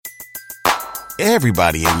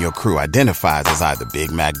Everybody in your crew identifies as either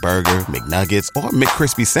Big Mac Burger, McNuggets, or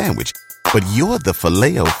McCrispy Sandwich. But you're the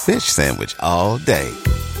Filet-O-Fish Sandwich all day.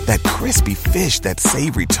 That crispy fish, that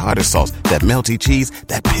savory tartar sauce, that melty cheese,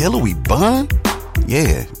 that pillowy bun.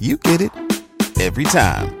 Yeah, you get it. Every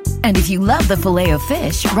time. And if you love the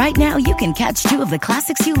Filet-O-Fish, right now you can catch 2 of the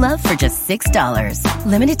classics you love for just $6.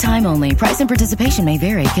 Limited time only. Price and participation may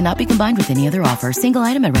vary. Cannot be combined with any other offer. Single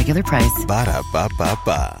item at regular price.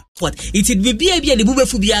 Ba-da-ba-ba-ba. What? It will be a the bube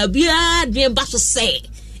for be a to say.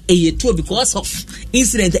 Because of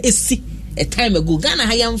incident a time ago. Ghana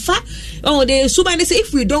Hayamfa. Oh, they say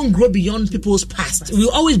if we don't grow beyond people's past, we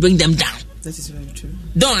always bring them down. That is very true.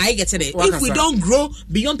 Don't I get it? If we don't grow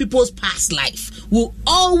beyond people's past life, we'll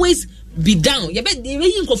always be down.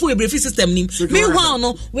 System. Meanwhile,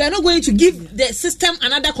 no, we are not going to give the system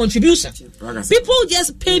another contribution. People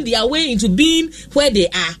just pay their way into being where they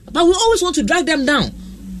are, but we always want to drag them down.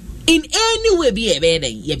 In any way, be a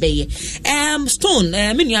Stone,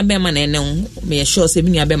 me sure say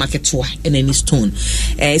me market and any Stone.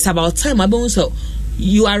 It's about time I bone so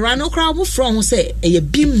you are run crowd from say a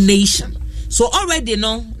beam nation. So already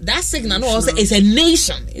that signal also is a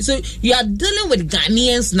nation. So you are dealing with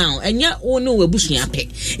Ghanaians now, and yet only we bush pay.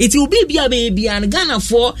 It will be a baby and Ghana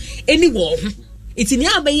for any war. It's in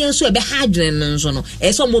your bay so a behadren and so no.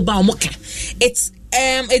 It's all mobile mocha. It's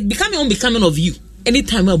becoming unbecoming of you.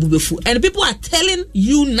 Anytime I be fool, and people are telling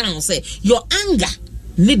you now, say your anger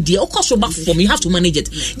need the cost back for me. You have to manage it.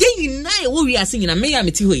 Then you know what we are singing. I may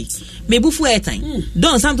maybe for a time.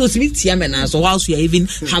 Don't sometimes meet Tiamen so whilst we are even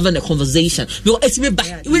having a conversation. Because we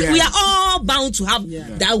are all bound to have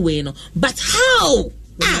that way, But how?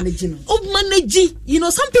 Managing.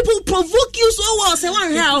 Some people provoke you so well. Say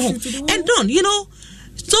and don't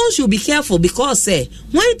Stones should be careful because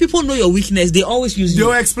when people know your weakness, they always use you.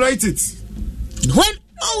 They'll exploit it. When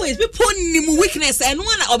always people need weakness and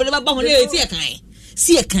one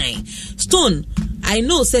see a kind Stone. I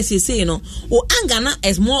know says you say Angana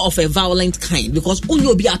is more of a violent kind because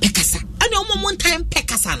you'll be a pekasa and your one time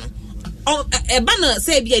pekasa no a banner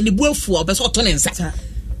say be any bullfu or besotonensa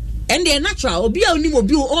and they're natural be a nimo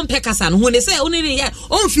be on pekasa when they say only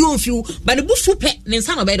few but the bullfu pet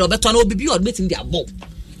ninsano bed or beton will be admitting their bow,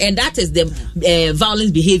 and that is the violence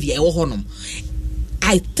behavior or honor.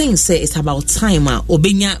 I think it's about time.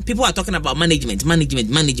 People are talking about management.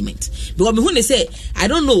 Because when they say, I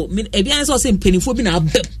don't know, I saw saying penny for being a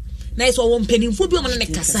beb. Nice one penny for being a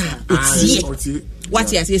casa.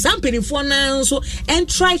 What you say? Some penny for now, so and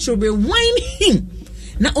try to rewind him.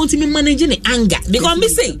 Not only me managing the anger because me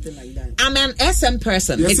say I'm an SM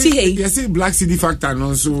person. You see Black City Factor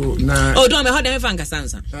also. Oh, don't me how them fan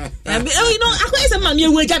kasansa. I say mommy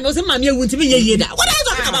we jam. I say mommy we ntimi ye that. What are you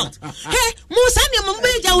talking about? Hey, mo say me mo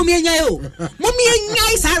be ja wo me nya yo. Mo me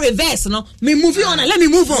nya is a reverse no. Me move on. Let me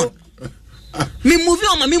move on. Me move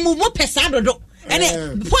on. Me move more pesado. And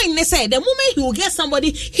the point they say the moment you get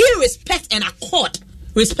somebody he respect and accord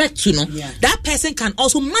respect to that person can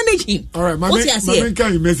also manage him. All right, my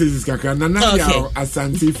messages kaka nana ya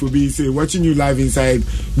Asante for be say watching you live inside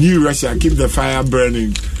New Russia, keep the fire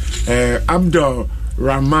burning. Abdul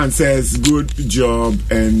Rahman says good job,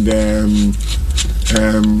 and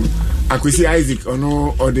Akwesi Isaac or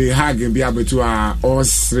the hag and be able to or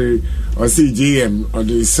CGM or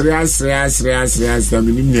the Srias the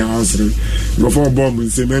minimum house before bomb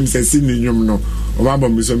and say mem say sinium no or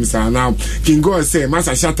bomb so now King God say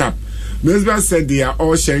Master shut up. Mesbah said they are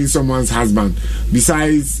all sharing someone's husband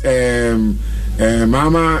besides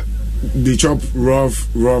Mama they chop rough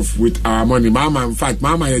with our money. Mama, in fact,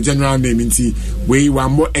 Mama your general name into we were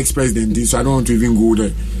more express than this, so I don't want to even go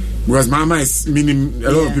there. Because Mama is meaning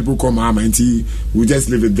a lot of people call Mama and he will just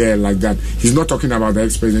leave it there like that. He's not talking about the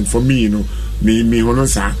ex-president. For me, me hono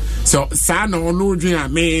sa. So sa no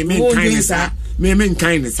dream me kindness me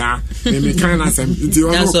kindness me kindness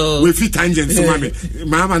we fit tangents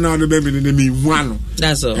Mama now no baby me one.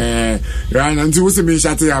 That's all. Right until we say me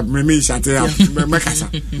shut up make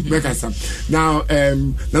now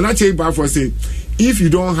Nana Cheba for say if you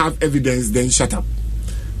don't have evidence then shut up.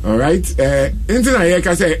 All right. I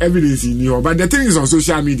can say evidence in you, but the thing is on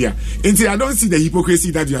social media. I don't see the hypocrisy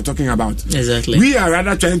that you are talking about. Exactly. We are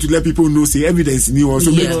rather trying to let people know say evidence in you also.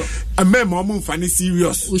 A memo funny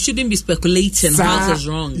serious. We shouldn't be speculating how it's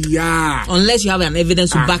wrong. Yeah. Unless you have an evidence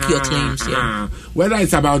to back your claims. Yeah. Whether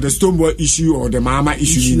it's about the Stonebwoy issue or the Mama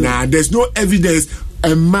issue. There's no evidence.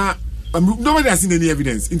 Nobody has seen any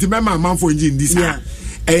evidence. Into my man for in this.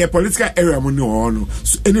 a political area no.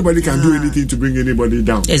 So anybody can do anything to bring anybody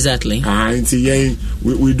down. Exactly.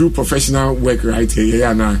 We do professional work right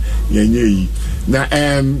here. Now,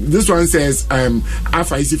 this one says,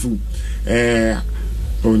 Afa Isifu.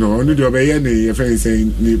 Oh no, only the obey any friend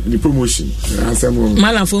saying the promotion.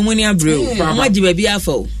 Malam for money abro. What do baby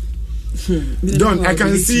afo? Don, I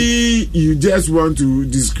can see you just want to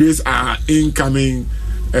disgrace our incoming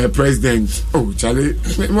president. Oh, Charlie,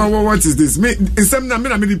 what is this?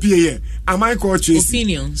 Am I called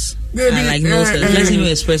opinions? I like no, let him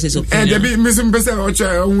express his opinion.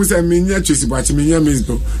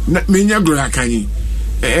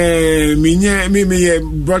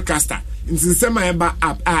 Broadcaster. In some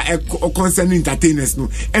app concerning entertainers no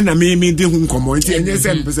and I may de hun komo I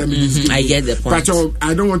get the point. But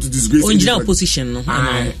I don't want to disgrace original position no.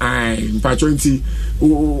 Patronti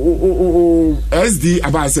SD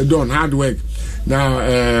about said done hard work now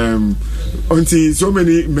until so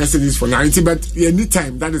many messages for 90 but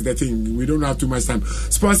anytime that is the thing we don't have too much time.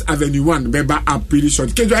 Sports Avenue 1 Beba app pretty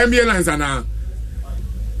short. Can you NBA lines and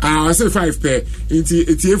I say 5 pair. It's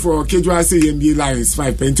for Kedwa say NBA Lions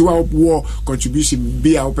 5 pair. Into our war contribution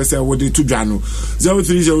be our person what they to Jano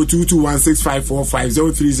 0302216545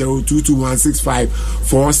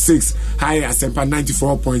 0302216546 high Asempa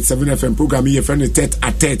 94.7 FM program here friend tete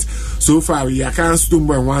a tete. So far we can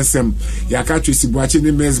stumble and one sem yaka Tracy Boachi ni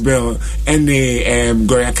Mesbel and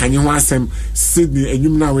Goya Kanyi one sem Sydney and you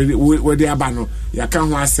now where they abano yaka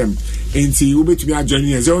one sem Enti ube to be a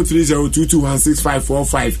journey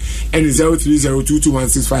 0302216545 and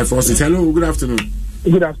 0302216546. Hello, good afternoon.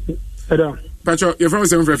 Good afternoon. Hello. Pacho, you're from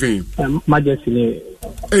Seven Majesty.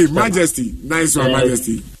 Hey, Majesty. Nice one,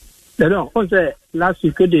 Majesty. Hello. On the last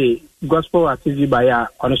week the gospel activity by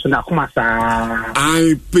Onisona Kumasa.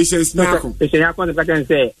 I patience now. Patience now. Can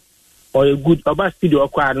say or a good about studio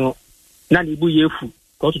kwano na ni buyefu.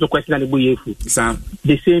 Go to question na ni buyefu. Sir.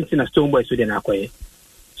 The same thing as Stoneboy so den akwaye.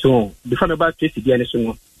 So before about Tracy again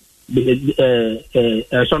so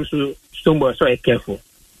some Stoneboy so careful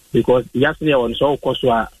because yesterday on so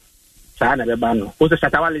koswa sana bebano. O se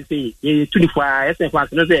satawale say ye 24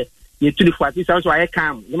 SFA no say ye 24 this also I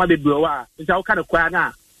come no ma be blowa. It's how kind of kwa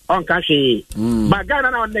na on ka hwe. But Ghana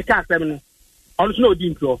na on the car seven on no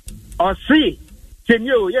dinko or see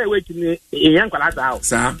Tenyo ye wait ni yan kwala sa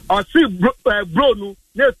sir or see bro no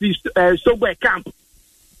na Stoneboy camp.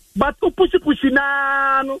 But push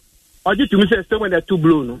na no or did to me say Stoneboy the two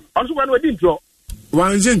blue no also one we didn't draw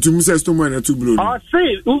one gen to me say Stoneboy the two blue or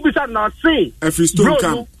say who be not say if you Stone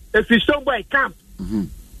camp if you Stoneboy camp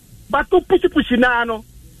but push na no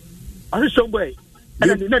or Stoneboy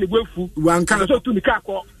and then the go fu one camp so to me car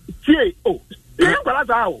ko tie oh yan kwala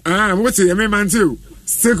sa what say me man too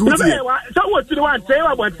security so what to the one say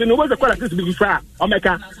what to no was the kwala this be fra o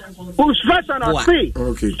meka who's first on or say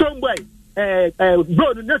Stoneboy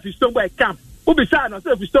bro, the next is Stoneboy camp. Who be saying no?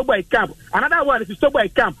 So if Stoneboy camp, another one is Stoneboy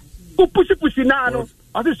camp. Who push na no?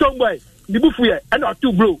 I say Stoneboy. The buffet and not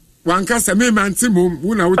two bro. One cast a me man Timum.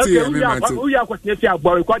 Who now say me man? Who you are questioning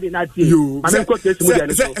about recording that? You. I say a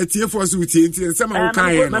tear for suiti and some of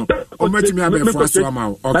kind. Or much me have for us to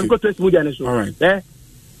amount. Okay. All right. The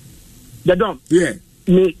dom. Yeah.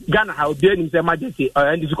 Me Ghana how dare him say emergency or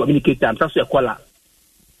NDC communicate time. That's a caller.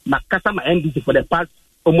 My customer NDC for the past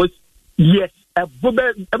almost. Yes,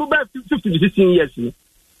 about 15 to 16 years.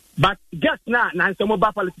 But just now, some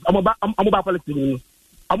mobile politics, mobile politics,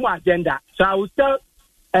 agenda. So I will tell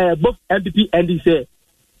both MPP and DC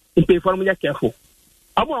in pay for me careful.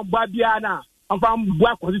 I'm on Babiana, I'm from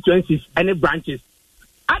Black constituencies and branches.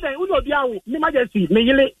 I don't know the me majesty, me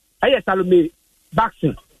yele, I Salome,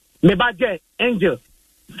 Baxon, me budget, Angel,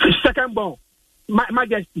 second born,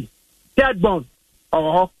 majesty, third born,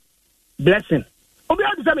 or blessing. We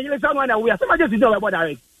have to say someone we are some just know about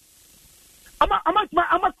that. I'm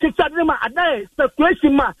a teacher them at that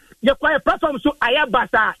speculation ma you quiet platform so I have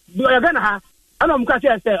basa you are gonna have I don't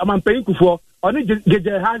say I'm paying for only get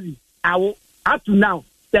hazi awo up to now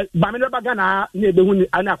the bamelo bagana ne be hu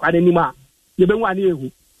ana kwade ni ma ye be hu ani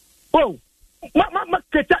ehu oh ma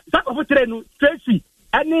teacher that of train Tracy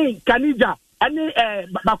any Kanija any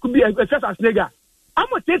Bakubi first as nigga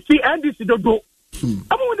I'm a teacher and this do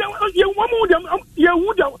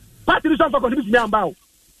party for contribution about.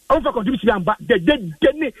 I'm for contribution about the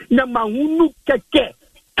Namahunu Keke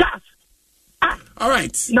Cash. All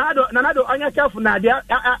right. Nado, I'm careful now. I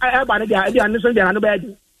understand the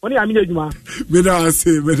other only I mean,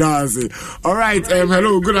 all right.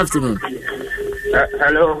 Hello, good afternoon.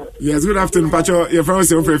 Hello. Yes, good afternoon, Pacho. You're from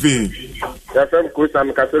Seofefi. You're from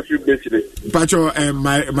Kusam Kasofi Beachly. Pacho,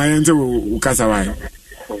 my answer will Kasawai.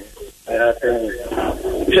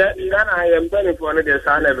 I am very for the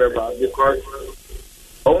son ever because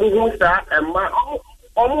almost and my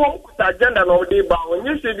almost agenda no day, but when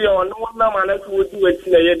you see the on one man who do it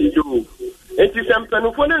in a year do. It is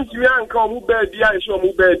something for them to young who bear the eye, show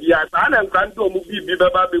me bear the eye, and can't do movie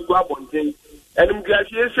Baba Big Wabon. And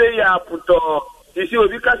Gashi say, ya put you see,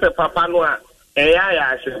 because of Papa Noah, I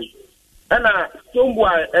actually. And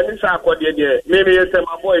somewhere, and it's a code, maybe it's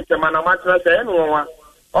my boy, it's a man, a mattress, and one.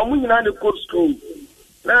 I'm in the coast school.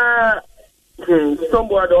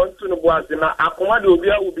 Somewhere don't to the boys, and I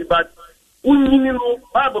will be back. You know,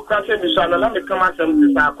 Bible classing is on a come out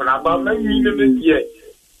and talk about my year.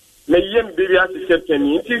 May you be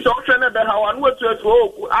accepting it. It's also how I want to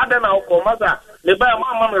go. I don't know for mother. They buy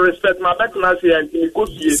my mama respect my better and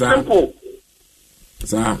it's simple.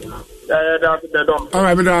 Sir. All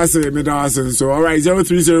right, me don't. So, all right,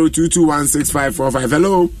 03022165545.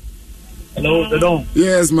 Hello. Hello, Dedon.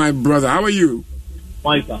 Yes, my brother. How are you?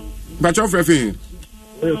 Fine, sir. Pacho Frefin.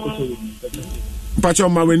 Pacho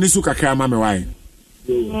Mawe Nisu Kakra Mame Wai.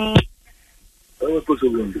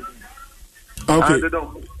 Okay.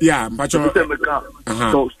 Yeah, Pacho.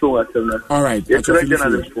 All right.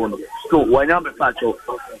 So, when I'm a Pacho,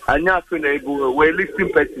 I'm not going to we're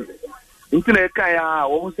listening person. Into Kaya,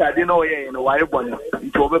 almost I didn't know in a wire one,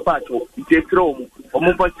 into over Pacho, into Rome, or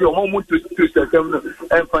Momo to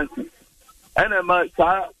fancy. And I'm a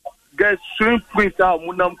get swim prince out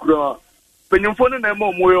Munam Kra. When you phone them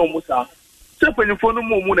more almost are. So when you phone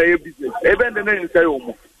Mona business, even the name say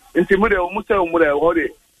Omo. Intimate almost say Omo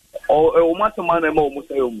or Master Man and almost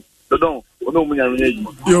say Omo. Don't know.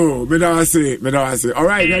 Yo, Medawase. All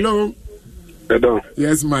right, hello.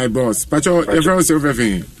 Yes, my boss. Pacho, your friend is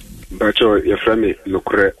everything. Pacho, your friend is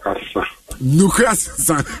Lucre Asa.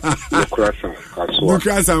 Nukrasa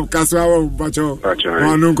Kaswa Pacho.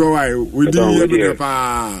 Wanunko wai. We did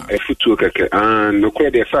pa. A futu keke. And no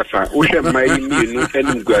credit sasa. We have my no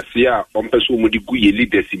any gracia on person with the good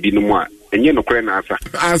leaders be no more. And you no credit asa.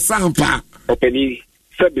 Asampa. Openi.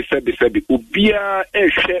 Sebi ubia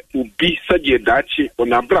ehwe ubi sadie dachi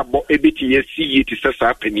onabrabo ebeti yesi yiti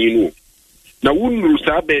sasa peninu na wunuru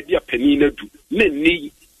sa ba dia penina du na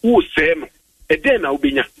ni wo se no eden na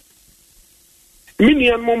obenya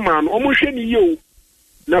minian mo man omohwe ni yo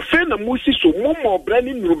na fe na musi so mo mo bra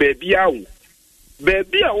ni nuru ba bia wo ba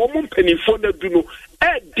bia wo mo penifo na du no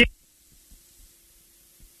edi.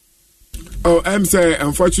 Oh, I'm saying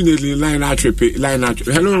unfortunately line out.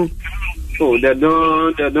 Hello. Oh, they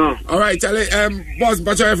don't. All right, Charlie. Boss,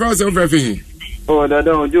 but your friends over here. Oh, they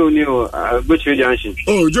don't. Joe, new. Which junction?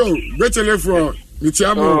 Oh, Joe, which left for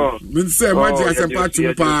Michiamo? Minse, Matia,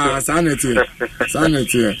 Sampatu, Pa, Sanity.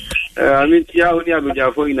 I mean, Tia, only have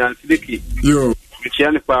a phone in a sticky. You.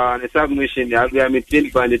 Michianipa, and a submission, I'll be a meeting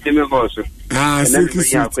by the Timmy also. Ah, sweet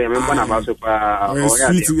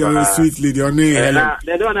lady, your name.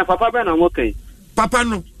 They don't have Papa Ben, I'm okay. Papa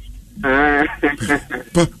no.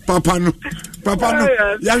 Papa no.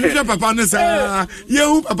 Ya papa no sa.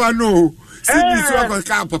 You papa no. Sidi so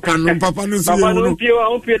ka papa no so you. Papa no pio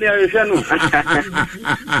on pio dey ahwe no.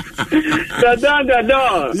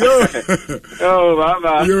 Da. Yo. Oh,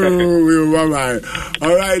 baba. Yo, baba.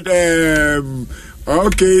 All right,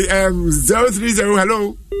 okay, 030,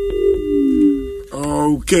 hello.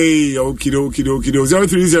 Okay.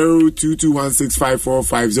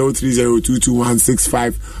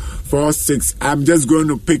 03022165545 03022165546. I'm just going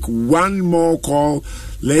to pick one more call.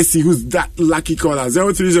 Let's see who's that lucky caller.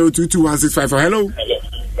 030221655.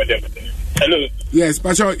 Hello. Yes,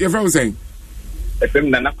 Pacho, your friend was saying.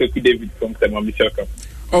 I'm Nana Kweku David from Tema Michelle Camp.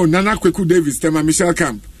 Oh, Nana Kweku David, Tema Michelle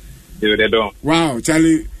Camp. They don't. Wow,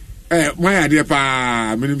 Charlie. My idea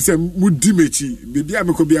pa menim say mudimechi baby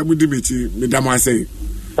ameko bia mudimechi me damo say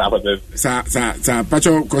sa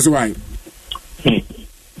pacho koso why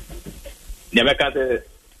never cut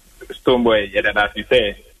stone boy yet that you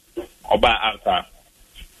say oba answer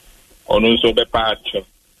onu so be pacho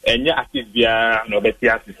enya active bia no be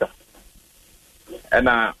tiasisa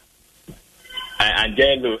na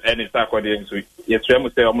Angelo and it's according to yes we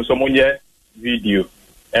say omuso monye video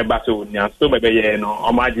so nya so bebe no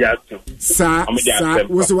omadia to sa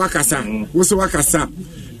wo wakasa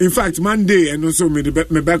in fact Monday and so me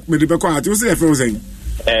the call out you say friend saying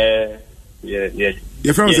yeah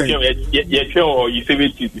your friend saying yeah sure you say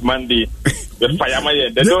it Monday the fire my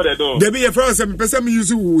the door there be your friend say person me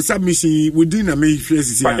use submission within a me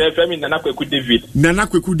face but the family Nana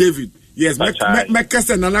Kweku David yes me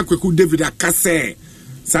kase Nana Kweku David akase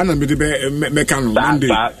sana me de mekano Monday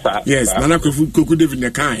yes Nana Kweku David ne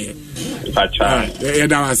kan Yeah,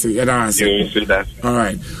 that was it. All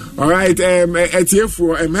right.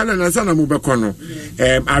 Etiefo Helen Asana Mubekono.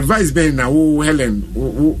 Advice ben na Helen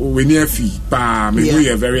we near fee pa me we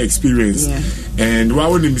are very experienced. And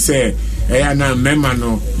what would him say na member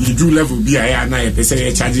no you do level be na e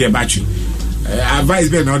pese charge your battery. Advice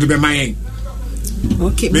ben na be my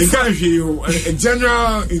okay. Me can you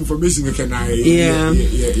general information you can yeah.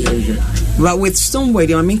 But with Stonebwoy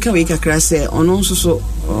the Aminka we kakra say ono so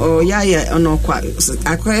ono kwa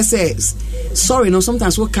akwa say sorry no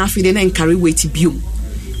sometimes we can't feed and carry weight biom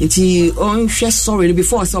nti on share sorry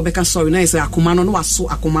before say obeka sorry na say akoma no waso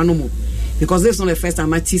akoma no mo because this is not the first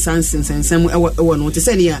time I see since some no to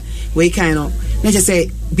say here we kind of na just say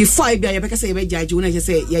before I be obeka say be judge na just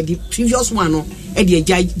say yeah the previous one no e dey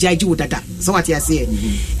judge with dada so what you say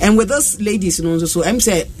and with those ladies you know so I'm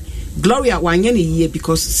say Gloria wanye ne ye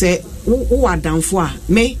because say who are down for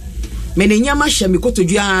me nyama hye me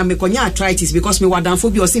kotodua me konya arthritis because me wadanfo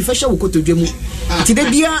bi o se fashion wo kotodua mu nti de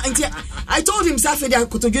bia nti I told him say the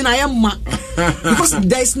kotodua na yamma because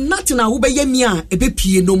there is nothing a wo be yemi a e be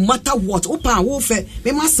pie no matter what wo pa wo fe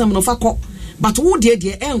me masam no fa ko but wo de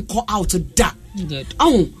enko out da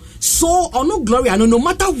oh so ono Gloria no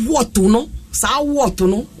matter what no sa what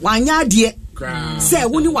no wanya de say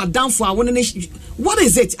wo ni wadanfo a wo ne what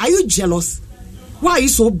is it? Are you jealous? Why are you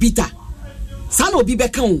so bitter? San obi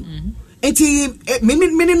beka o. Enti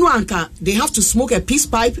many no anka they have to smoke a peace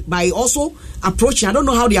pipe by also approaching. I don't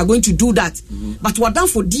know how they are going to do that. But what done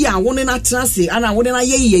for dia won na transe and I won na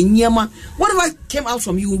ye nyama. Whatever came out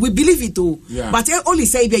from you, we believe it too. Yeah. But only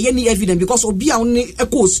say be any evidence because obi a only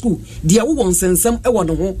echo school. Dia wo won sensem e wo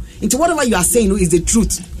no ho. Enti whatever you are saying is the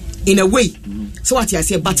truth in a way. So what you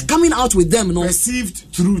say, but coming out with them, no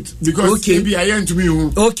perceived truth because maybe I am to me.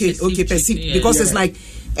 Okay, perceived because it's like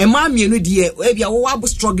a man you know dear, maybe I was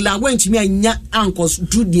struggling. Went to me and uncles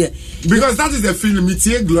do dear because that is the film. Me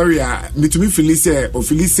tie Gloria, me to me Felice or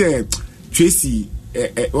Felice Tracy.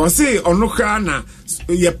 Or say onukra na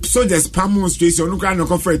ye soldiers pamos Tracy onukra na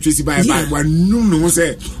confer Tracy by one no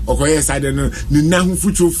say okoye side no ni na hu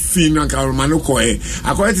futu fi no ka romano koe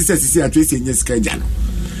akoye ti say Tracy nyeska jano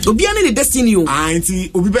obi ane the destiny o anti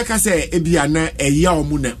obi beka say ebia na eya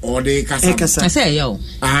omu na ode kasa say eya o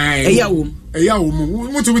eya omu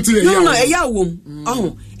mutu eya no eya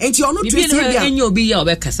omu enti ono Tracy bia enye obi ya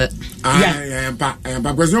obekasa pa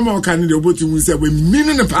because no more can the obotu say we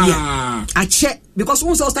meaning the pa ache because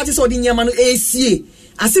once I started so the nyama no AC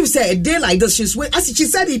as if say a day like this she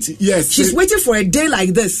said it yes she's waiting for a day like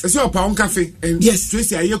this so pound cafe and yes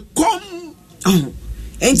Tracy aye come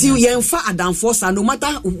until you fa adamforce no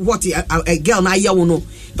matter what a girl na ya no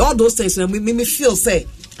all those things me feel say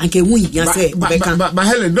and can win ya say but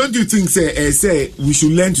Helen don't you think say we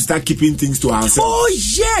should learn to start keeping things to ourselves? Oh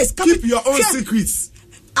yes, keep your own secrets.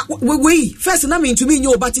 Wait, first na me to me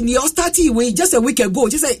you but in your starting way just a week ago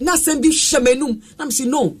just say na send be shemenum na me say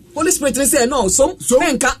no Holy Spirit say no so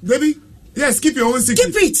menka baby yes keep your own secrets.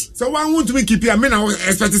 Keep it. So why won't we keep it? I mean I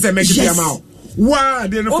expect to say make it your mouth. Why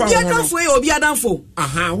dey no obi adanfo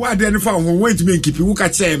why dey no fa won wait to make keep you ka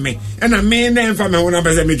che me and I mean na fa me won na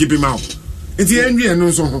be make keep him out enti enwie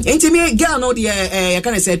no so ho enti me girl no dey you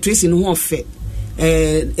can say Tracy no ho fe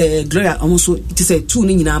Gloria almost it is a two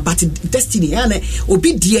ni na but destiny and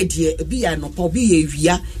obi die bi ya no pa obi ye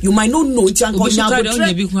wia you might not know nti anko nya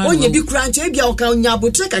onye bi kura nche bia o ka nya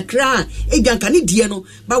botre kakra bia nka ni die no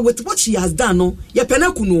but with what she has done no ye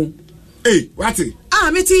penaku no what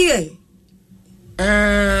meti here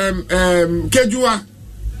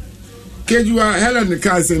Kejua Helen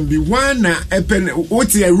Carson be one epen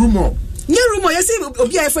what's a rumor you see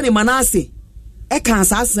obi a friend Manase e kan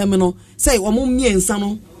sa asem no say omo miensa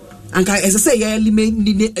no anka say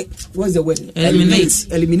eliminate what's the word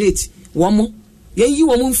eliminate womo yi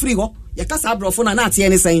womo free ho ya kasa abrofo na ate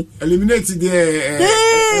any saying eliminate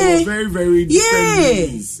the very very different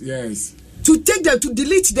means. Yes to take them to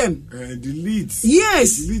delete them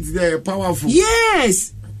yes delete they're powerful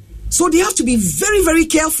yes so they have to be very very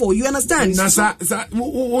careful you understand nasa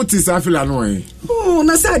what is afila no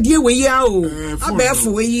nasa die we ya o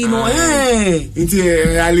abefo we no into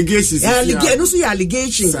allegations no so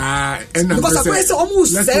allegations because I say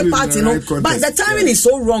almost say party no but the timing is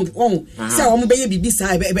so wrong say omo be bibi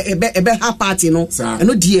sa ebe ha party no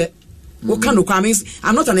no die o kan no kwamis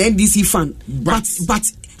I'm not an NDC fan but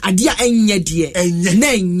adia enye die na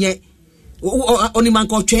enye oni man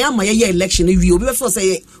ko twen ama ye election wi obi be for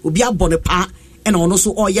say obi abone pa e na ono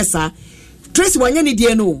so oh yes sir Tracy wanye ni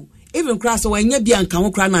die no even class wanye bia nka ho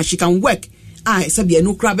kra na she can work sabi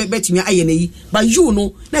no kra betimi aye na yi but you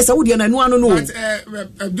know na say wo de na no ano no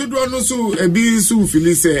but dodo no so ebi so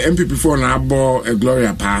feel say MPP for na abo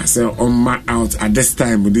Gloria pa say on out at this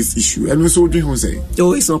time with this issue and so what do you say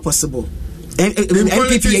it's not possible.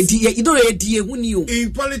 MPP, you don't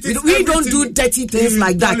in politics, we don't do dirty things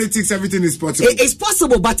like that. In politics, everything is possible. It's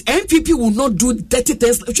possible, but MPP will not do dirty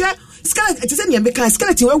things.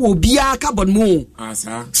 Skeleton will be a carbon moon.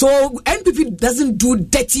 So MPP doesn't do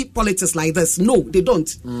dirty politics like this. No, they don't.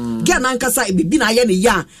 Get Nankasa, be been a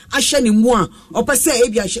ya, Ashani Moa, or per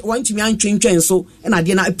se, want to me and change so, and I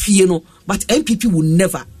didn't piano. But MPP will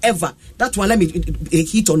never, ever. That's why let me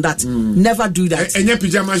hit on that. Never do that. And your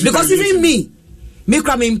pajamas, because even me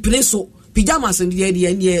come in place pajamas and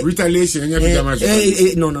the retaliation. And your pajamas.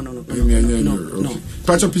 No.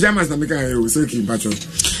 Pacho pajamas na make I say Pacho.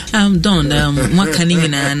 Don, what can you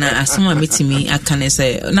na someone meeting me? I can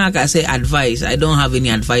say now. I say advice. I don't have any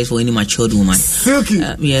advice for any matured woman. Silky,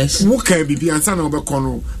 yes. What can be answer na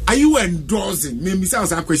obekono? Are you endorsing? Maybe say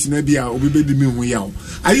a question na bia obi be me hu yawo.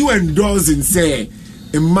 Are you endorsing say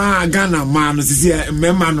ma Ghana man no sisi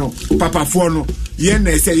mema no papa fo no ye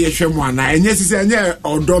na say ye hwemu ana enye sisi enye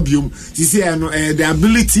odobium sisi no the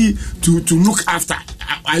ability to look after.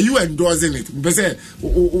 Are you endorsing it? Be say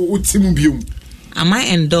utimubium. Am I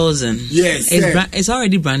endorsing? Yes. It's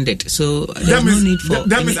already branded, so there's no need for.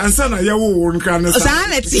 That means ansana ya wo won kan na.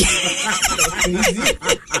 Sanity.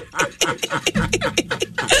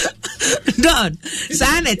 Don,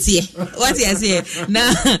 sanity. What you say?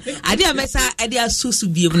 Now, I did messa. I did susu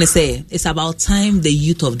be able to say it's about time the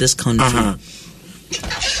youth of this country.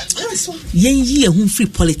 Yenyi ehun free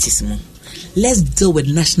politics mo. Let's deal with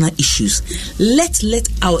national issues. Let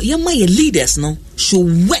our leaders no show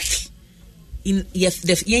work in your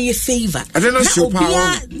favor. I don't know show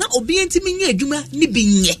power. Na obi ntimi nye adwuma ni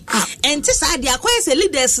binye. Enti sa dia kwa say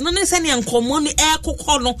leaders no ne sane ankomo ni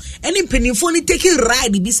ekokọ no eni mpanimfo ni take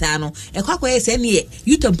ride bi sa no ekwa say ne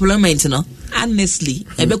youth employment no honestly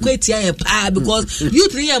ebekwa etia ye pa because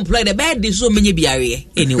youth re employed the bad so many biare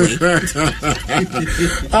anyway.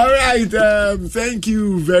 All right, thank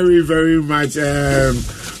you very, very much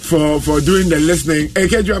for doing the listening.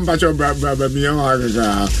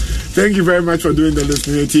 Thank you very much for doing the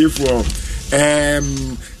listening. For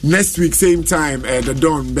next week, same time, the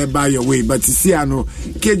dawn, be by your way. But you see, I know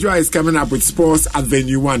Kedra is coming up with Sports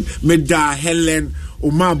Avenue 1. Meda Helen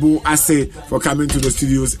Omabu Ase for coming to the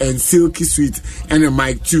studios, and Silky Sweet and a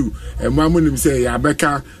mic too. And Mamunim say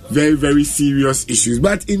Abeka, very, very serious issues.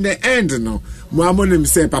 But in the end, no, Mamunim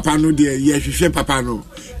say Papa no dear, yes, you share Papa no.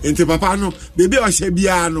 Into Papa no, baby or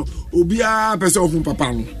Shebiano, Ubia person from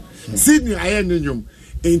Papa no. Sydney, I am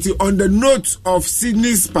on the note of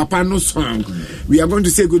Sydney's Papano song, we are going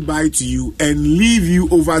to say goodbye to you and leave you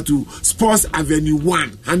over to Sports Avenue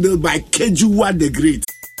 1, handled by Kejuwa the Great.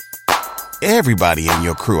 Everybody in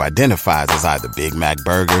your crew identifies as either Big Mac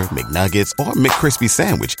Burger, McNuggets, or McCrispy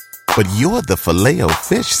Sandwich, but you're the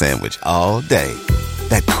Filet-O-Fish Sandwich all day.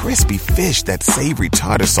 That crispy fish, that savory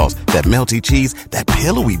tartar sauce, that melty cheese, that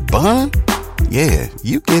pillowy bun. Yeah,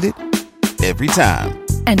 you get it. Every time.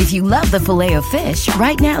 And if you love the Filet-O-Fish,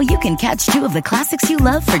 right now you can catch two of the classics you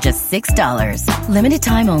love for just $6. Limited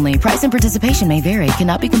time only. Price and participation may vary.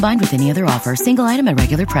 Cannot be combined with any other offer. Single item at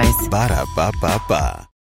regular price. Ba-da-ba-ba-ba.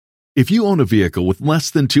 If you own a vehicle with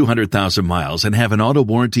less than 200,000 miles and have an auto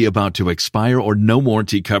warranty about to expire or no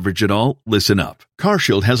warranty coverage at all, listen up.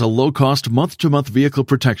 CarShield has a low-cost month-to-month vehicle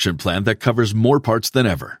protection plan that covers more parts than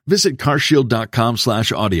ever. Visit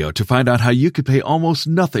carshield.com/audio to find out how you could pay almost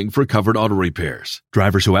nothing for covered auto repairs.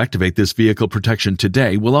 Drivers who activate this vehicle protection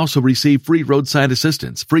today will also receive free roadside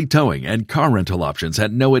assistance, free towing, and car rental options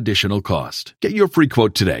at no additional cost. Get your free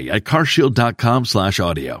quote today at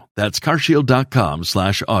carshield.com/audio. That's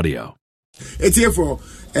carshield.com/audio. It's here for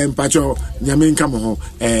Pacho Nyamin Kamo,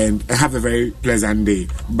 and have a very pleasant day.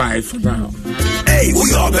 Bye for now. Hey,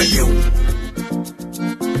 we are the you.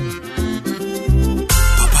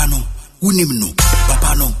 Papa no, unim no,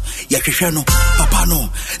 Papa no, Yakishano, Papa no,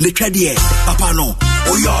 Lichadie, Papa no,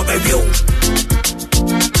 we are the you.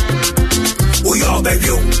 We are the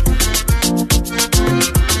you.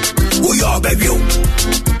 We are the you.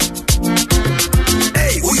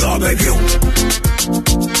 Hey, we are the you.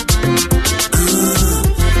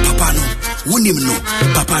 Papa no, unim no,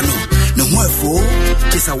 Papa no. No more for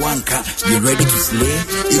Tisa Wanka, you ready to slay?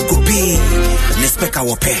 You go be Nespec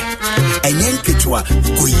our pair. And then Kichwa,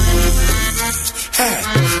 Gui. Hey,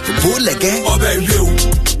 Bull again, obey you.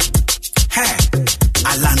 Hey,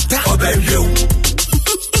 Alanta, obey you.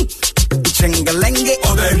 Chengalenge,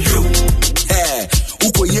 obey you. Hey,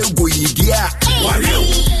 Uko ye Gui, dear. Why you?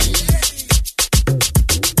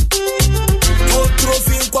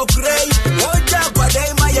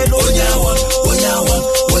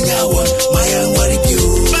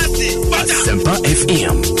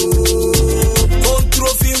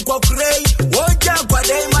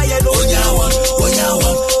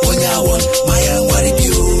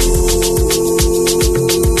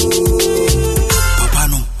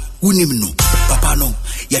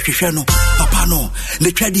 hwehwɛ no papa no ne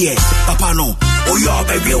twɛdeɛ papa no oyo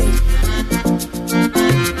baby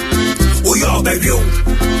oyo baby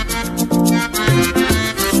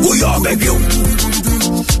oyo baby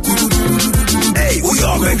hey oyo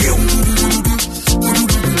baby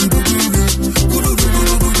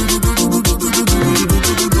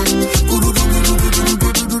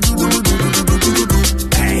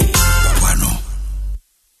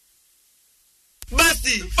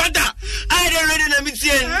Father, I don't ready na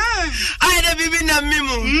mitien. I don't bibi na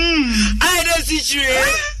mimu. I don't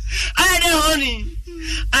situate. I don't honey.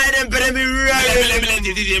 I don't pere mi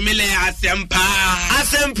mele Asempa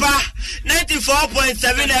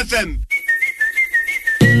 94.7 FM.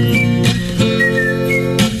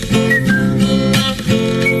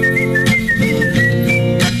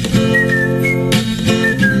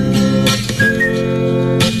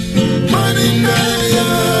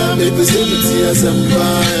 Vicinity as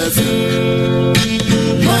Empire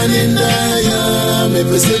Manindaya, me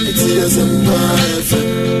vicinity as Empire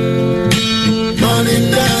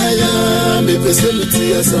Manindaya, me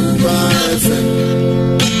vicinity as Empire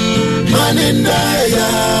Manindaya,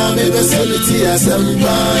 me vicinity as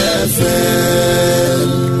Empire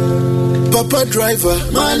Papa driver,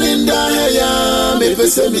 Manindaya, me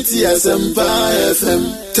vicinity as Empire FM.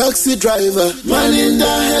 Taxi driver,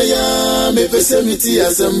 Manindaya, me vicinity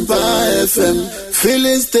as Empire FM.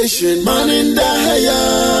 Filling station,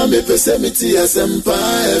 Manindaya, me vicinity as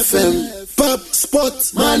Empire FM. Pop spot,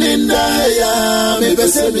 Manindaya, me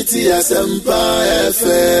vicinity as Empire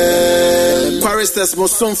FM. Quaristers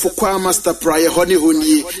Moson for Kwa Master Prior Honey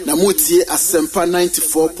Honey, Namuti Asempa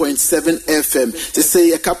 94.7 FM. To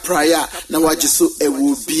say a capriya, Nawajisu e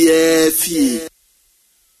will be a fee.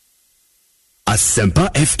 Asempa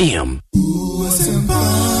FM. Asempa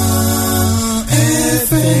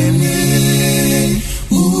FM.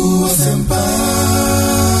 Asempa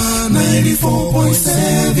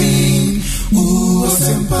 94.7.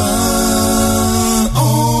 Asempa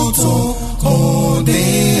Auto all day.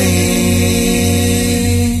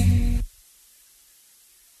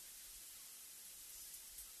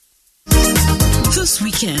 This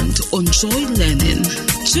weekend on Joy Learning,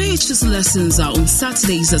 JH's lessons are on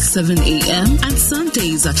Saturdays at 7 a.m. and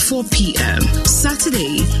Sundays at 4 p.m.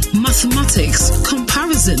 Saturday, mathematics,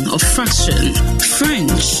 comparison of fraction,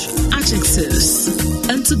 French, adjectives,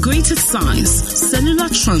 integrated science, cellular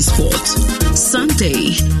transport.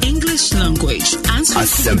 Sunday, English language,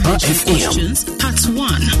 answering questions, part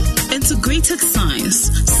 1, integrated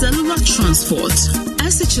science, cellular transport.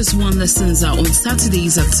 SHS1 lessons are on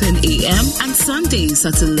Saturdays at 10 a.m. and Sundays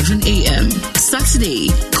at 11 a.m. Saturday,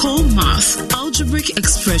 core math, algebraic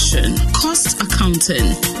expression, cost accounting,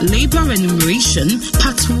 labor enumeration,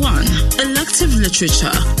 part 1, elective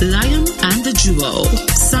literature, Lion and the Jewel.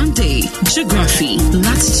 Sunday, geography,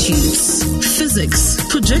 latitudes, physics,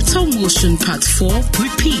 projectile motion, part 4,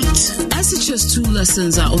 repeat. SHS2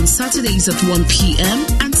 lessons are on Saturdays at 1 p.m.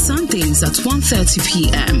 and Sundays at 1:30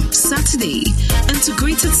 p.m. Saturday,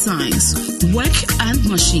 integrated science, work and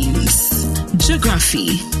machines,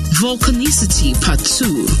 geography, volcanicity, part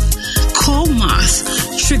 2, core math,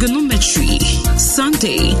 trigonometry.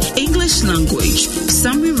 Sunday, English language,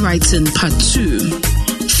 summary writing, part 2,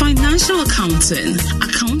 financial accounting,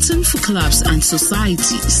 accounting for clubs and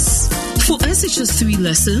societies. For SHS3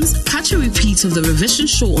 lessons, catch a repeat of the revision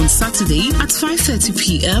show on Saturday at 5:30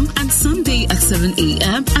 p.m. and Sunday at 7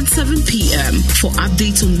 a.m. and 7 p.m. For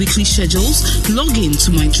updates on weekly schedules, log in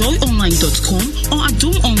to myjoyonline.com or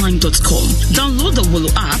adomonline.com. Download the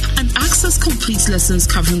Willow app and access complete lessons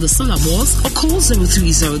covering the syllabus or call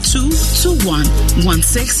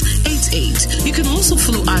 0302-211688. You can also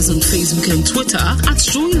follow us on Facebook and Twitter at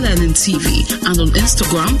Joy Learning TV and on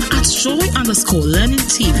Instagram at Joy_Learning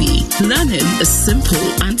TV. Learning is simple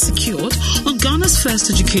and secured on Ghana's first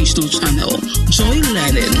educational channel, Joy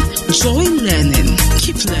Learning. Joy Learning.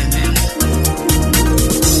 Keep learning.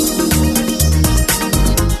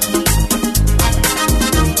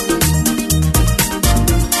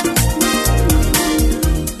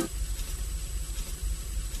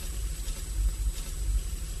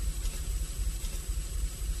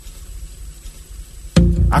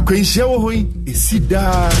 Akwenhyia wo hoi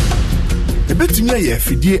esida ebetumi aye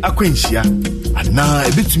afidie akwenhyia ana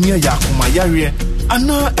ebetumi aye akomayare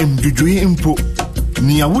ana emdwodwoe mpo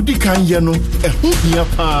ni awudi kan ye no ehu hia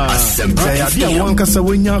pa ya dia wankasa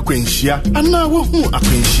wanya akwenhyia ana wo hu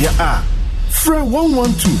akwenhyia a fra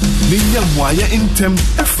 112 ne nya muaye intem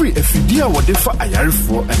free efidie a wɔde fa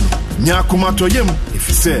ayarefoɔ ɛno nya akomatoyem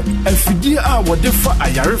efisɛ efidie a wɔde fa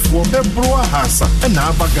ayarefoɔ bɛbro ahasa ɛna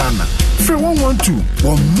aba Ghana free 112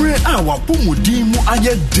 wɔmre a wapomodin mu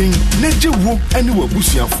ayɛ den n'egye wo ɛne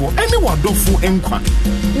wabusuafoɔ ɛne wadɔfo nkwa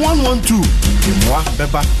 112 mmoa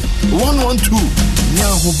bɛba 112 nya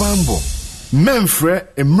hobambo memfrɛ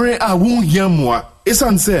emre a wonhia mmoa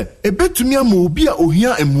esan sɛ ebetumi ama obi a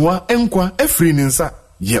ohia mmoa nkwa afiri ne nsa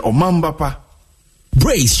ye omamba pa.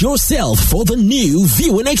 Brace yourself for the new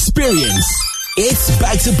viewing experience. It's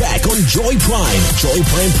back to back on Joy Prime. Joy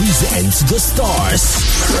Prime presents The Stars.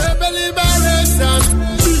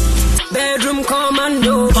 Bedroom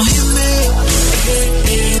Commando.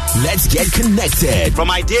 Let's get connected. From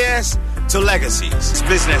ideas to legacies.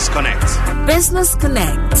 Business Connect. Business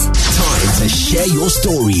Connect. Time to share your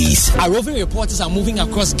stories. Our roving reporters are moving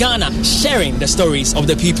across Ghana, sharing the stories of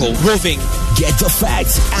the people. Roving. Get the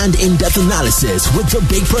facts and in-depth analysis with the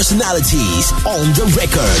big personalities on the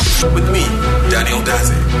record. With me, Daniel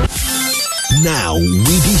Daze. Now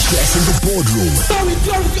we de-stress in the boardroom. Sorry.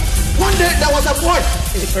 One day there was a boy.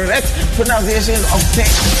 The correct pronunciation of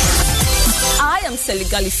things. I am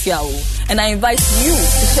Seligali Fiao, and I invite you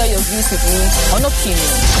to share your views with me on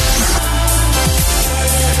Opinion.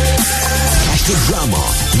 Catch the drama,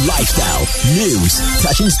 lifestyle, news,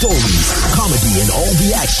 touching stories, comedy, and all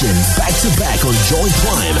the action back to back on Joy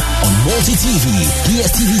Prime on Multi TV,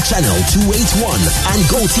 DSTV channel 281, and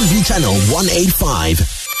Go TV channel 185.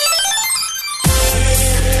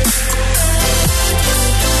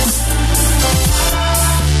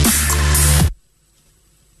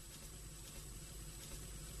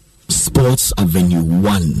 Sports Avenue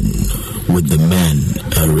 1 with the man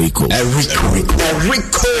Erico. Eric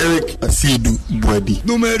Asidu Bwedi.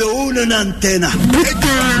 Numero 1 na antena.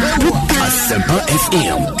 Asempa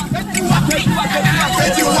FM.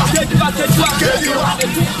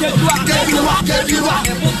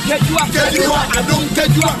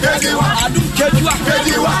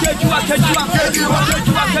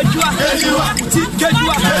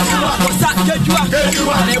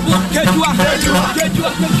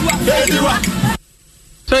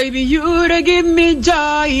 Baby, you to give me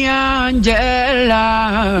joy,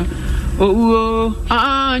 Angela. Oh,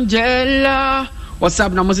 Angela. What's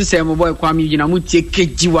up? Na must say my boy Kwame Yina mu tie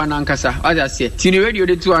kejiwa na nkasa. What I say? Tini radio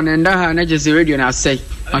de tu anenda ha na just radio na say.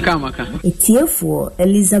 Maka. Etiefo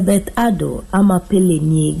Elizabeth Ado amapele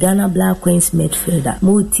ni Ghana Black Queens midfielder.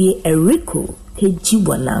 Mu tie Erico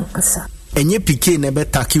kejiwa na nkasa. Enye PK nebe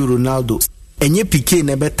taki Ronaldo. Enye PK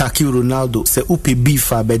nebe taki Ronaldo se upe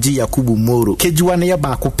bifa beji Yakubu Moro. Kejiwa na ya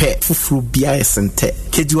baako pe fufuru bia esente.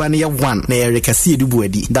 Kejiwa na ya one na Eric Asidu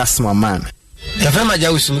Bwedi. That's my man. Kafema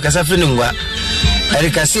jausu mikasa fenungwa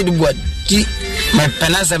Eric Asidu Bwedi my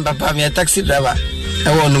penance and papa me taxi driver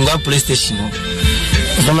ewo nungwa police station.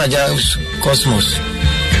 Kafema jausu Cosmos.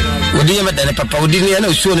 Udi ya meta ne papa udi ni yana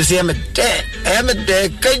usuo nisi ya mete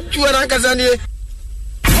kajuwa na kazani.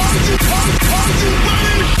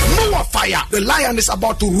 More fire. The lion is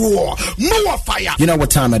about to roar. More fire. You know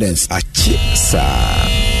what time it is? Achisa.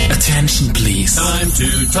 Attention, please. Time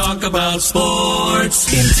to talk about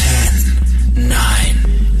sports. In 10, 9,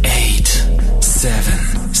 8,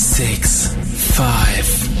 7, 6, 5,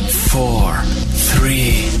 4,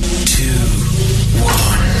 3, 2, 1.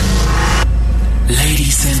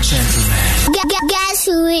 Ladies and gentlemen. Guess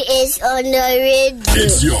who is on the radio?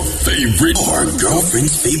 It's your favorite or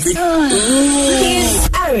girlfriend's favorite. He's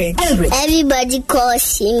Eric. Everybody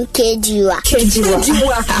calls him Kejua. I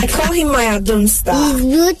call him my Adon star. He's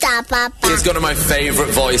Buta Papa. He's one of my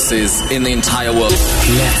favorite voices in the entire world.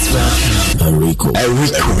 Let's welcome Eric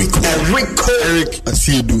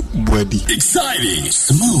Asidu Bwedi. Exciting,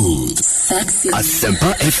 smooth, sexy,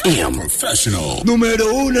 Asempa FM. professional. Numero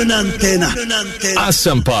 1 na antena.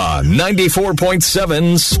 Asempa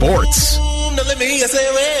 94.7 Sports. Now let me hear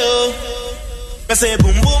say well. I say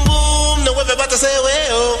boom boom boom. Now everybody say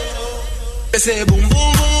well. I say boom boom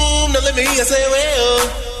boom. Now let me hear say well.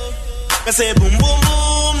 I say boom boom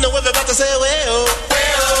boom. Now everybody say well.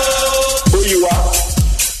 Who you are?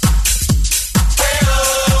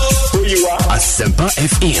 Who you are? Asempa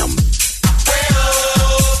FM.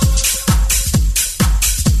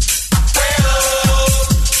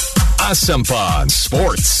 Asempa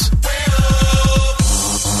Sports.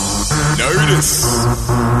 Notice.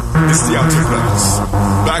 It's the Outlaws.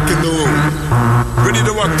 Back in the room. Ready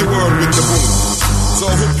to rock the world with the boom.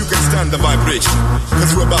 So I hope you can stand the vibration.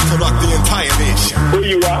 Because we're about to rock the entire nation. Who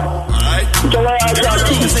you are? Alright?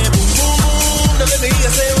 Say boom boom boom. Now let me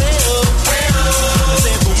hear say well.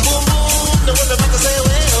 Say boom boom boom. Now everybody say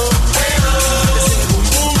well. Say boom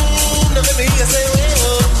boom boom. Now let me hear say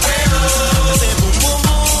well. Say boom boom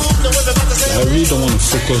boom.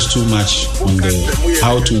 focus too much on the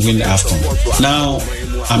how to win the AFCON. Now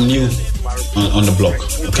I'm new on the block,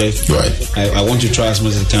 okay? Right. I want to try as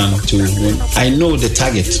much as I can to win. I know the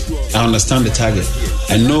target. I understand the target.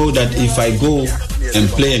 I know that if I go and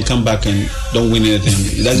play and come back and don't win anything,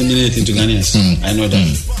 it doesn't mean anything to Ghanaians. I know that.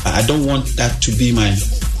 I don't want that to be my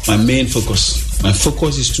main focus. My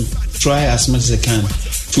focus is to try as much as I can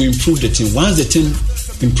to improve the team. Once the team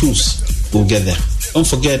improves, we'll get there. Don't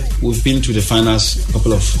forget, we've been to the finals a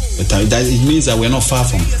couple of times. It means that we're not far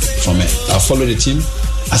from it. I follow the team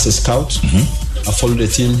as a scout. I follow the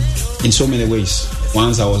team in so many ways.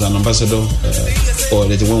 Once I was an ambassador, or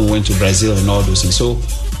when we went to Brazil and all those things. So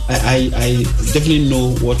I definitely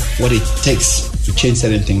know what it takes to change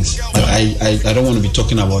certain things. But I don't want to be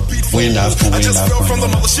talking about winning the AFCON.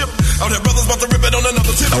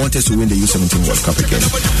 I want us to win the U17 World Cup again.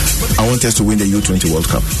 I want us to win the U20 World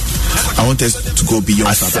Cup. I want us to go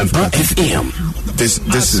beyond South Africa. This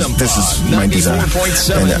is my desire,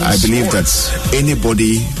 and I believe that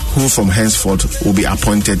anybody who from henceforth will be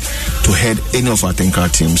appointed to head any of our Think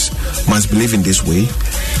Card teams must believe in this way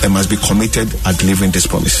and must be committed at delivering this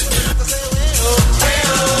promise.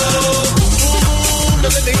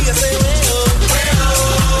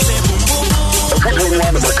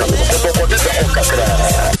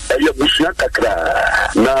 Busua kakra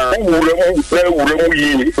na wuremu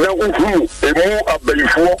yi na uhuru emu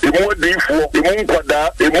abayifo emu adifo emu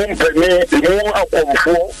nkwada emu mpani emu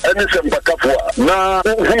akomfo ene sempakafo na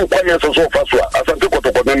uhuru kwanye soso faswa asante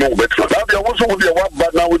kotokone no betwa na bia wo so wo dia waba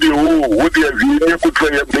na wo dia avi ne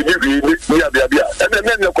kutre ya bebi ni abia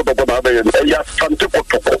ene ne kotokone abaye ya asante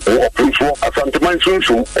kotoko wo punso asante man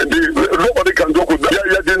sunsu and nobody can do good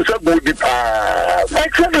ya densa good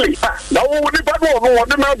exactly na wo ni ba no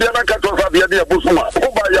de na bia na katosa bia dia busuma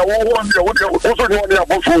ko ba ya wo so ni woni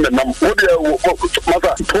abosun nam wo dia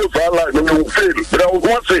masa posa la no fail bra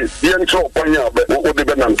wo say ye ncho kwanya be wo de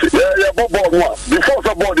benante ya bobo no before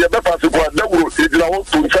sa board ya be pass ko adawro idira wo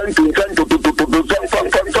to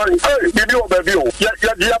hey bibi o baby o ya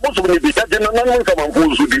busum ni bi ya de na no nsa man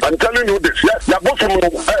fuzu di I'm telling you this ya busum no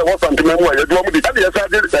what sentiment wa ya do mu di ya sa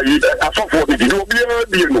de asofo ni di obi ya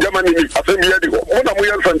di no Germany ni afemi ya di ho na mu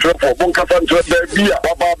ya central for bon ka central bia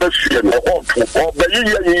baba be sie no o be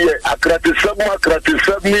yi akratisab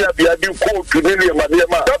ni abia di ko tu ni le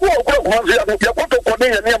maniema da bo ko ko ya ko to ko ni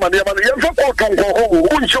ya maniema ya fa ko to ko ho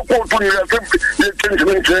unchi ko tu ni ya sem ye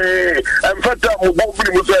tinjmente en fata mu bo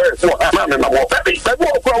bi mu se na na mo da bo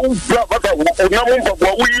ko u bra ba ta na mo pa ko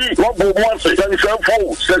wi wo bo mo se dan fo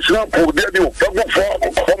se sna po de di o da bo fo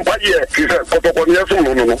kompaye ki se ko to ko ni so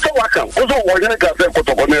no so wa kan ko so wo ni ka se ko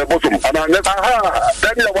to ko ni bo sum ana ne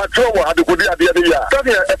dan ya wa tro wa ade ko di ade ya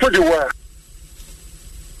da ya e to di wa.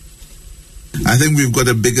 I think we've got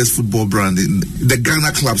the biggest football brand in the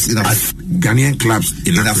Ghana clubs in Africa. Ghanaian clubs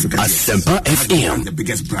in Africa. Asempa FM. The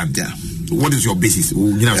biggest brand. Yeah. What is your basis?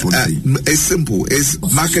 It's simple. It's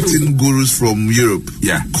marketing gurus from Europe.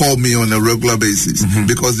 Yeah. Call me on a regular basis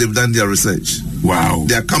because they've done their research. Wow.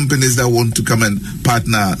 There are companies that want to come and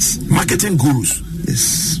partner us. Marketing gurus.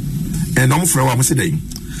 Yes. And I'm from Amsterdam.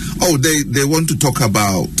 Oh, they want to talk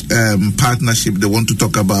about partnership. They want to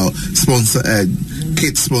talk about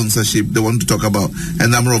kid sponsorship. They want to talk about a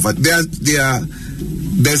number of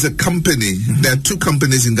there's a company. There are two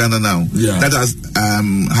companies in Ghana now that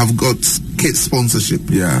have got kid sponsorship.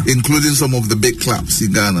 Yeah, including some of the big clubs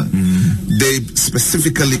in Ghana. They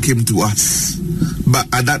specifically came to us, but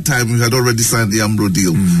at that time we had already signed the Ambro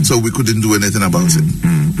deal, so we couldn't do anything about it.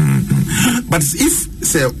 But if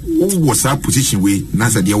say who was our position we now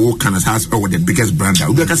said the whole Ghana has the biggest brand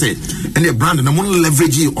out, like I say, and the brand and I'm only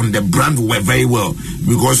leveraging on the brand very well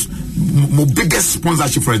because my biggest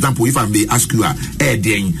sponsorship, for example, if I may ask you,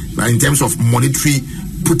 in terms of monetary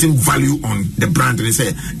putting value on the brand, and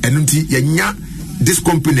say, and this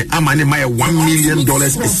company, I'm $1 million a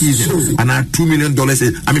season, and $2 million.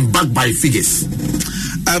 I mean, backed by figures.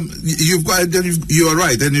 You are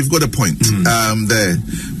right, and you've got a point there.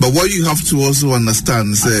 But what you have to also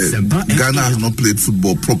understand is Ghana has not played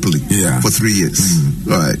football properly for 3 years,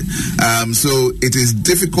 right? So it is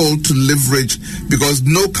difficult to leverage because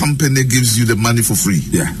no company gives you the money for free,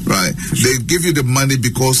 right? They give you the money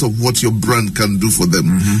because of what your brand can do for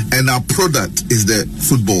them, and our product is the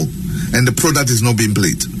football. And the product is not being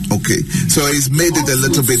played. Okay. So it's made it a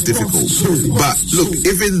little bit difficult. But look,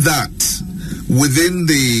 even that, within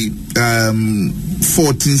the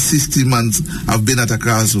 14-16 months I've been at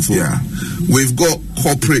Accra so far, we've got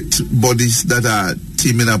corporate bodies that are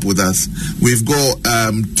teaming up with us. We've got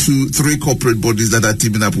 2-3 corporate bodies that are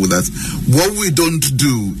teaming up with us. What we don't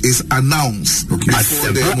do is announce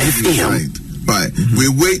before they move inside. Right.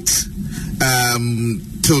 We wait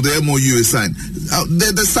till the MOU is signed.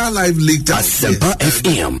 The Star Live leaked out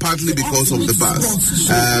partly because of the bus.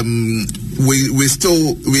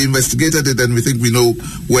 We investigated it and we think we know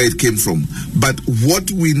where it came from. But what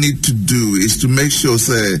we need to do is to make sure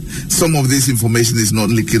some of this information is not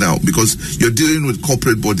leaking out, because you're dealing with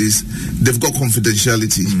corporate bodies. They've got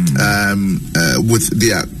confidentiality with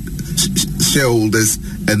their shareholders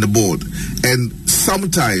and the board. And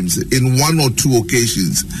sometimes, in one or two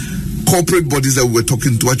occasions, corporate bodies that we were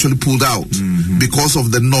talking to actually pulled out because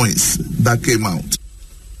of the noise that came out.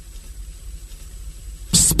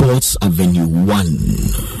 Sports Avenue 1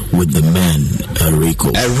 with the man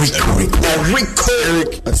Erico.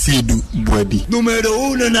 Asidu Bwedi.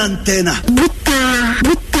 Numero uno na antena.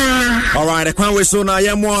 All right, I can't wait so now.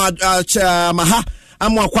 Maha.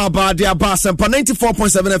 I'm Wakwaba, dear Bass, and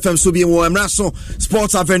 94.7 FM, so be in National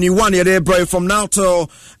Sports Avenue 1, your day, from now till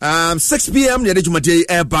 6 p.m. Your day, my day,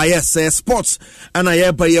 air by sports, and I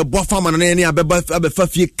air by your buffer, and any other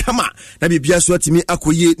Fafi, come on. That be just what me,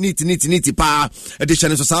 Akuye, neat, pa,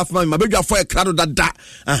 edition is South, my baby, for a crowd that.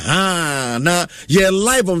 Now, you're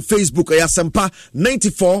live on Facebook, Asempa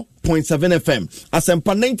 94.7 FM.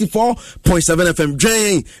 Asempa 94.7 FM.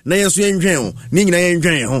 Drain, na yesu yendrain, ni na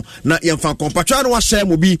yendrain, na yemfa kompatra no share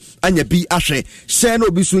mo bi anya bi ahwe. Share no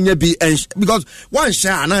bi so nya bi because one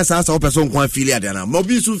share na sa person kwan feel ade na. Mo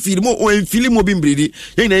bi so feel mo o feel mo bi mbridi.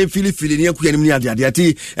 Yen na feel ni akuya ni ade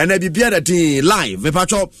ati. And bi bia that live. Me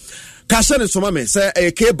patcho Kashan is Somame, say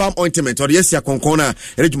a K-Bam ointment or yes, ya concona,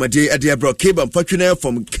 Regimade, a dear bro, K-Bam Fortune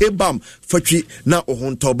from K-Bam Fortune, now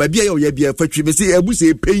on top, baby, or ye be a Fortune, but see, I would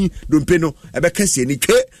say, paying, don't pay no, a Becassi,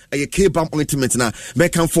 a K-Bam ointment now,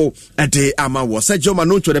 make come for a day, Ama was, said Joe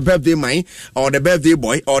Manu to the birthday mine, or the birthday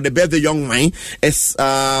boy, or the birthday young mine, is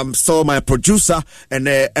so my producer, and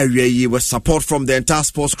area with support from the entire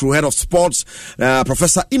sports crew, head of sports,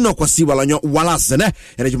 Professor Inokwasi Walanyo Walas, and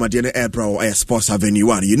Regimade, air bro, Sports Avenue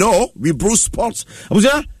 1, you know. We Bruce Sports.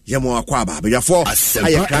 Abuja, Yamo Akwaba, but you're for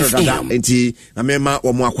Enti, Amema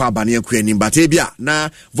or Moakwaba near Queen, but Abia, na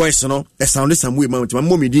voice no, a sound some women to my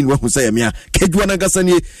mommy didn't want to say, Mia, Kedwana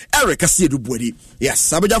Gassani, Eric Asidu Body.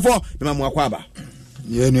 Yes, Abuja for Mamma Akwaba.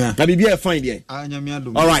 Yeah, I'll be a fine day.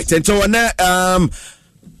 All right, and so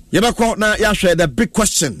Yabako na ya share the big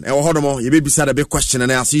question. You be beside a big question,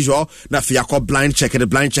 and as usual, na fiako blind check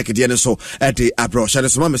it. So at the abroad,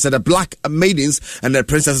 Mama said the Black Maidens and the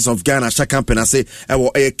Princesses of Ghana campaign. I say,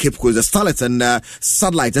 Cape Coast, the Starlet and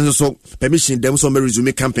Satellite, and so permission them so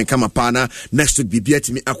resume campaign come upon next week. Be beat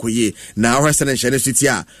me akoye now. Resident Shane City.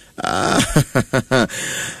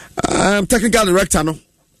 Technical director no.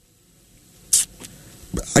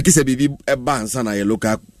 I can say be a ban sana a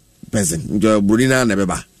local person. Brunina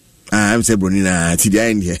nebeba. I'm saying Brunina to the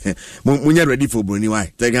end here. When you're ready for Bruni,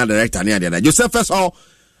 why? Taking a director near the Joseph first all.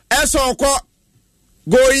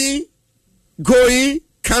 Going,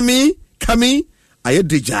 coming. I had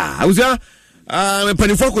Dija. I was a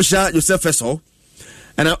penny focus shot, Joseph first all.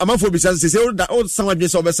 And I'm for because they say that old someone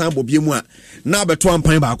just over some Bobiemwa. Now, but 1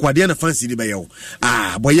 point back, what the other fancy the bayo.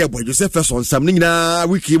 Boy, Joseph first on something na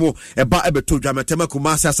wikimo, a bar ever to Dramatema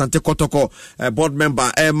Kumasa Sante Kotoko, board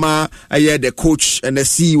member Emma, the coach and the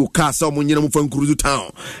CEO car, someone you know from Kuruzu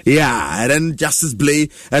town. Yeah, and then Justice Blay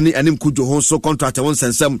and him could do home so contractor once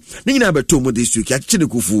and some Nina Betomo this week, actually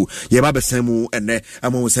Kufu, Yababa Samu, and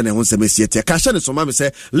I'm always sending one semester. Kashan is so mama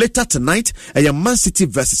say later tonight, a Man City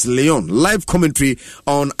versus Leon live commentary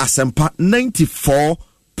on Asempa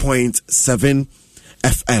 94.7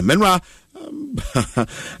 FM.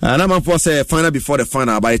 And I'm for say final before the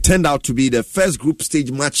final, but it turned out to be the first group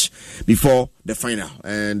stage match before the final,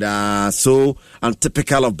 and so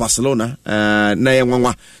untypical of Barcelona. Na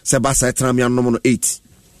yengwa Sebasa Tramian number 8.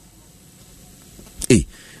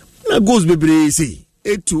 Na goes bebre see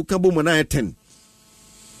 8-2 Kabo Mana 10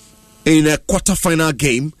 in a quarter-final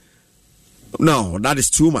game. No, that is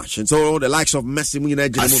too much. And so the likes of Messi, and then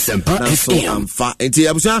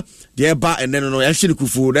actually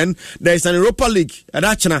Kufu. Then there is an Europa League. And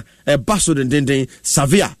actually, a Basel and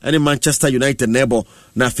Sevilla and Manchester United neighbor.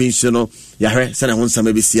 Nothing, you know. Yahre, Sana Honsa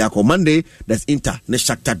maybe Siako Monday. That's Inter,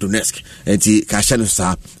 Shakhtar Donetsk, and the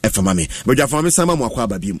Kashanusa Efamami. But your family Sama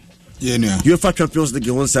Mwakwa Bim. UEFA Champions League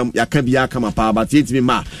on some Yakabia Kamapa, but yet be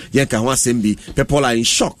ma Yanka Wasembi. People are in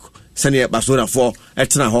shock. Senior Basura for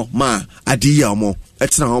Etna ma Adia mo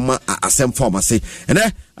Etna ma Asem former say and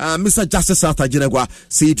Mr. Justice South Jinagua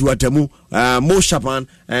say to Atemu Mo Shaban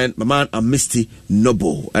and my man Misty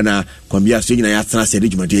Noble and Kwambia Swing Yatana said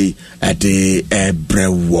Rijmade at the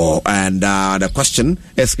Brewo and the question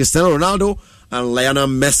is Cristiano Ronaldo and Lionel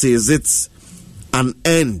Messi, is it an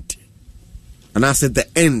end? And I said the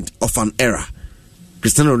end of an era.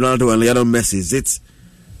 Cristiano Ronaldo and Lionel Messi, is it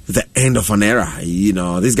the end of an era? You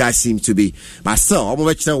know, these guys seem to be. Myself, I'm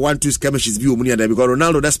going to 1-2 skirmishes view because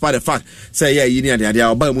Ronaldo, despite the fact, say, yeah, you need the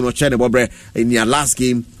idea, in your last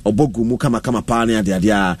game, or Bogu Mukama Kamapani, the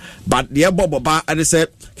idea. But the Boba, and they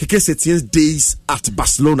said, Kike Setien's days at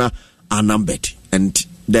Barcelona are numbered. And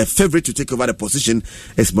the favorite to take over the position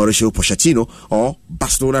is Mauricio Pochettino, or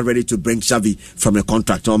Barcelona ready to bring Xavi from a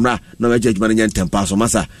contract. Omra, no judgment in Tempa, so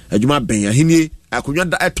Massa, Ajuma Benya, Hini,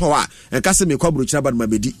 Akunyanda Etoa, and Casimir Cobruchaba,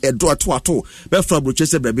 Mabedi, a door to a toe, Belfra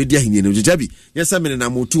Bruchese, Babedia, Hini, Jabi, yes, I mean, and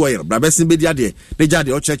I'm Mutua, Brabesin Bedia, the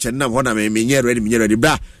Jadi or Church, and now what I mean, ready,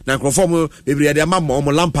 bra, now conform, maybe a mamma, or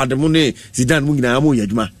Lampa, the Mune, Zidan Mugina,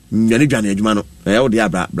 Yajma, Yanijani, Yajmano, Eldia,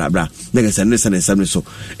 bra, niggas and listen and some so,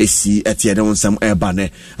 a sea at the other some air banner,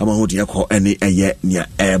 I'm a hotel call any a year near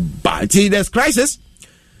air bar. See, there's crisis,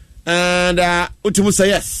 and Utimu say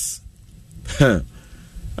yes.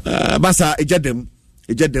 Basa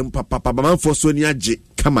ejedem papa man for Sonia J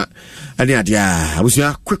kama ani adia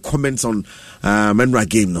abusia quick comments on Menra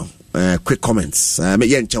game no quick comments me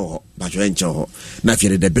yencho ba yencho na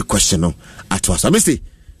fear the big question no atwa so Mr.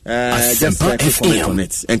 Just a quick comment on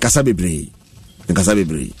it and Kasabebre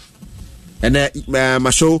and my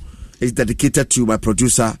show is dedicated to my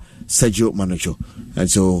producer Sergio Manocho, and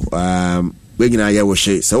so when I hear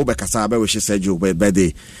Washe, so Bekasa, Washe Sergio,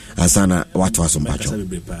 birthday, Asana, what was on Pacho?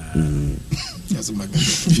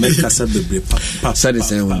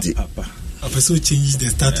 I've also changed the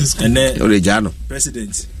status quo. And then, Orejano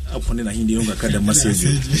President, upon the Hindi Academy,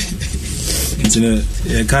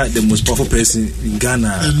 the most powerful person in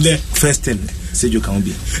Ghana, first time, Sergio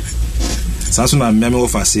Kambi. Sansuna Memo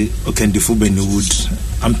of Ase, Okendifu Benwood,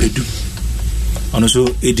 Ampedu, and also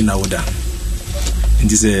Edina Woda. And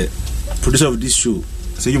this is a producer of this show,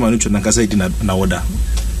 Sergio Manucho Nankasa Edina Nawoda.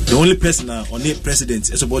 The only person on the president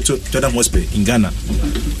is about Jordan Hospe in Ghana.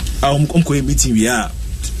 I'm going meeting we are.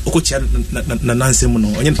 Okocha na nanse mu no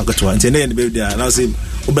onye mpakotwa nti na be dia na say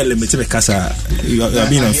obele metime kasa you are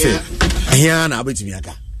being unfair here na abetimi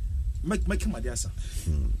aka make madiasa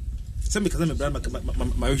say because me brother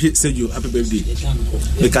my wish say you happy birthday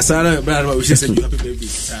the kasa na brother my wish say you happy birthday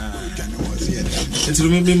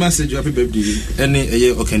nti me message you happy birthday any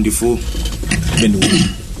eye okendifo benu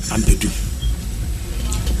ampedu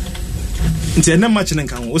nti na match na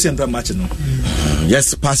kan wo say ndra match no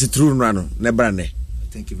yes pass it through no na brane.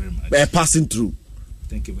 Thank you very much. Passing through.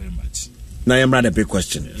 Thank you very much. Now I'm rather a big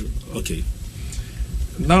question. Okay.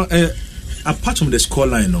 Now, apart from the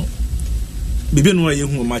scoreline, no, maybe no you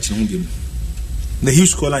who match in game. The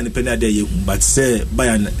huge scoreline depending there you, but say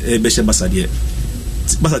Bayern Beshe Basadie.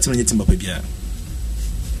 Basa team team Bapia.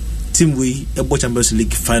 Team we a Champions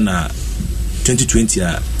League final 2020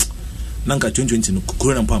 Nanka 2020 no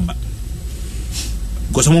Corona Pamba.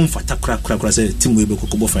 Because someone fata crack say team we be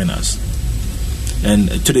Kokobo finals. And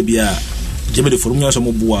to the bia jeme de formula so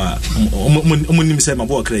mo boa omonim say ma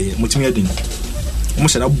boa kray mo timi adin mo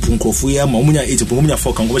shara bunkofo ya ma omunya 8 po omunya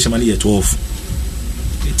 4 kan go be shema na 12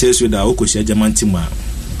 it tells you that okoshi German team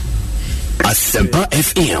Asempa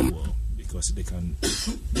FM because they can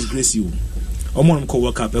disgrace you omon ko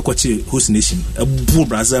work up e ko che host nation e bu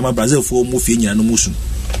Brazil fo mo fie nyina no musu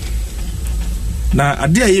na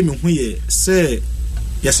ade aye me hu ye say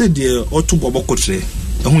ya say de otubo bokotre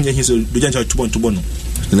ehunye hiso dujancha tubo no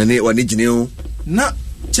na ne wani jine na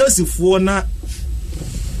Chelsea fo na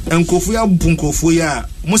enkofu ya bunkofu ya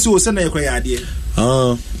musi wo se na yakwa ya ade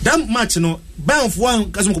that match no ban fo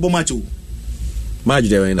an kaso ko match o match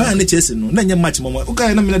dey we na Chelsea no na nya match mama o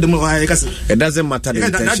ka na me na dem o ha kase it doesn't matter the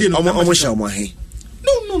intention omo sha omo he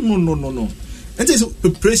no and is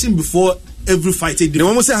preparation before every fight the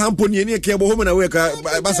mama say hamponi eni ke bo home na we ka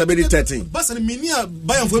basa be 13 basa ni minia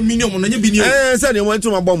buy for minimum na nya binio say dey want to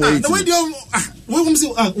ma bomb 8 na we dey we come say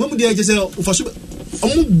we mu dey say ofaso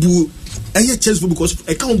omo bu eye Chelsea because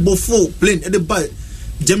e kan bo full plane e dey buy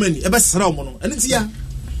Germany e be sara omo no eni ti ya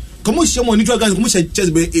come share money to guys come share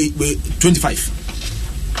Chelsea be 25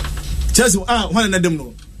 Chelsea one na dem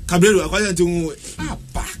no Caballero akwanya nti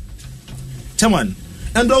ba chairman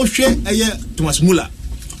and don't share eye Thomas Muller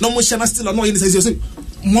no mo shana still no yin say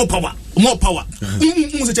more power mo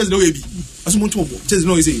say Chelsea no we bi aso mo nto Chelsea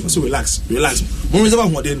no say so relax mo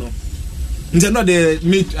reserve ho dey no nti no dey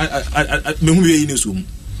me hu be news um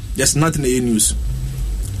there's nothing in news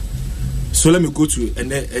so let me go to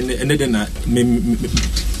and then me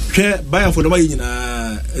share Bayern for the way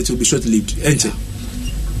it will be short lived enter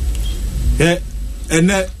and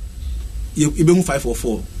then you be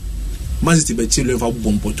 5-4 Man City be children for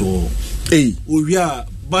bompoto we are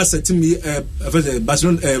Barca team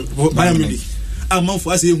Barcelona Bayern Munich a man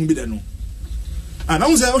for us hu bi da no and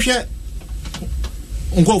I say o hwe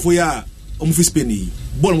unko for ya omufi Spain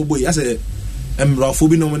ball mo boy ase emrafo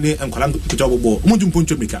bi no ne enkwala kito bobo omuntu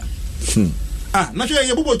mponcho mika na hwe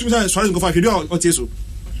ye bobo tum say sware ngo fa hwe o tieso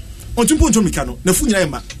ontum mponcho mika no na fu nyina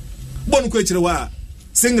ema ball ko ekire wa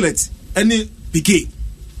singlet any PK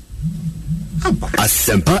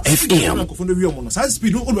Asempa FM ko fondo wi omo no sa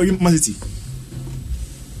speed o do Man City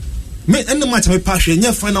me end match me pa hwe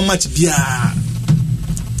nya final match bia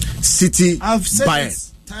City I've said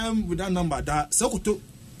Bayern time with that number that Sokoto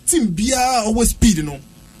team bia always speed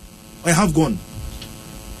I have gone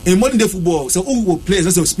in modern day football so who players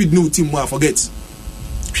that's speed no team I forget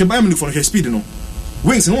she buy me for speed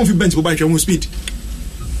wings no fit bench go buy speed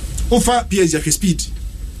over PSG speed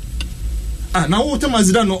now what time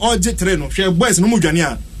Zidane no all jet train no she boys no mo dwane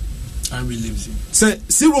a I believe say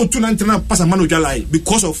 0-2 pass a man lie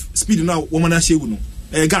because of speed now woman ashegu no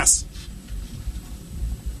gas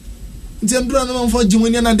Jembra no for Jimmy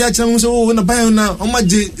na dia chan so na Bayern na o ma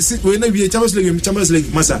je we na wie Champions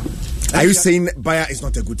League massa. Are you saying Bayern is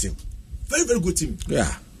not a good team? Very very good team.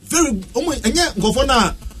 Yeah. Very anya ngofo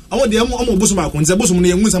na awon de am bosom akon ze bosom na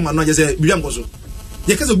yenwu sama no je se bia ngoso.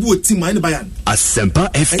 Ye kase bu team na Bayern. Asempa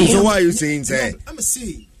FM. So why are you saying say? I'm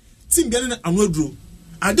say team bia na anodro.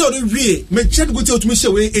 Ade o do wie me chat go tell to me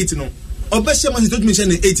share we 8 no. Oba share man to me share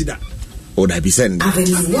na 8 da. Oh that be send.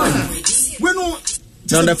 We no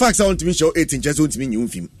now the facts I want to be show 18 just want to mean you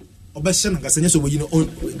film. Obesha na gasanya so we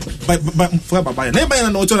by Bayern. Na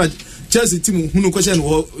Bayern na o tora Chelsea team hunu question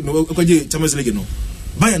no kwaje Champions League no.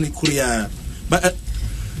 Bayern in Korea. But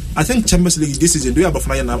I think Champions League this season do you have a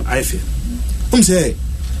flyer now I feel. Say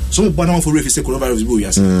so Ghana for referee say coronavirus go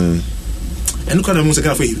yes. And look at them say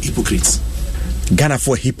Ghana for hypocrites. Ghana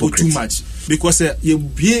for hypocrites. Too much. Because you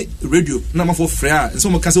be radio na ma for free and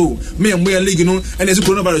some ka say me league no and there's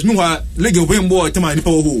coronavirus me wa league when boy tema ni pa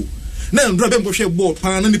ho na ndra be go hwe ball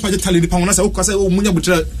pa na ni pa tale ni pa na say o ka say o munya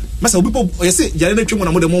butra masa obi po yesi yare na twemo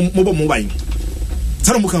na mo ban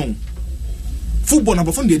tara mu kan football na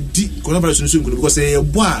before the coronavirus no so because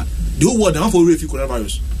boy the whole world na for referee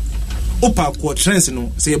coronavirus opa ko trends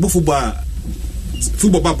no say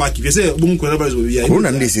football back if you say boom coronavirus will be here.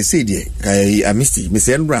 Corona dey say there I missed it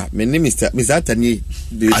Mr. Enra me name Mr. Atani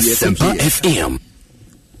the Asempa FM.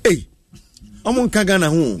 Hey amon ka Ghana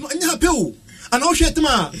ho no anya happy o ana o hwe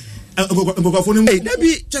tema ngokafo ni hey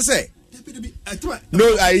debi chese no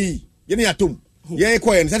ai ye ni atom ye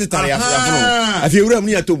ko ye nse tare afro afi ewura mu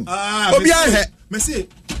ni atom obi ahe me say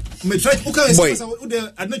me try okay so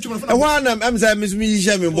the adventure na wana am say me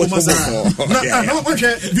sha me bo na o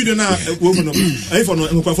hwe video na wo mu no ai for no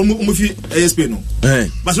ngokafo mu fi ASP no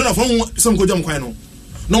but so na for some ko jam kwan no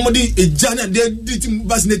no mo di eja na de team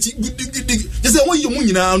bas na ti just say won you mu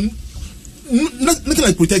nyina nothing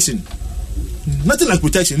like protection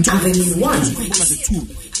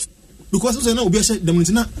because so na obi a dem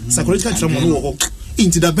ntina psychological trauma no wo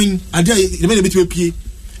into da ben ade a me beti pie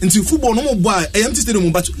into football no mo boy empty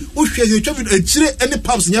stadium but o hwe ye twa video chire any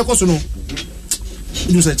pubs nya koso no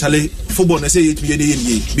you say chale football na say it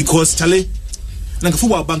ye because chale na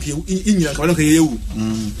football bank inyira ka ye yewu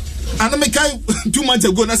and me kai 2 months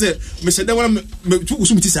ago na say me say dem me tu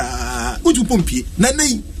usum ti sa o tu pompi na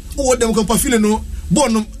nei o dem kan pa feel no ball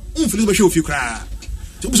no unfili be show fi kra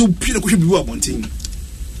so pure ko hwe bi wa bontin.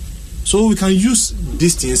 So we can use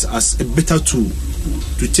these things as a better tool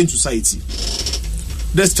to change society.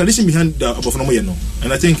 There's tradition behind the Abofonomo no,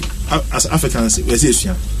 and I think as Africans we say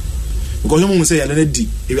so because someone say yale di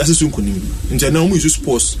e bi asesu nkonim nti na we use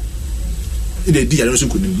sports e dey di yale asesu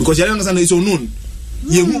nkonim because yale ngasa na is unknown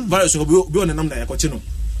ye hu virus go be on nam na yakoche no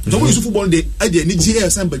so we use football dey e dey ni GL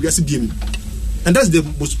san ba bi ase biem and that's the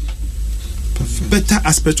most better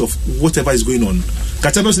aspect of whatever is going on.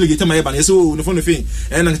 Champions League tema yeba na so no phone fin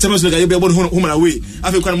and Champions League yeba bon home away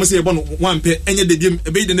afi kwa mo say bon one pe enye de biem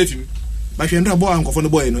e be de na fim ba hwe ndra boy ankofo no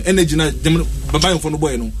boy no energy na baba ankofo no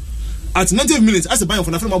boy no at 90 minutes as a buy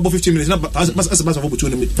for na from about 15 minutes na as a for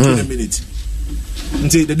 20 minutes.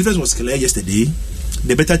 Until the difference was clear yesterday.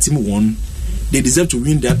 The better team won. They deserve to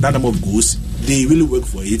win that number of goals. They really work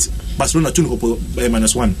for it. Barcelona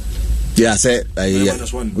 -1. Yeah, say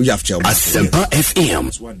we have Chelsea. Asempa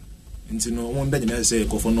FM. Nti no won danya say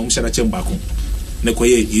ko for no shara chemba ko ne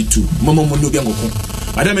koye E2 mama mo no bi ngoko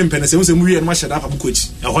madam mpene se mo wie no ma shara pa mu coach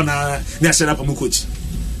e ho na ne shara pa mu coach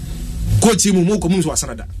mu ko mu so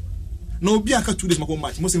asanada na obi aka 2 days mako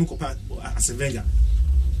match mo se mu ko pa Asevenga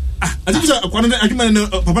ati bisa akwana na adwuma ne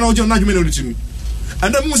papa na ojo na adwuma ne oditimi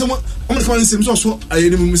and then mo se mo come on sim so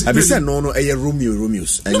ayeni mo se abi say no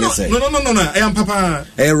Romeos and yes no I am papa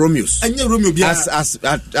Romeos anya Romeo bia as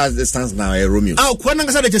it stands now Romeos kwana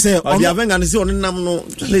ngasa de say obi Avenga ne se on nam no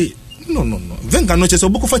no Venga no chese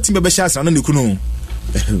obuko fa team be sha asa na ne kunu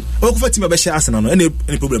o ko fa team be share Arsenal no any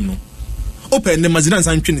problem no open the Mazidan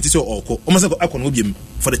San Trinity so oko almost akon obiem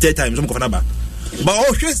for the third time so mo ko fa na ba but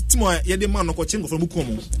oh share team ye dey man no ko chengo from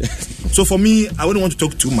bukom so for me I wouldn't want to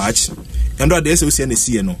talk too much and that they say we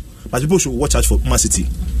see no but people should watch out for Man City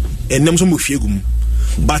and them so mo hwegum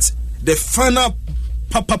but the final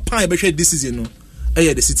papa be share this season no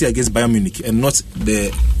the City against Bayern Munich and not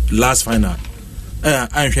the last final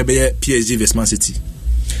I'm sure PSG vs Man City.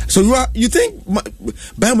 So you think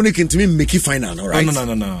Bayern Munich can to me make it final, all right?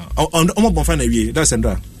 No. I'm not final way. That's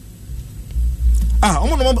Sandra. I'm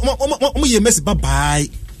Messi bye.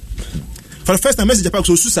 For the first time, Messi Japan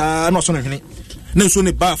so Susa no so no. No so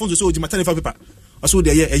ne ba for so di maternity paper. So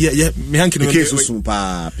there me hanking Piqué so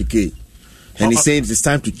super Piqué. And he says it's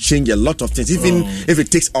time to change a lot of things, even if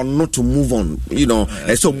it takes or not to move on. You know,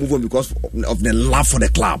 so move on because of the love for the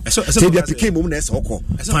club. So they became moment as Oko.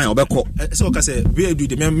 Fine, Obeko. So I say we do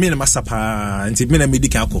the men masapa and me na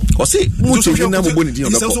medical ko. O say mucho na mo boni di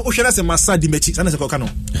Obeko. So o share say masa di mechi sana se ko kano.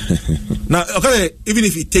 Now okay, even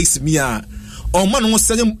if it takes me or man won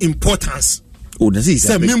certain importance. Oh, does he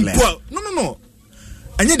say big player? No.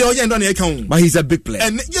 And yet the but he's a big player.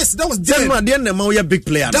 And yes, that was then. Big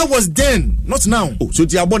player. That was then, not now. Oh, so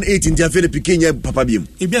they are born 18. They are very Piqué, Papa Bim.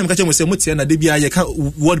 If I'm catching myself, what's na Debia? You can't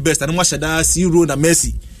world best. And watch that zero na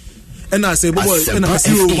Messi. And I say, boy, and I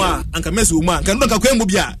see Uma, and can Messi Uma, can look at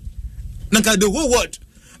Quembobia. Nanka the whole world.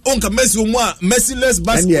 Onka Messi Uma, Messi-less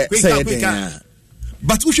basket.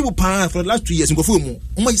 But we should pay for the last 2 years. And go for more.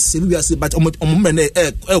 My say we are say, but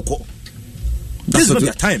elko. This is not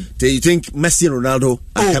their time. Do you think Messi and Ronaldo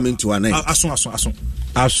are coming to an end? Asun.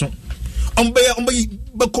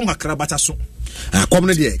 Bekonga krabata asun. Come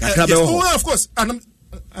there, Kakrabe. Oh, of course. And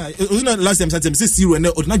last time I say 0 and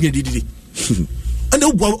ordinary did. And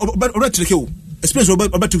about to kill. Especially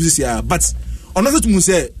about to this year. But another to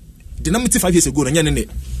say the number 5 years ago, and Yanne.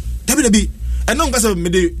 WB. And no because of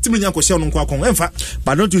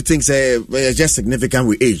but don't you think it's just significant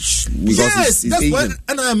with age? Because yes, that's why.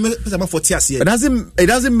 And I'm about 40 years. It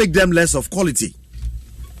doesn't make them less of quality.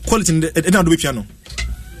 Quality in the piano.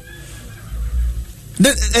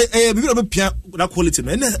 Then we will piano that quality.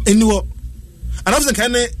 And I was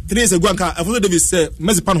kind of 3 years ago. I thought David said,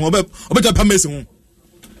 "Messi pan over Messi.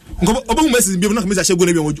 Obo Messi be not Messi go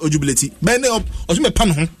na be jubility. But now o me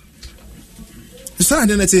pan ho. So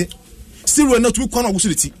identity. Still we're not too corner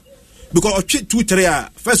facility because of 2-3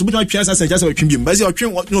 first we don't chance and just we twin but say o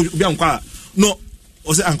twin no be anko no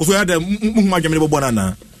o say anko for had mu madwame bo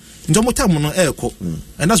na njomo time no eko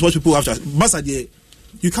and that's what people have to Basa there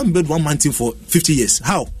you can't build one man team for 50 years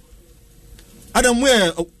how Adam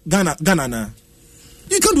where Ghana na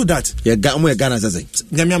you can't do that where Ghana say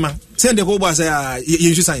nyamiama send the go boy say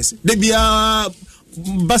you science they be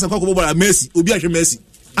Basa kwa go boy Messi obi ahwe Messi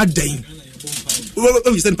adan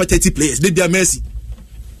we send 30 players they be Messi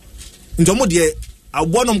ntomo de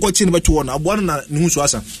abono mko chi ne beto na abono na ne husu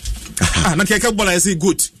asa na keke bola say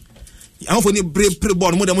good am for ni pre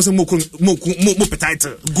ball mo de mo say mo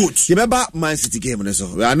title good. You remember Man City game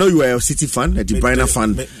so I know you were a City fan, a De Bruyne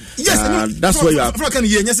fan. Yes, that's where you are. African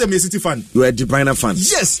year yes I'm a City fan. You were a De Bruyne fan.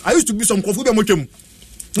 Yes, I used to be some kofu be mo twem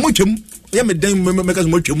yeah me den make us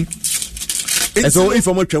mo twem. And so if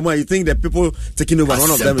you think that people taking over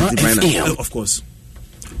one of them is De Bruyne? Of course.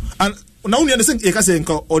 And now we understand you can say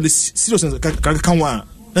or the seriousness can wa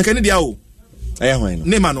na kan dia o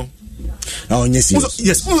Neymar no oh yes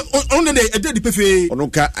on the perfect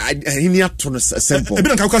onoka he to simple e be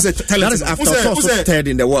na say talent that is after third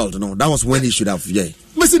in the world no that was when he should have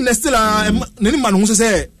Messi still Neymar who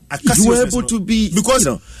say you were able to be because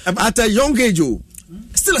at a young age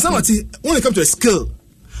still somebody when it comes to a skill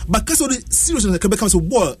but because of the seriousness that becomes a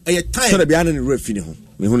ball a time so the behind the referee ho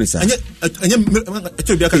me hu ni sa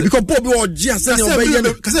because Bobby or Gia say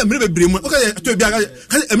because me be bremu okay to bia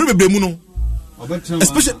because me be bremu no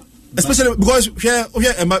especially because here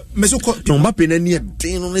Messi no Mbappe na ni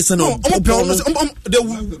den no say no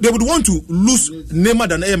they would want to lose Neymar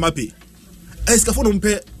than Mbappe Escafo no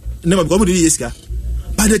mpe Neymar because we dey Esca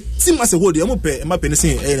but the team as a whole they am pay Mbappe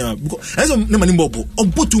say because as Neymar ni bobo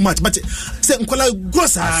on put too much but say nkola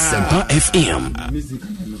grossa Sempa FM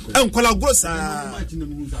nkola grossa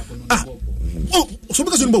so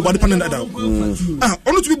because you know what dependent that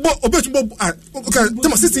only to be obey to okay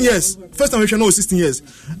 16 years first time we know 16 years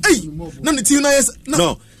hey now the 2 years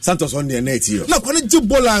no Santos on the net here now when the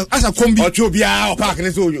ball as a combi or chobia or park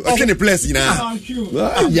and so you the place you know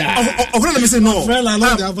yeah let me say no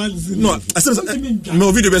I said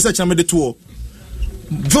no video research I made the tour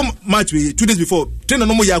From match 2 days before, train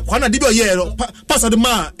no more ya kwana di be o pass the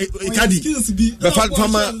man Kadi. The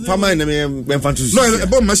farmer na me fantasy. No,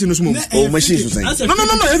 about machine no small. Oh, machine so say. No,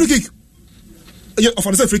 every kick. You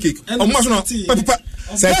of free kick. O match no.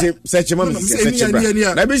 Search man.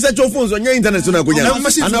 Na be search your phones on your internet so na go nya.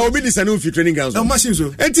 And I will be this new training grounds. No machine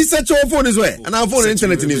so. And search your phone is where. And our phone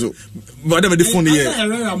internet ni so. Whatever the phone here.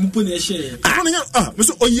 Me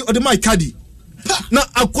so o the my Kadi. Na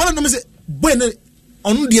akwara no me say boy na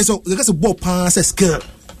on the so they say ball pass skill.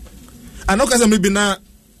 And okay say maybe na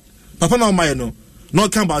papa na my no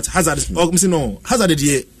come about hazard or me say no hazard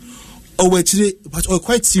dey o we chire but o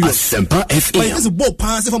quite serious. Semper FM. But it's ball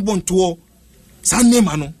pass from bon to san name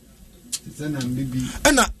ano.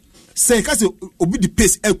 And na say ka say obi the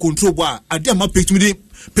pace air control boy ade ma pick me the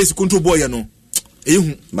pace control boy no.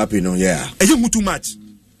 Ehun mappy no yeah. Ehun too much.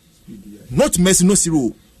 Not Messi no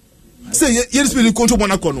zero. Say you speed control boy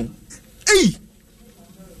na kono. Hey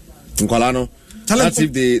Nkwalano. That's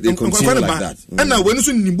if they continue like that. And now when you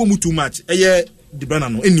say nimbo too much, the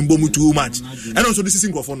brand no nimbo too much. And also this is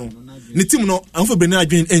Nkrofo no. Ni team no amfo Benin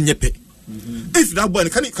adwen enyepe. If that boy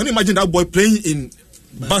can you imagine that boy playing in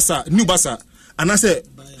Barca, New Barca, and I say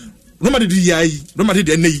Roma did ene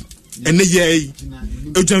yi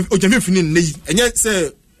ojamfe fini nei enye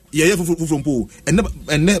say ye from po and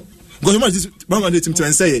because much this man team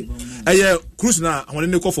to say cruise na I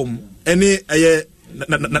want to call from any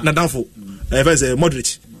na downfall if I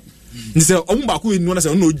Modric ni say omba ko ni na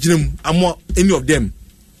say no ginam amo any of them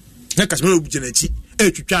na Casemiro bujenachi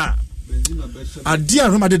twitwa adia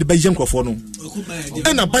Roma de Belgium crofo no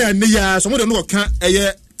e na Bayern ne ya so mo de no ka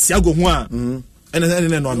Thiago ho a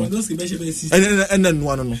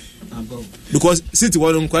no because City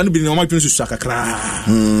won kwani bi no ma twin su kakra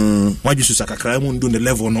ma ju su kakra mu ndo the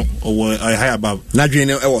level no or high above na dwen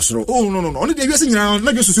e was ro no only dey say nyina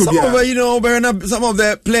na ju su some of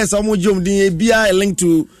the players are jom din bia linked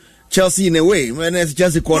to Chelsea in a way when it's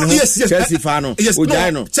Chelsea corner Chelsea fan no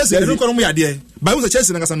Chelsea no corner mu ya de by who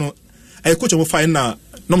Chelsea na kasa no coach mo fine na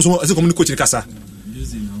no so as community coach kasa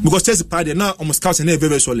because Chelsea party now almost scouts and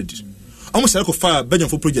very solid almost like fire Belgium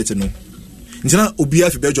for project no Njana Obia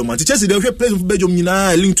for Belgium. Chelsea they play for Belgium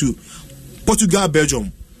nyina linked to Portugal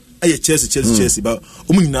Belgium. Chelsea but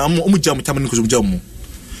jam tamen ko jam.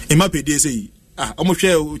 E ma pe dey say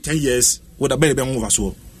share 10 years with a baby over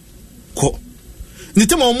so. Ko. Ni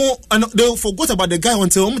tema they forgot about the guy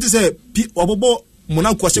until say obobo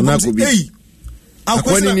Monaco say hey.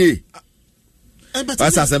 Akwani ni.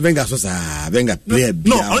 Asa Venga so sa Venga play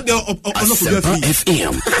no on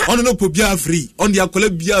no pobia free on the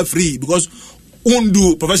collect bia free because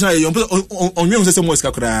do professional on me say more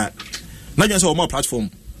skakura na just on my platform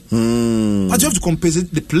but you have to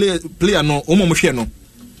compensate the player no o mo share no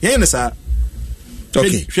yen sa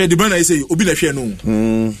okay share the brand I say obi na share no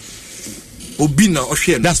obi na o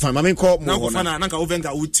share that's fine I mean call mo na nka o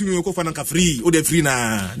Venga o timi ko fa nka free o de free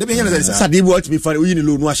na de be yen sa Sadibu what me for you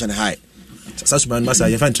low no ashan high Sasuman masa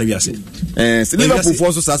you find Travis Liverpool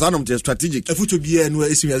for so sasanom te strategic e futo bia no we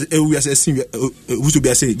as futo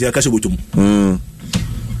bia say dia ka se botum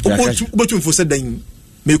botum for said dan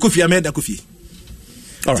me kofi am da kofi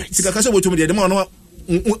all right sika ka se botum dia de ma no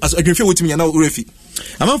as adwenfe wotum ya na refi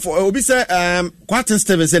am for obi say Quarten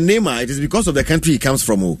Steven said Neymar it is because of the country he comes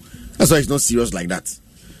from that's why it's not serious like that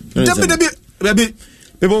Baby.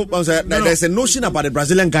 People say there's a notion about the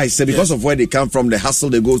Brazilian guys because of where they come from, the hustle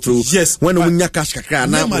they go through. Yes. When we cash kakra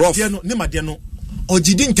na rough. Neymar no.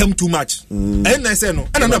 Oji didn't come too much. And I say no.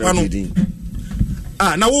 And na pa no.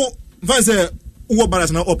 Now van say who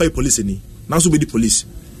balance na pay police ni. Now so be the police.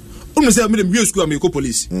 Say me dem school am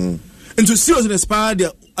police. Into serious inspire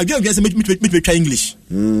there. Again say me try English.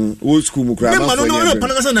 Old school mu kra. No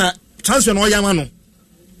panaka na transfer no yama no.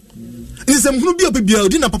 Nisem kunu bia bia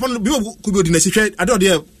odi na papa no bia ko bi odi na sihwe ade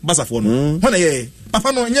ode basafo no hona ye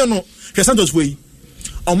papa no nye no hwe Santos foi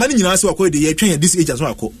o mani nyina se wakọ de ye twen this age aso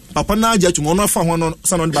akọ papa na aja tumo no afa ho no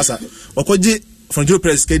sanon basa wakọje Frontier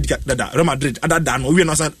Press ke dada Real Madrid adada no we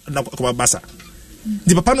no san na ko basa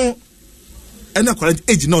di papa no ena current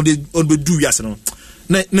age no dey on be do yas no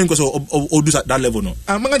na nko so o do that level no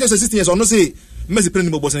amanga just 16 years no say Messi play ni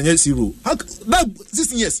boss na nye zero that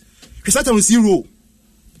 16 years he started with zero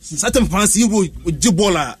certain fans you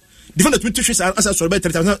jibola defend the 20 shots as a sorry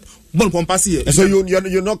 30,000 ball pon pass here so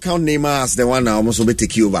you not count Neymar as the one that almost will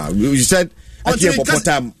take you over you said I came for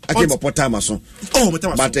time so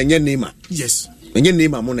but enye Neymar yes enye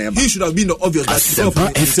Neymar mo na eba he should have been the obvious that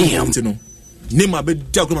Neymar be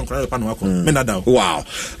diagram kan pa no akọ me na down wow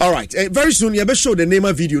all right very soon you be show the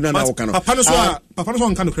Neymar video na na wo kan papa no so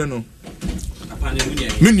kan no kre no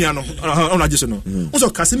Minya no on agye no so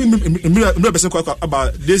kase me person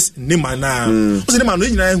about this Neymar na so Neymar no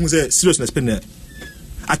nyina hu say seriousness pen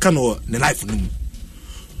aka no ne life no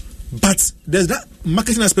but there's that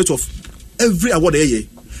marketing aspect of every award eye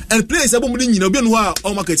and players abo mu nyina obi no ha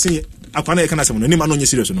all marketing akwana e kana sem no Neymar no nye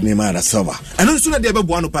serious no Neymar da soba and no so na dey be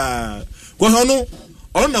boa no pa ko no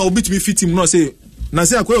on na obi to be fit him no say na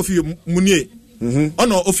say akwa ofi munie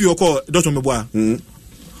on ofi okọ doctor me boa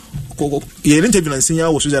ye interview na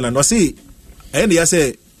senior wo Switzerland no say and ya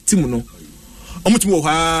say team no omutumi wo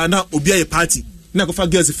ha na obi aye party na go fa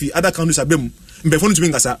girls fi other countries abem mbefo no tumi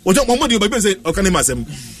ngasa ojo mo dey obi say okane masem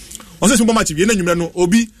o say simple match ye na nwumre no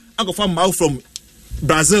obi agofa mouth from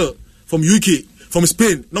Brazil, from UK, from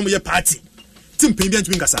Spain no mo ye party team pe bi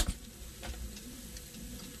tumi ngasa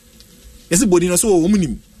yes body no so wo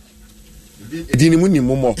munim edini munim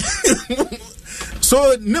mo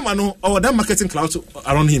so Neymar no or that marketing clout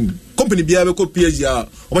around him company bia be ko PSG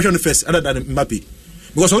operation first other than Mbappe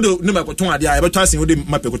because all the Neymar ko ton ade a e be tossing all the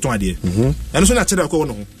Mbappe ko ton ade and so na chere ko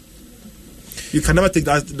no you can never take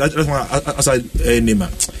that one aside Neymar.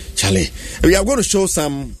 Charlie, we are going to show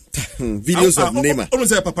some videos of Neymar.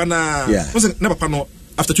 Almost say papa na na papa no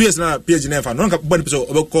after 2 years na PSG na fa no nka body person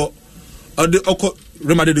obeko oko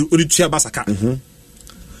Real Madrid odi tua Basaka.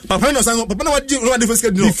 Papa no sang papa na wadi difference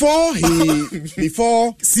before he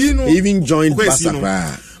even joined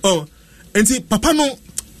Barca. Oh, enti papa no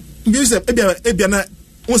bi say ebia na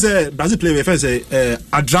won say Brazil player we say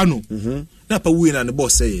Adriano. Na pa wi na the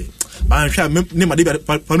boss say ba hwa Neymar dey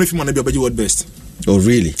pa no fi mo na bi obaji world best. Oh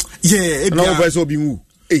really? Yeah, ebia. No person obi wu.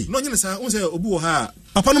 No nyina say won say obi wo ha.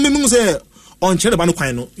 Papa no me say on chere ba no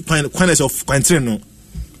kwan no kwan of kwan train no.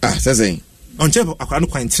 Ah, say on check akwa no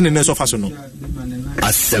kwantene na so fa so no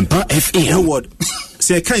Asempa FM word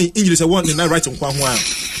say kan English say one na right nkwa ho a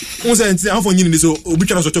won say nti afọ nyini so obi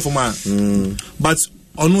twa so to for ma but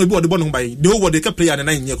ono ebi wo de bo no by the whole word the player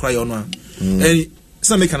na nye kra yo no a and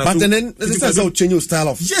some make but then this is how change your style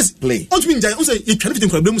of play on me nja won say e twa fit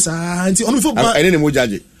nkwa blem sa nti ono fo ba ene ne mo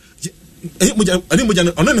jage moja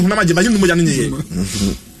ono ne ho na maje ba ni moja ne ye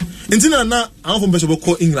Intina na I'm from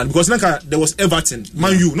Beshop England because there was Everton,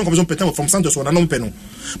 Man U, no commission petem from Santos or no peno.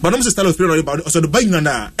 But I'm style of play about also the buying and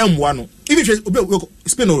M1. Even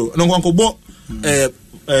Spain no uncle bo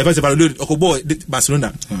festival or boy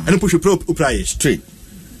Barcelona and push pro price straight.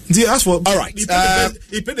 They ask for all right. He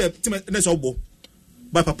played the team next obo.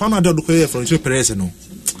 But Papa na do ko from Perez no.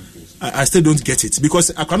 I still don't get it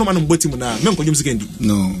because I can't man team na men ko jumsi kendi.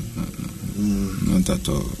 No. Not at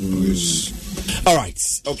all. All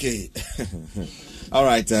right. Okay. All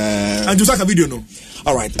right. And you saw a video no.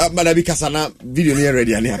 All right. Madabi Kasana video near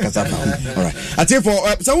ready and Kasana. All right. I tell for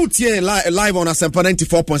so live on Asempa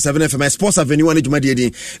 94.7 FM Sports Avenue and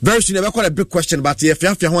Jumadi. Very soon I've got a big question about if you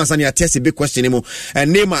have to test a big question anymore.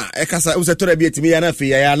 And Neymar Ekasa was a to be to me and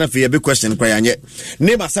a big question crying yet.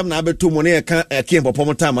 Neymar some number 2 money came for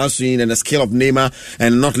Pomo time as in the scale of Neymar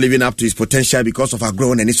and not living up to his potential because of our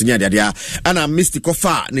growing and isunya dia. And I missed the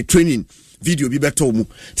cofa in training. Video be better mu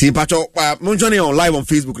ti pacho monjone on live on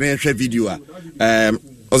Facebook na share video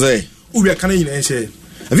oze ubi aka na yin share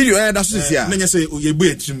video that so sia na say ye bu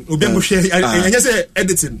etrim obi am share anya say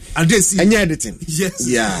editing and they see anya editing yes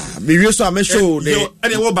yeah me we so am show the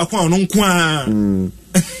and wo ba kwa no nko a I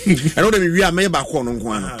know that we are me ba kwa no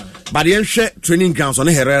nko a but the share training grounds on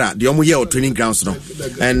Herrera the omo here training grounds no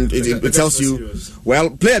and it tells you well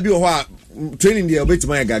player bi ho a training there obet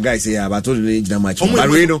my guy say yeah but told the na match but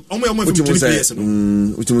we know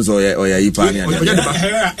utumu so oya ipa ni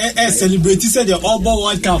celebrate said the all ball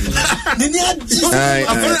world cup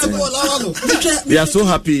they are so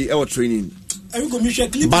happy our training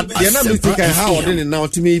but they are not thinking how then now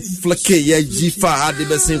to me flake ya G4 had the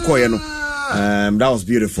best thing koye no that was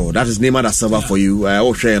beautiful. That is Neymar da Silva for you. I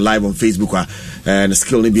will share live on Facebook and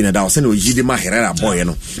skill being a dance. Anyway, Jidima Herrera boy, you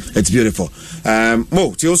know. It's beautiful.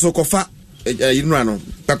 Mo, ti also kofa you know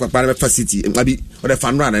Papa City. Maybe or the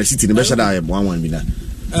fan run and city in the Beshada 1-1 mina.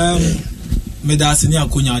 Me da seni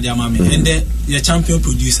akonya dia mama and the champion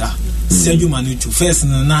producer Sergio Manucho first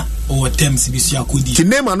na or terms bisu akodi. Ti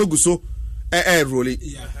Neymar no go so really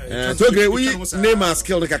so okay we Neymar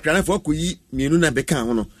skill the kakra for kuyi mienu na beka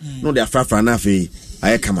ho no no dey afrafra na afi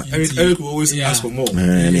aye kama Eric will always ask for more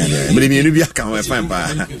me mienu bi aka ho fine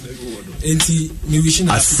ba enti me wishing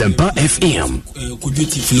Asempa FM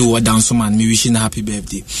Kojoti flow dance man me wishing happy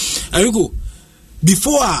birthday Eric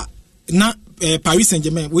before na Paris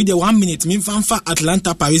Saint-Germain with the 1 minute me fanfa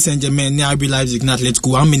Atlanta Paris Saint-Germain near RB Leipzig not let's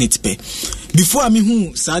go 1 minute pe before me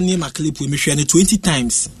who sa name a clip we me share 20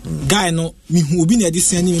 times guy no me who be near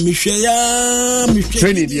this me share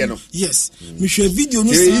training there no yes me share video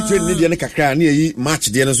no say training there na kakra na yi match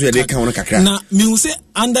there no so ya dey kan na kakra na me who say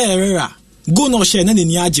under Herrera go no share na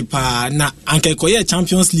ni ajipa na anka koye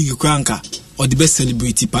Champions League kranka or the best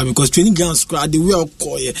celebrity pa because training ground squad the way I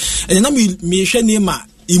call and then me share name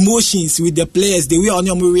emotions with the players, the way on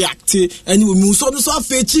them react, and we so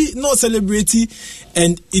fetchy, no celebrity,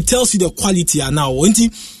 and it tells you the quality are now.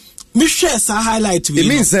 Me share a highlight. It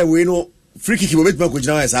means that we know free kick will bet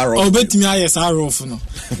me as our off. Bet me as our off. No,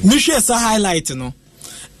 me share a highlight. No,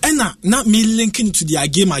 and now me linking to their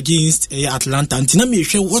game against Atlanta. And now me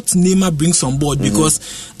share what Neymar brings on board because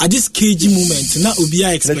at this cagey moment, now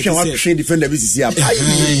Obia expects. Defender this year.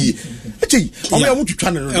 I'm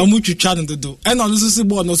to channel to do. And on this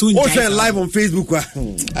board, no so live on Facebook.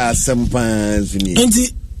 Some fans. And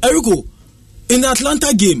Eriko, in the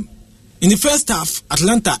Atlanta game, in the first half,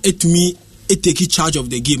 Atlanta it take charge of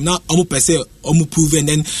the game. Now prove and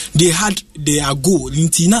then they had their goal.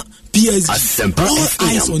 Intina PSG all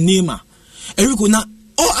eyes on Neymar. Eriko now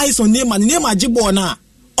all eyes on Neymar. Neymar jibo na.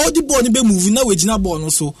 All the ball be moving now. We jina ball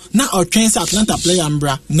also. Now our trains Atlanta play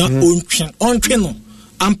ambra. Now on train no.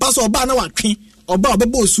 And pass oba na watwe oba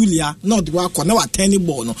obebo osulia na de wakọ na watani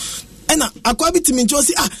ball no ena akwa biti me ncho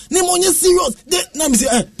si name onye serious na me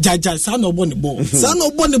say jaja sa no obo ne ball sa no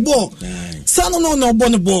obo ne ball sa no obo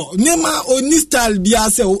ne ball nema oni style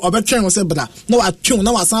bia say obetwen say bra na watwe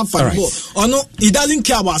na wasan fa ball ono he doesn't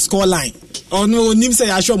care about score line ono nim say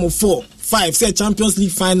ya show mo 4-5 say Champions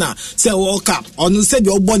League final say World Cup ono say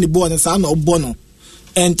the obo ne ball na sa no obo no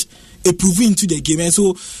and a prove into the game, and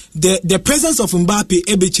so the presence of Mbappe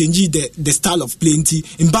able change the style of play.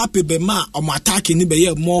 Mbappe be ma or attacking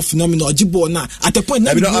be more phenomenal. Jibona at the point.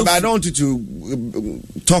 I don't want you to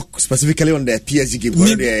talk specifically on the PSG game.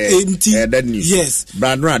 That news. Yes.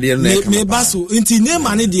 Brad me baso inti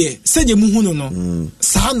Neymar ne de say the muhuno no.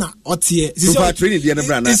 Sana otie. So training the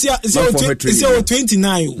brand. It's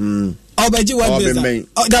 29. Obeji word best.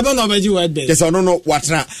 Dabe no obeji word best. Yes, I don't know what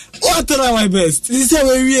my best. This is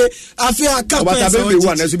where we after cap. But Dabe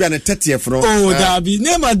one there should be an 30th from. Oh, Dabe.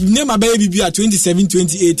 Neymar baby be at 27,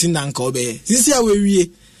 2018 and Kobe. This is where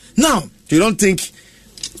we now. You don't think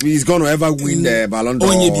he's going to ever win the Ballon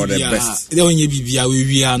d'Or or the best? The only BBA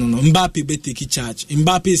we are no. Mbappe be take charge.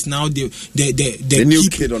 Mbappe is now the new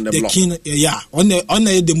kid on the block. On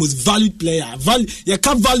the most valued player. You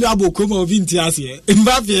can't valuable come of Intias here.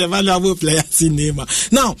 Mbappe a valuable player in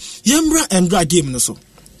Neymar. Now, Endra game no so.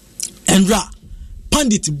 Endra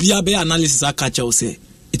Pandit Biabe analysis akacha say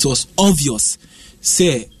it was obvious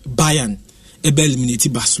say Bayern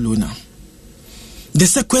eliminate Barcelona.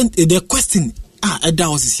 The question that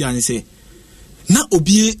was this year and say na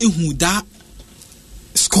obie ehu that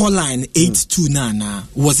scoreline 8-2 na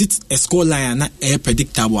was it a scoreline na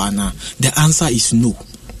predictable na? The answer is no.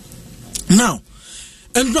 Now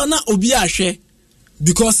and na obie ahwe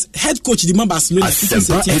because head coach the Barcelona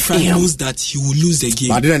knows that he will lose the game.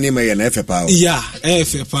 But didn't name an FFA. Yeah,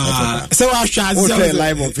 FFA. So I shall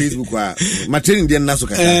live on Facebook. My training didn't naso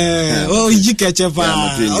kaka. You catch a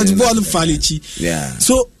yeah.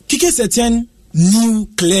 So Kike Setien knew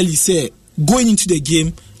clearly say going into the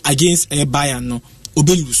game against Bayern no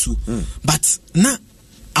obelusu. But now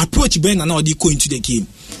approach Ben and now they go into the game,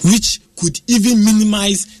 which could even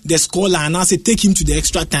minimize the scoreline and say take him to the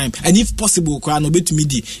extra time, and if possible, no be to me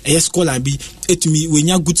the scoreline be to me when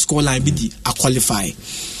you good scoreline be the a qualify.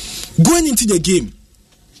 Going into the game,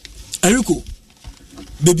 Eriko,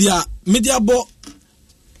 baby, media bo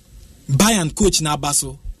Bayern coach na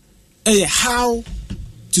baso, how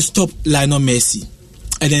to stop Lionel Messi,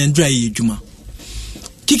 and then Andre Juma.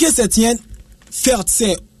 Kike Setien felt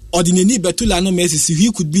say ordinary better Lionel Messi, so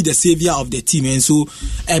he could be the savior of the team, and so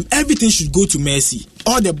everything should go to Messi.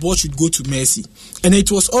 All the ball should go to Messi, and it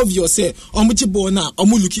was obvious. Say, Omuchi Bona,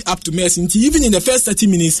 Omu looking up to Messi. Even in the first 30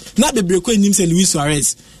 minutes, not the break when him say Luis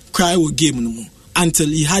Suarez cry with game no more until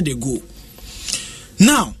he had a goal.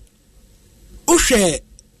 Now, Oshe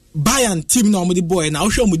Bayern team now with the boy now.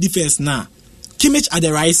 Oshe with defense now. Kimmich at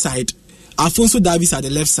the right side, Alphonso Davies at the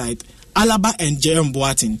left side, Alaba and Jerome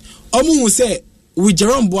Boateng. Omu will say, with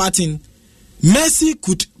Jerome Boateng, Messi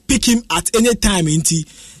could pick him at any time.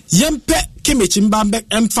 Yempe Kimmich Mbambe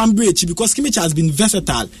Mfambrechi, because Kimmich has been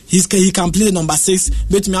versatile. He can play number 6,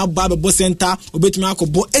 bet me out Baba center, or bet me out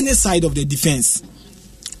any side of the defense.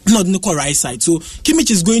 Not the right side. So Kimmich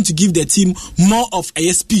is going to give the team more of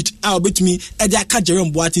a speed. I'll bet me Edaka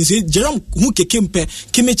Jerome Boateng. So Jerome who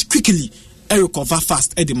Kimmich quickly recover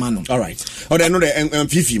fast at the man. All right. Oh, they know the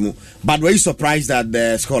Fifi, but were you surprised at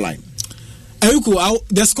the scoreline? Eriko,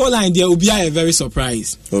 the scoreline there will be very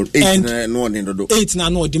surprised. 8 no,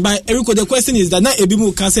 but Eriko, the question is that now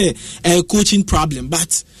Ebimu can say a coaching problem,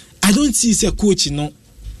 but I don't see it's a coach, you know.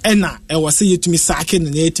 And I was saying to me, sacking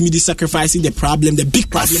and to me, sacrificing the problem, the big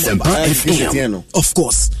problem. Of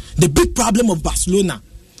course, the big problem of Barcelona,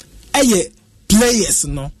 players,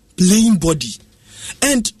 no playing body,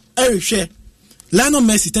 and Eric, Lionel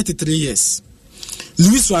Messi 33 years,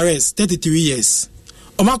 Luis Suarez 33 years,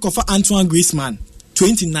 Omar Kofa Antoine Griezmann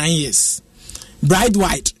 29 years, Bright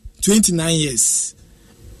White 29 years,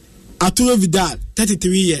 Arturo Vidal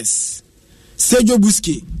 33 years, Sergio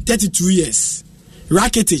Busquets 32 years.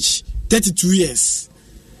 Rakitic 32 years.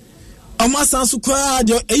 Omar Sansukwa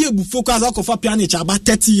the focus of Pjanic about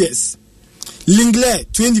 30 years.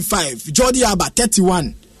 Lenglet 25, Jordi Alba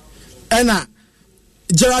 31, Anna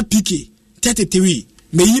Gerard Piqué 33.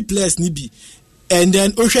 Meyi players nibi, and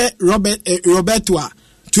then Oshe Roberto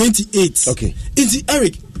 28. Okay. It's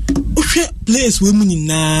Eric. Oshe players women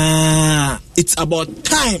na. It's about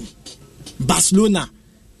time. Barcelona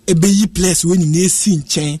Ebeyi players winning a scene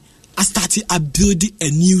chain. I started building a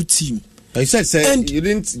new team. You said, and you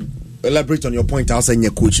didn't elaborate on your point. I was saying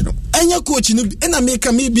your coach, no. And your coach, and I make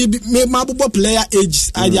my player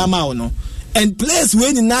age idea no. And players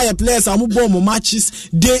winning now, players are more matches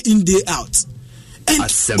day in day out. And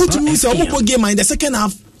what means a game in the second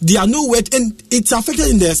half, they are nowhere, and it's affected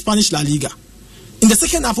in the Spanish La Liga. In the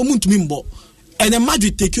second half, and then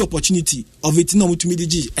Madrid take your opportunity of it. No, to me,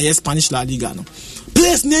 the Spanish La Liga. No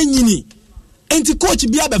players name. And the coach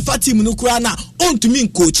be a fat team no krana on to mean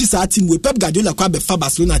coaches our team with Pep Guardiola kwa be fa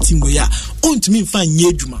Barcelona team we ya on to mean fan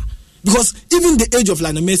yeduma because even the age of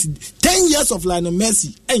Lionel Messi 10 years of Lionel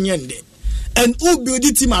Messi and who build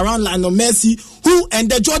the team around Lionel Messi who and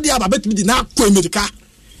the Jordi Alba bet me na ko America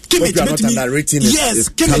keep it me yes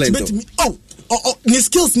keep it me oh ni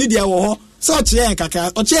skills need ya wo so che kaka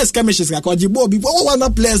o che skirmishes kaka jibo bi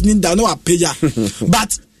one players need da no apeja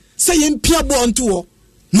but say him pia bo onto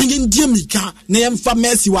Ningin Diamika, Name for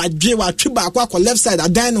Messi, what J. What Triba, left side, a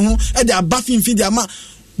dine home, and they are buffing feed their man.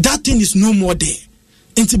 That thing is no more there.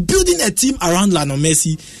 Into building a team around Lionel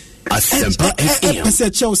Messi. I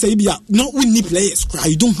said, Chelsea, not winning players, cry.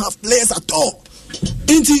 You don't have players at all.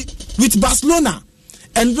 Into with Barcelona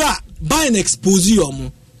and by an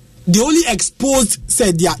exposium, they only exposed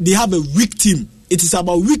said they have a weak team. It is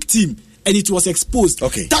about weak team. And it was exposed.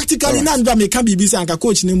 Okay. Tactically, now right. Can be busy and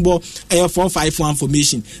coach Nimbo 4-5-1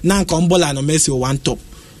 formation. Now Combola and Messi one top.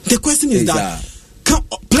 The question is that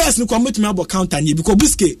players no come to me about counter because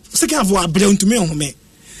Busquets second half were brilliant to me on me.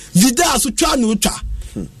 Vidal so try no try.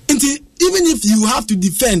 Even if you have to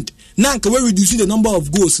defend, now we're reducing the number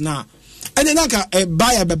of goals now. And then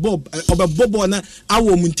buy a bob or a bobo na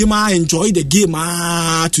our Muntima enjoy the game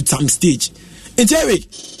to some stage. And Eric,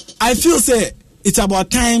 I feel say it's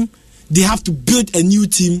about time. They have to build a new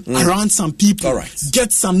team around some people. All right.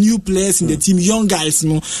 Get some new players in the team, young guys,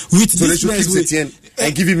 with so this players.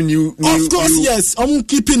 And give him new. Of course, yes. I'm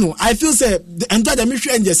keeping. I feel say the entire the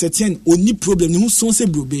mission and Setien only problem. Who son say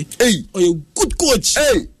Brobe? Hey, or a good coach.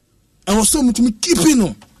 Hey, I was so much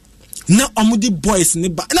keeping. Now I'm the boys. Now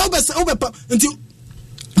until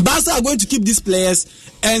Barca are going to keep these players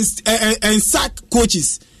and sack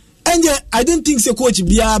coaches. And I don't think the coach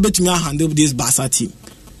be able to handle this Barca team.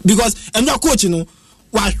 Because and your coach,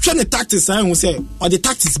 we're trying the tactics. I will say, or the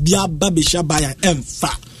tactics be a babisha by and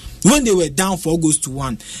far. When they were down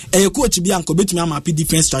 4-1, and your coach be uncle bet me a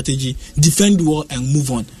defense strategy, defend well and move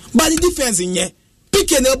on. But the defense in here,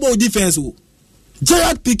 pick an elbow defense.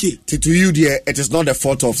 Gerard Piqué. To you, dear, it is not the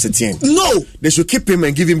fault of Setien. No, they should keep him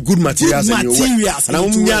and give him good materials. And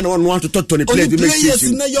I don't want to talk to the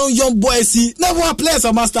players. Young boys, see, never players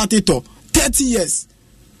are started 30 years.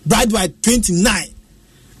 Bright White 29.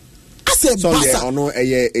 I said, Barca.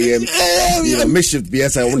 Makeshift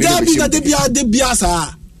BS.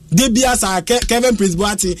 They biasa. Kevin Prince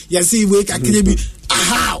Boateng. You see, we can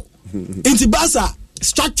how into Barca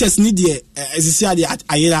structures need the as you see at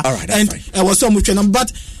Ayala. All right, and I was so much.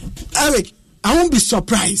 But Eric, I won't be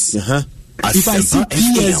surprised if I see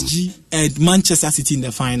PSG and Manchester City in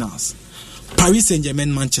the finals. Paris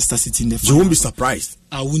Saint-Germain, Manchester City in the finals. You won't be surprised.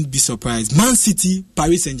 I wouldn't be surprised. Man City,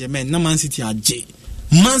 Paris Saint-Germain. Now Man City are J.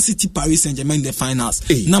 Man City, Paris Saint-Germain in the finals.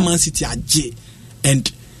 Now Man City are J.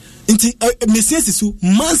 And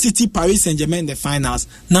Man City, Paris Saint-Germain in the finals.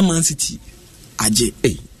 Now Man City are J.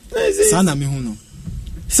 Sana me huno.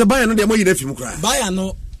 So Bayern no dey mo yire film kra. Bayern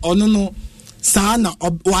no ono no sana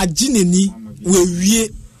wajineni we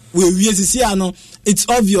wie sisi ano it's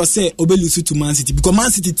obvious say Obelusu to Man City because Man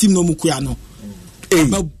City team no mukuya no.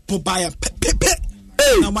 Now, but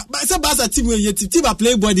Barca team team are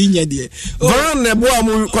playing body in here.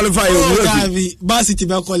 Varane qualify. Man City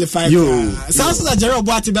will qualify. Sounds like Jerome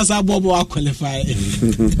Boateng will qualify.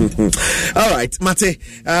 All right, Mate.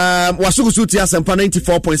 Wasuku Sutia Sampa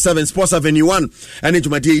 94.7 Sports Avenue 1. And into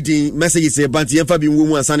my DD messages say Banti and Fabi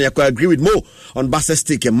Wumu and Sani. I agree with Mo on Barca's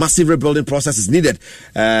stake. A massive rebuilding process is needed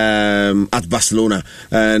at Barcelona.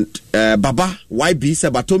 And Baba YB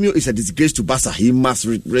said Bartomeu is a disgrace to Barca. He must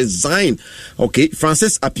resign. Okay,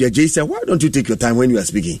 Francis Apiaje said, why don't you take your time when you are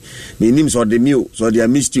speaking? My name is Odemio, so they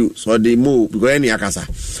missed you, so they move because any akasa.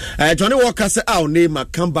 Johnny Walker said, "Our name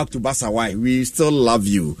come back to Barca. Why? We still love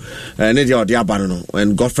you." And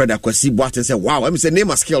Godfred Akwesi Boateng said, "Wow." I say name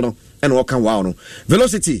a skill no, and walk on wow no.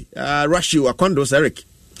 Velocity, Rashu Akondos Eric.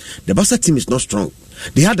 The Barca team is not strong.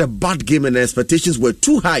 They had a bad game and the expectations were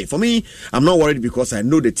too high. For me, I'm not worried because I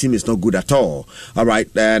know the team is not good at all. All right.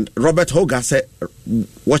 And Robert Hoga said,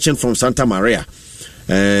 watching from Santa Maria.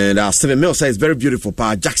 And Steven Mills says, it's very beautiful.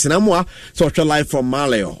 Jackson Amwa, social live from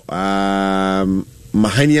Maleo.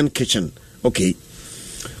 Mahanian Kitchen. Okay.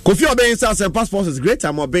 Kofi Obein says, passports is great.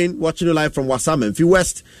 I'm Obein watching you live from Wasam and Fee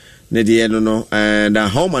West. And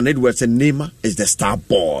Home Edwards and Neymar is the star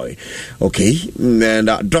boy. Okay. And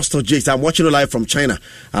Dosto Jakes, I'm watching you live from China.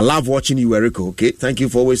 I love watching you, Eriko. Okay. Thank you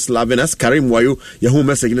for always loving us. Karim Wayu, Yahoo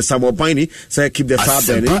message in Samuel Biney say keep the fire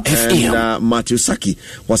burning. And Matthew Saki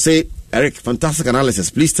was say, Eric, fantastic analysis.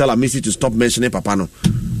 Please tell Missy to stop mentioning Papano.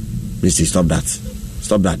 Missy, stop that.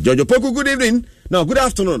 Stop that. Jojo Poku, good evening. No, good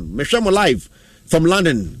afternoon. Meshamo live from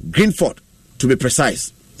London, Greenford, to be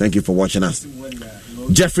precise. Thank you for watching us.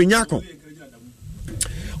 Jeffrey Nyako.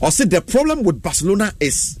 Also, the problem with Barcelona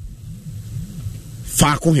is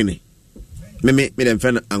Farko Hene. Me dem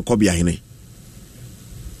fen Ankobia Hene.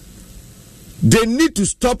 They need to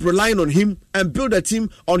stop relying on him and build a team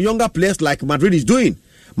on younger players like Madrid is doing.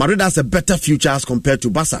 Madrid has a better future as compared to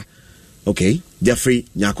Barca. Okay, Jeffrey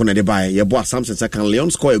Nyako na debay. Yeboah Samson said, can Leon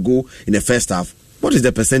score a goal in the first half? What is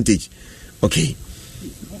the percentage? Okay.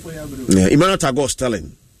 Emmanuel Tagos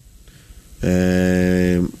telling.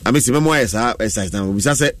 I mean,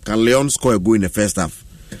 can Leon score a goal in the first half?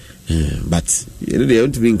 But you know, they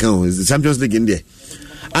want to be in the Champions League in there.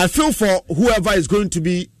 I feel for whoever is going to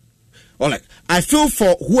be, or like, I feel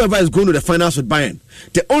for whoever is going to the finals with Bayern.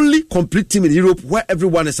 The only complete team in Europe where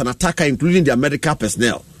everyone is an attacker, including their medical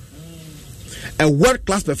personnel. A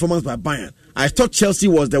world-class performance by Bayern. I thought Chelsea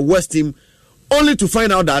was the worst team, only to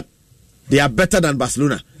find out that they are better than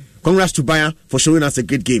Barcelona. Congrats to Bayern for showing us a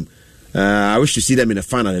great game. I wish to see them in the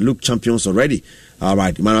final. They look champions already. All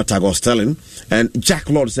right, Emmanuel Tagos telling. And Jack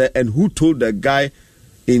Lord said, and who told the guy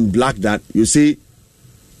in black that, you see,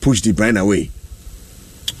 push the brand away?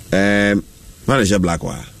 Man, is black.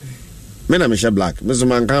 Man, I'm black. Mr.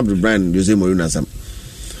 Man can't be brand, you say, Moruna.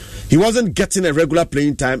 He wasn't getting a regular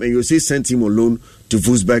playing time, and you say, sent him on loan to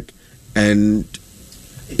Wolfsburg. And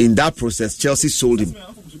in that process, Chelsea sold him.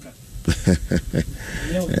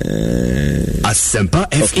 Asempa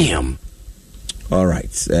FM. All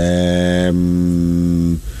right.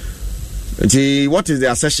 What is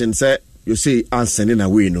the assertion? Say you say I'm sending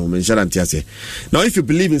away. No, now if you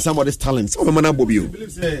believe in somebody's talents, the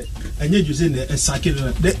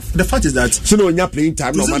fact is that so no, you're playing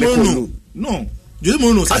time. No.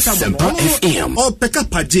 Asempa FM. Oh, Pekka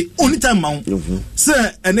Paje. Only time mount.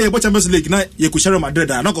 Sir, and they watch Champions League. Now you could share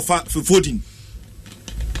Madrid. I'm not going for 14.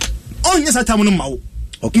 Oh yes, I time on Mao.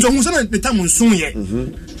 Okay. So the time on soon yet.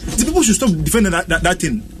 The people should stop defending that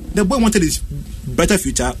thing. The boy wanted his better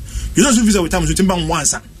future. You don't visit with time to Timban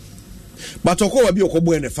once. But Oko will be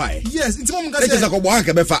Okobo in the fire. Yes, it's one guy. Yes,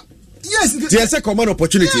 there's a common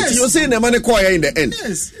opportunity. Yes. You're saying the money choir in the end.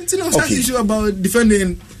 Yes, it's an issue about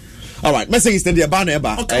defending. All right, message is the banner.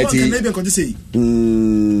 Okay, what can I say?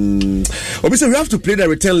 Obviously, we have to play the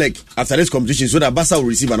return leg after this competition so that Barca will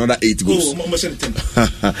receive another 8 goals.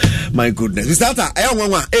 My goodness. We start at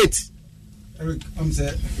 8. Eric, I'm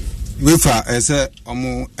saying. We fa ese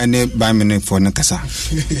omo ene by minute for nakasa.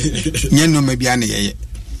 Nye no me bia na ye.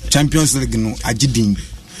 Champions League no agidin.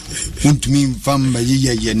 Untumi mfam ba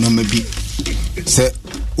ye no me bi. Se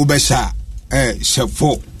ubesha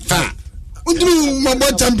shefo. Untumi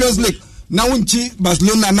mabo Champions League. Na unchi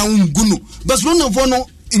Barcelona na ungunu. Barcelona for no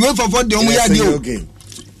even for the omo ya dio.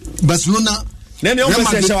 Barcelona. Nene omo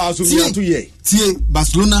se shawa asu mi 2 years. Tie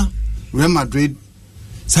Barcelona, Real Madrid.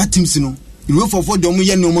 Sa teams no. You for the omo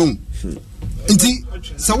ya no mo. Nti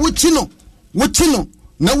sa wochino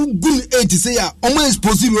na gun 8 say ya omo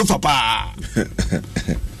exposure we fa pa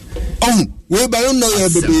we ba no ya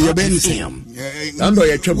bebe ya ben say ando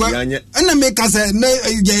ye twam yanye na me ka say na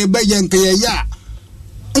ye ba ye nka ye ya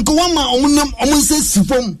nka wa ma omun se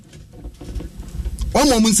sifom wa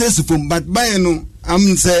ma omun se sifom but by no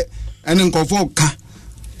am say ene nkofo ka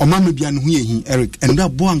oma me bia no hu ye Eric and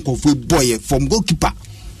that boy nkofo boy from goalkeeper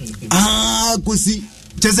kosi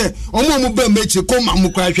chese omo mo ba mechi ko ma mo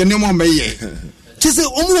kwa hwe ne mo meye chese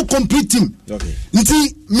omo complete team okay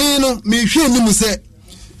nti me no me hwe ni mu se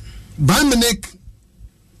Bayern Munich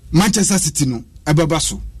Manchester City no ababa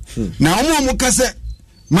so na omo mo ka se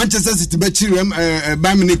Manchester City be chi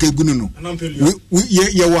Bayern Munich egunu no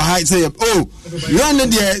ye wo high say oh you on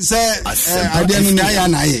there say ade no na ya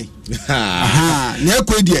na ye na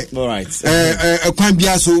ekwedie all right kwan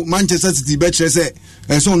bia so Manchester City be chere say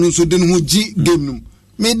so no so de no gi game no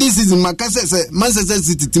me this is makase say Manchester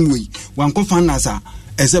City team we wan ko fan nasa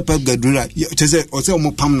ese Pep Guardiola chere say o say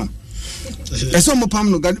o pam no ese o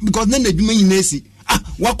pam no because na adwuma nyina si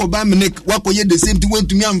wako Bayern Munich wako ye the same thing when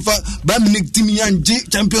to me amfa Bayern Munich team yan G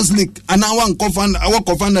Champions League ana wan ko fan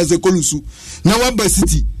wako fan as a kolusu na wa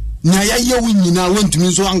City nya ya ye win nyina went to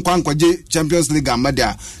me so ankwa G Champions League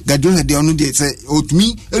amada Guardiola de onu de say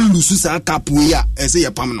otumi elusu sa cap we ya ese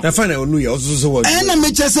ye pam no e fa na onu ye ozo wo na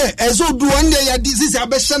me che say ezo du one day ya this is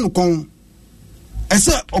abehye no kon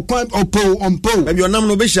ese okwan opo e bi onam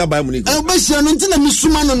no behye Bayern Munich e behye no ntina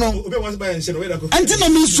misuma no obe was Bayern hye no we da ko ntina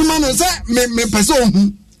misuma no say me pese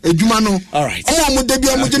ohun edwuma no all right o mo de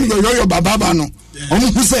bia mo je no yoyo baba no o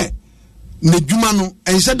mo hu say na edwuma no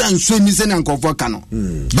enhye da nso mi se na nkofo ka no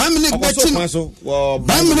Bayern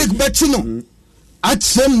Munich bechi no at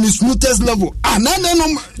same smoothest level na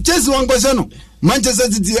no Chelsea wan go say no Manchester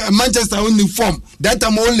City Manchester only form that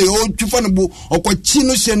time only o twifo no bo okochi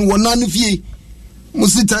no hye no wona no fie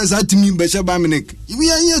musita satimi besha Bayern Munich we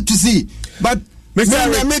are here to see but me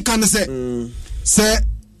can say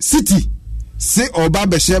City say oba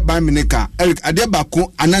besha Bayern Munich Eric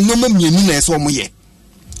Adebako ananoma mienu na eso moye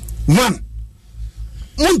one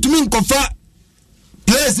muntumi nkofa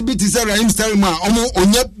players bit is Raheem Sterling omo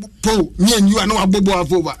onye po me and you are no abobo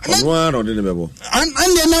afova one or the bebo and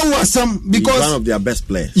they know was some because one of their best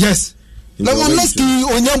players yes na one last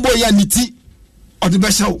onye boy ya niti or the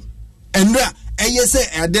besha and say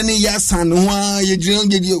adene ya san ho ye dren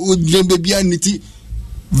bebia niti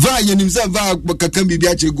va ye nim se va kaka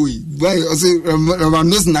bibia chegoi va o se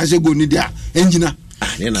Ramos na chego ni dia engineer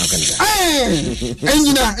na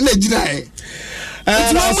jina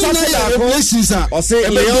Leon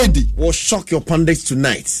will shock your pundits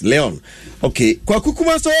tonight. Leon, okay.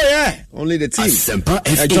 Kwakukuma so yeah, only the team.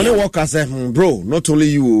 Johnny Walker said, bro, not only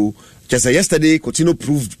you. Just yesterday, Coutinho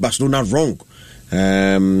proved Barcelona wrong.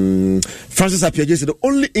 Francis Apiaje said the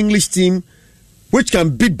only English team which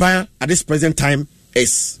can beat Bayern at this present time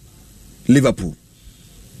is Liverpool.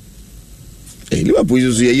 Hey, Liverpool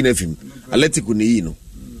is in a film. Atletico ni no.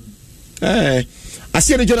 I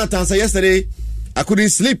see Jonathan say yesterday I couldn't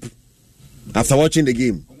sleep after watching the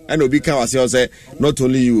game. I know Bika was say not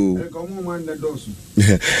only you.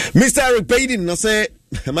 Mr. Eric Payden no say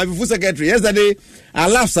my full secretary yesterday I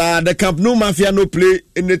laughed the Camp Nou Mafia no play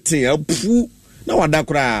anything. Now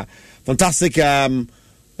wadakura fantastic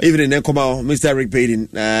evening and come out Mr. Eric Payden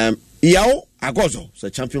Yao Agozo so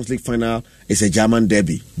Champions League final is a German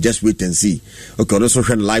derby. Just wait and see. Okay, also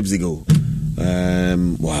from Leipzig go.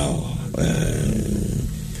 Wow.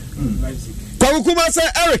 Kwakuma say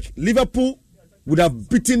Eric Liverpool would have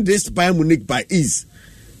beaten this Bayern Munich by ease.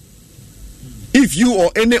 If you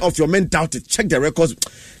or any of your men doubted, check the records.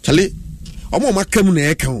 Charlie, omo makamu na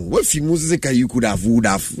ekon. What if you could have would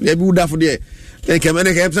have there. They came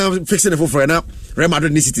and fixing the for now. Real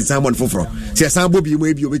Madrid needs to someone for. See, some Bobby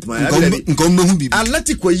may be a bit my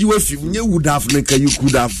Atletico, you if you would have, you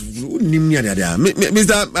could have.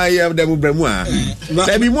 Mr. I have the Bremois.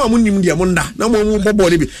 There be more Munim Diamunda, no more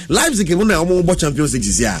body. Leipzig can win more Champions League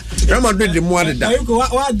this year. Real Madrid, the more than that.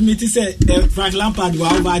 What me to say, Frank Lampard will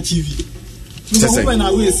over TV. Over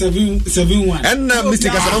 7-1. And Mr.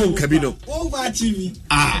 Casano Cabino. Over TV.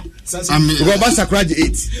 I'm Robasa Craig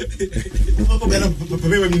 8.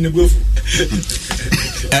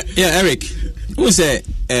 Yeah, Eric. Who say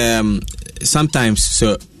sometimes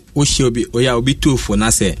so we should be too for na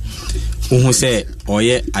say who say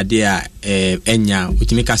oye adea enya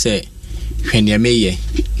utimika say hwene meye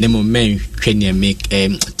ne mo men hwene make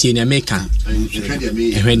tiene maker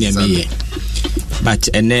hwene meye but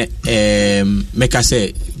ene make I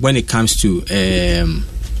say when it comes to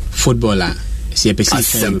footballer see person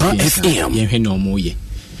ye hwene omo ye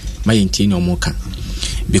my intino omo kan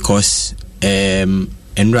because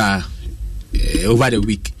enra over the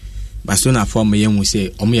week Barcelona form we say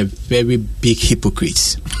omo very big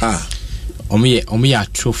hypocrites omo ye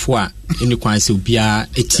atrofo a any kwanse obia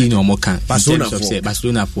 18 or more can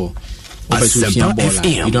Barcelona for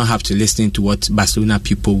you don't have to listen to what Barcelona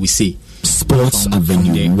people will say. Sports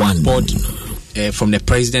Avenue 1 board, from the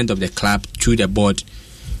president of the club to the board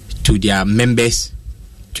to their members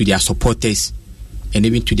to their supporters and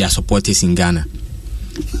even to their supporters in Ghana.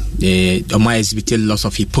 The Omar exhibited lots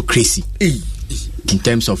of hypocrisy in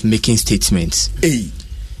terms of making statements.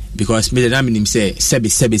 Because Mr. Daminim say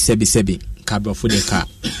sebi kabro for the car.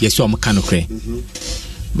 Yes, I'm kanokre.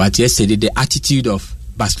 But yesterday the attitude of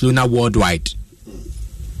Barcelona worldwide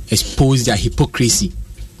exposed their hypocrisy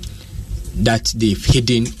that they've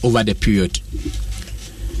hidden over the period.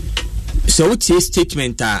 So what's a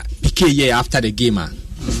statement PK year after the game?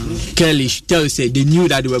 Clearly tell us they knew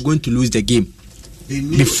that they were going to lose the game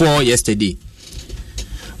before yesterday.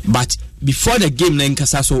 But before the game,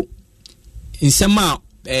 so in Sema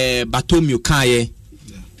Bartomeu Kaye,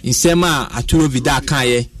 in Sema Arturo Vidal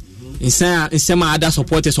Kaye, in Sema other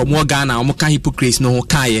supporters of more Ghana or more hypocrites no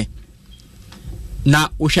Kaye. Now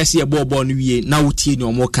we shall see a ball now we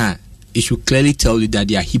no more can. It should clearly tell you that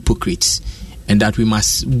they are hypocrites and that we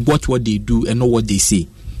must watch what they do and know what they say.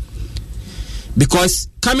 Because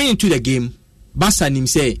coming into the game, Barca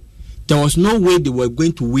say there was no way they were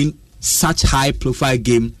going to win such high profile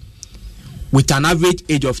game with an average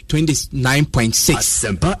age of 29.6.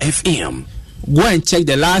 Asempa FM. Go and check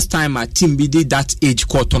the last time a team did that age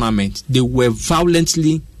core tournament. They were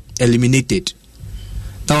violently eliminated.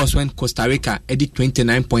 That was when Costa Rica did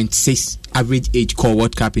 29.6 average age core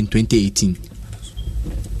World Cup in 2018.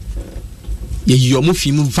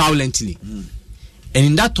 They moved violently. And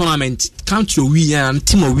in that tournament, country we and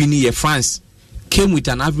team of winning France came with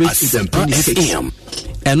an average age of 26.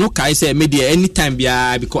 And okay, I say maybe anytime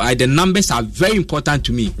because the numbers are very important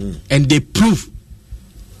to me, and they prove.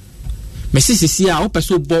 Messi Sisia, I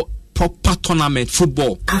also bought proper tournament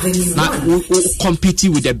football. Now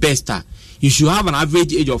competing with the best. You should have an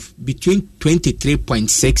average age of between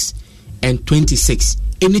 23.6 and 26.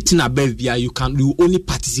 Anything above here, you only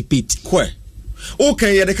participate.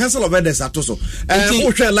 Okay, yeah, the Council of Elders are also.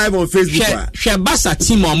 Who share live on Facebook? Share Barca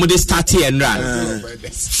team on the starting and run.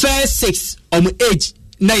 First 6 on age,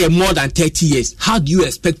 now you're more than 30 years. How do you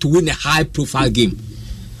expect to win a high profile game?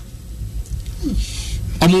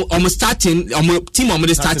 Starting team on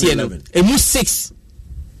the starting and 6,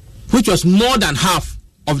 which was more than half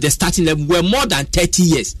of the starting level, were more than 30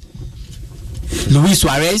 years. Luis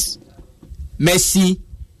Suarez, Messi,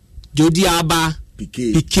 Jordi Alba,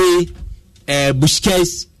 Piqué,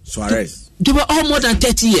 Busquets, Suarez. They were all more than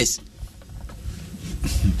 30 years.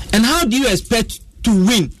 And how do you expect to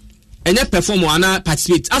win and then perform or not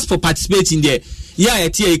participate? As for participating there,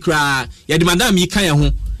 the madam you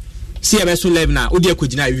can't see a vessel level now,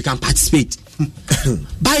 you can participate.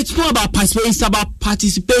 But it's not about participating, it's about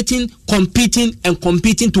participating, competing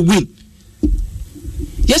to win.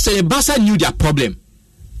 Yesterday, Barca knew their problem,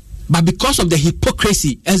 but because of the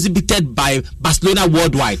hypocrisy exhibited by Barcelona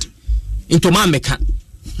worldwide, into Mameka,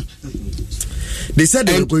 they said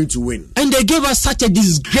they were going to win, and they gave us such a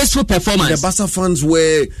disgraceful performance. The Barca fans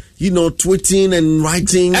were, tweeting and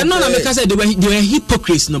writing. And Mameka said they were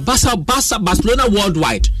hypocrites. No, Barcelona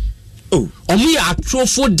worldwide. Oh, omi ya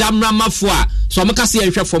trofo damra mafua. So Mameka say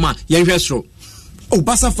yenhwe forma, yenhwe sro. Oh,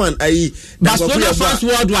 Barca fan, Barcelona fans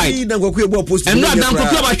worldwide. And no,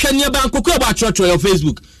 Dankoku about Kenya, Dankoku about church on your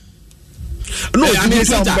Facebook. No,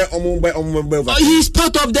 he's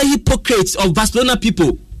part of the hypocrites of Barcelona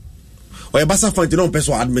people. Or a Barca fan, you don't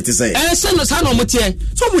admit to say. That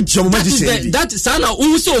Sana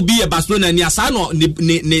also be a Barcelona and Yasano ni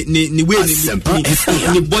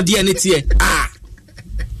body and it's here.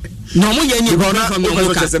 No more yes,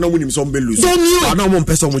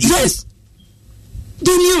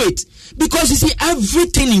 they knew it because you see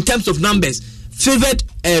everything in terms of numbers favored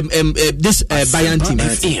this Bayern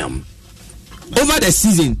team. Over the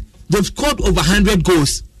season, they've scored over 100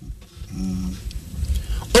 goals.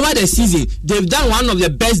 Over the season, they've done one of the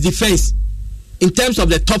best defense in terms of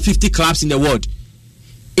the top 50 clubs in the world.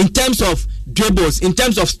 In terms of dribbles, in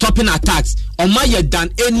terms of stopping attacks, Omaya than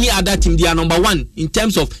any other team, they are number one in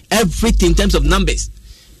terms of everything, in terms of numbers.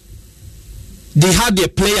 They had their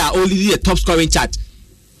player only the top scoring chart.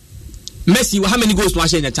 Messi, how many goals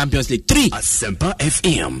was in the Champions League? 3. Asempa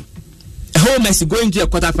FM. Whole Messi going to the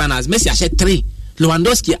quarterfinals. Messi I said 3.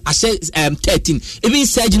 Lewandowski I said 13. Even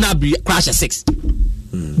Serge Gnabry crashed 6.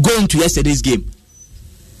 Going to yesterday's game,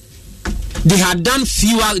 they had done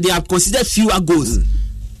fewer. They have considered fewer goals.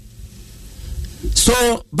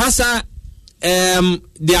 So Barca,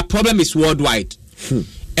 their problem is worldwide.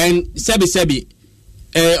 And Sebi,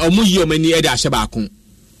 Omuyi Omeni Ede Ashebakun.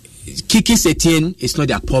 Kiki Setien is not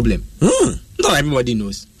their problem. Not everybody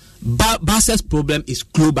knows. Barca's problem is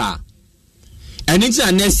global. And into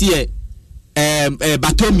the next year,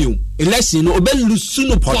 Bartomeu election obe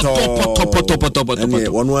lusuno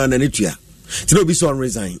poto. One and it ya. Tino be so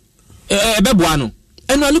resign. Bebuano.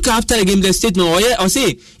 And I look after the game, the statement or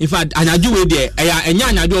say, in fact, anadu we there,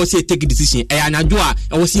 anadu say take a decision. Anadu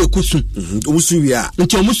I was see a kusun. Usuya.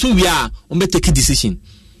 Until Musuya on take a decision.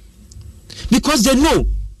 Because they know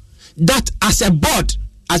that as a board,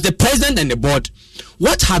 as the president and the board,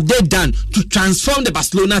 what have they done to transform the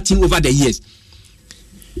Barcelona team over the years?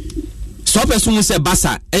 So person say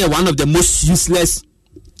Barca one of the most useless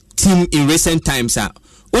team in recent times.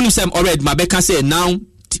 Only some already Mabeka say now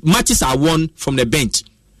matches are won from the bench.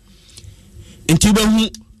 Into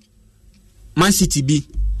Man City B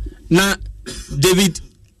now David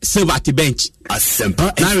Silva at the bench. Now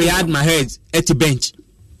Riyad Mahrez at the bench.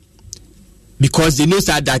 Because they know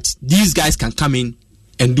that these guys can come in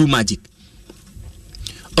and do magic.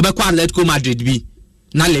 Obekwa Atletico Madrid B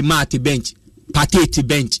now Lemar at the bench, Partey at the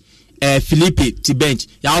bench, Felipe at the bench,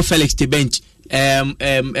 Joao Felix at the bench,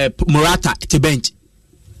 Morata at the bench.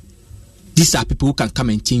 These are people who can come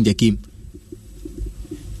and change the game.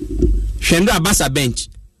 Shendra Barca bench.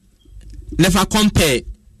 Never compare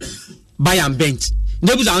Bayern bench.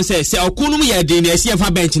 Never say Okunum ye the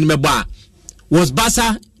CFA bench in Meba. Was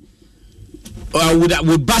Barca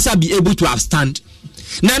would Barca be able to have stand?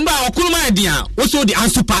 Namba Okunuma idea also the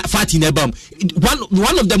Ansu Fati in Nebam.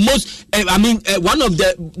 One of the most one of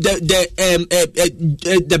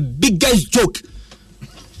the biggest joke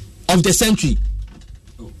of the century.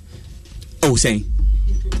 Saying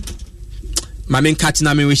my main cat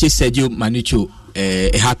na me wish Sergio Manucho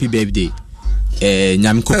a happy birthday.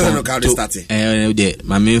 Nyamkopon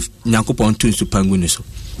my main Nyamkopon to Supangunu so.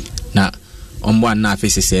 Na ombo na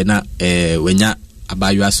afese say na wenya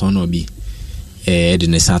abayua son obi de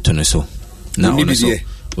ne sato no so. Na ono so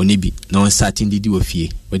onibi na on starting didi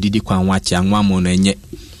ofie. Odidi kwan wache anwa mo no enye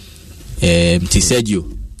mti Sergio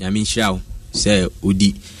nyame nhira wo say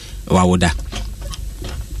odi wawoda.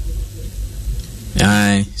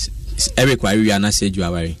 Eric Wari and I said you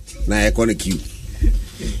are worried. Now I call you.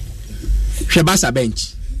 Shabasa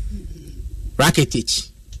bench.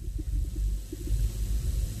 Rakitic.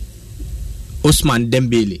 Osman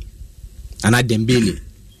Dembele. Anna Dembele.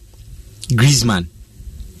 Griezmann.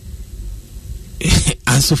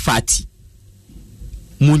 Ansu Fati.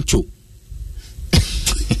 Muncho.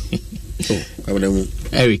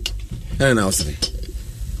 Eric.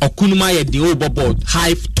 Okunuma ye the overboard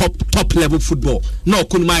high top level football. No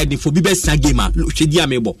Okunuma ye the for be best gamer. Shedi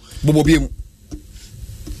amebo. Bobo biem.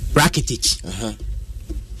 Rakitic.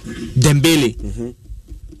 Dembele.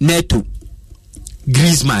 Neto.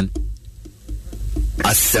 Griezmann.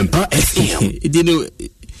 Asempa FM. You know,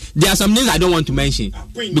 there are some names I don't want to mention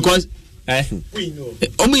because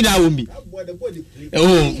Omina Wumbi.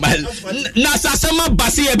 Oh, na sasama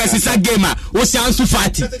basi e besisa gamer. O si Ansu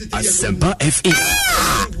Fati. Asempa FM.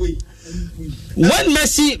 When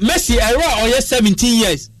Messi era or 17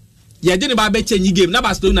 years. You didn't buy bet change game. Na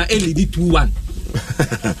Barcelona lead 2-1.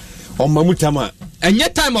 On Mamutama. And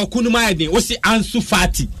yet time Okunuma edi o si Ansu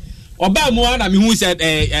Fati. Oba mo na me hu said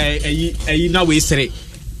na we sere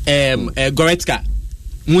Goretzka.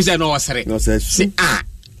 Mu said no wasere. No say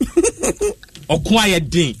Okwa ye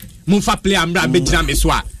din mumfa play amra bejina me so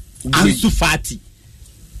a Ansu Fati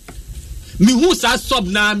me who sa sub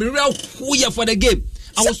na me real who ye for the game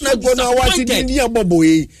I was so disappointed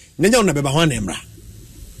nenya na beba ho na emra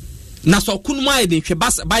na so kunuma ye din hwe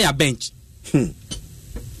Bayern bench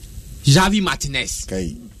Javi Martinez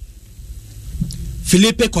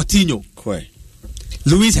Felipe Coutinho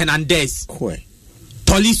Luis Hernandez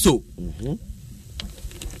Tolisso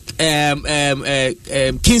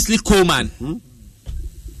Kingsley Coman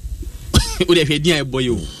o de hwedian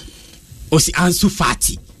boyo o si Ansu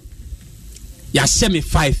Fati ya sheme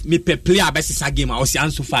 5 me per player besisa game o si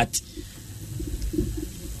Ansu Fati.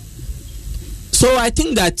 So I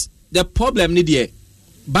think that the problem need here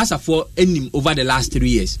Barca for enim over the last 3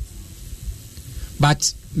 years,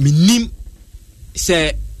 but minim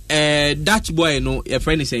say Dutch boy no your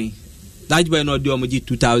friend is saying Dutch boy no do omoji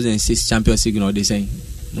 2006 Champions League no they saying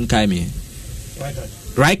nkai me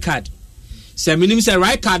right card say minim say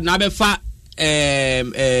right card na be fa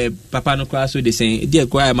Papa no class so they saying dear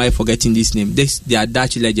why am I forgetting this name, this their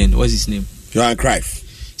Dutch legend, what's his name, Johan Cruyff.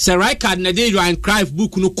 Say right card na dey Johan Cruyff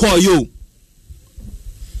book no call you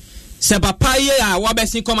say papa ye a wa be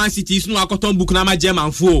sin Command City no akoton book na ma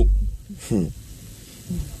German fo.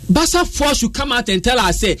 Barca force should come out and tell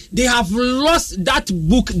us say they have lost that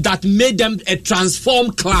book that made them a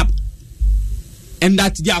transformed club. and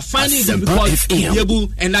that they are finding it difficult to be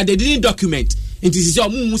able, and that they didn't document. It is your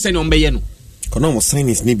move send on Bayeno. Kono was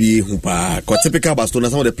signing maybe humpa. Typical Barcelona,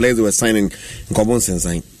 some of the players they were signing in common sense.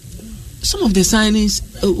 Some of the signings.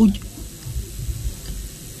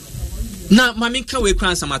 Now, Mammy can we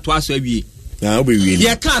crown some at twice a week. Now, we really.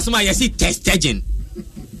 Yeah, can't some I see test agent.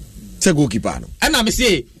 It's a goalkeeper. And I'm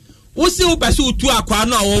say, what's the pursue to a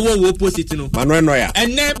corner or opposite? Manuel Neuer.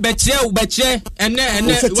 And then Betche, and then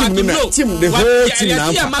the whole team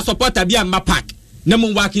now. My supporter be a mapak.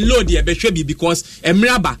 Nemu working low there, Betchebi, because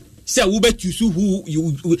Emraba. Say we bet you who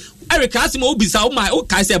you Eric Asimo Bisa my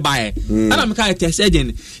okay say by and I'm kind of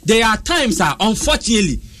saying there are times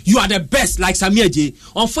unfortunately you are the best like Samir J.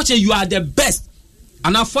 Unfortunately you are the best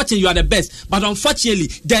and unfortunately you are the best but unfortunately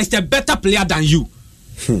there is a better player than you.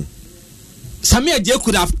 Samir J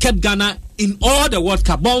could have kept Ghana in all the World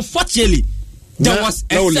Cup but unfortunately there was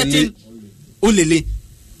a certain Olele.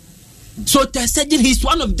 So they're saying he's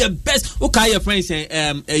one of the best. Okay, your friend saying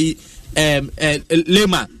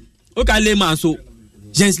Lehman. Okay, Lehman. So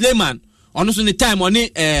James Lehman. On also the time on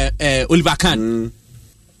Oliver Kahn.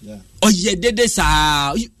 Oh yeah, there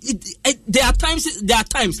are times.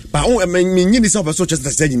 But I mean, you yourself so just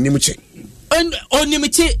said in Nimuche. And on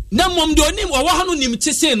Nimuche, no mom do him or one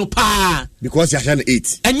Nimuche say no pa. Because you are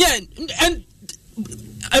 8. And yeah, and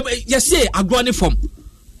yes, say I go on from.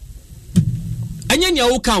 And then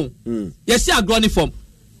you count. Yes, see a grown form.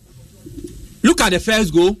 Look at the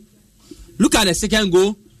first goal, look at the second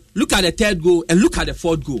goal, look at the third goal, and look at the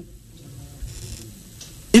fourth goal.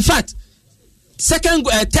 In fact, third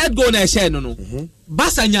goal na share no.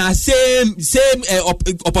 Basanya same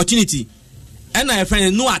opportunity. And my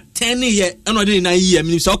friend no at 10 year, another 9 year.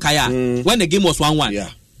 Means okay, when the game was 1-1. Yeah.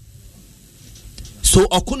 So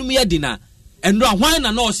Okunumiya dinner. And why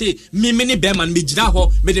na no say me many beman me jina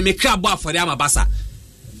ho me de me crab for them abasa.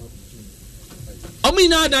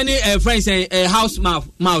 Omina dani friends house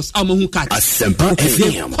mouse amohu cat. Asempa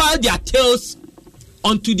FM. They call their tails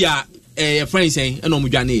onto their friends and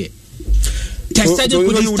omujane. So you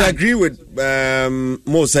would agree with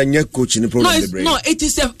most coach in the problem? No, it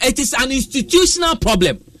is an institutional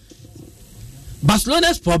problem.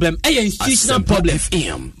 Barcelona's problem is an institutional problem.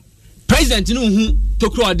 FM. President who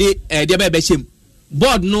took the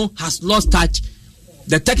board has lost touch.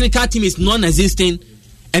 The technical team is non-existent,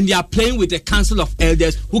 and they are playing with the council of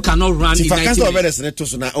elders who cannot run. In council of elders, you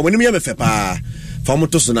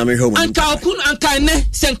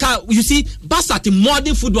see, Basat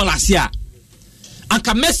modern footballers here.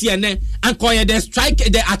 Anka Messi and the strike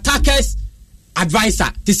the attackers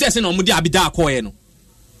advisor. This is no mudi abida koye.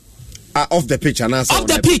 Off the pitch and off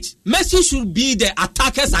the pitch. Messi should be the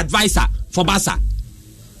attacker's advisor for Barca.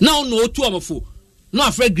 Now no two of them. No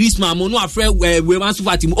afraid Griezmann, no afraid we want to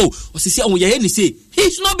fight him. Oh, say he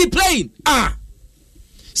should not be playing.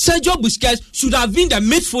 Sergio Busquets should have been the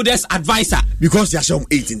midfielder's advisor because they are showing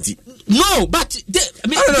 18. No, but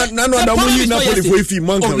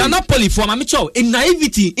Napoli for Mamicho in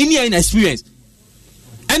naivety, in your inexperience,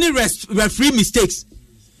 any referee mistakes.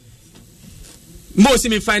 Most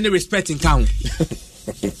of me find the respect in town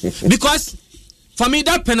because for me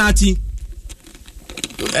that penalty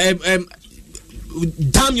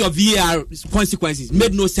damn your VAR consequences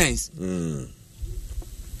made no sense.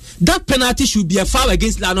 That penalty should be a foul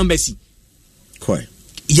against Lionel Messi. Quite.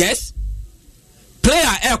 Yes.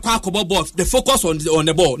 Player air ball, the focus on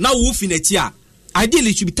the ball. Now wolf in a chair. Ideally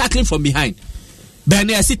it should be tackling from behind.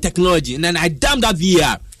 But I see technology and then I damn that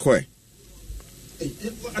VAR. Quite.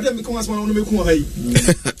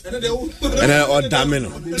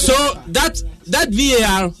 So that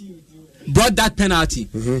VAR brought that penalty.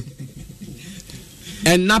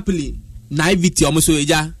 And Napoli naivety almost so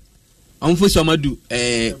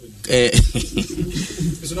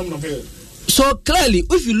so clearly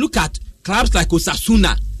if you look at clubs like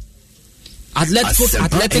Osasuna,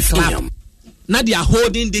 Athletic Club, now they are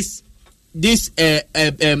holding this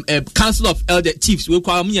council of elder chiefs. We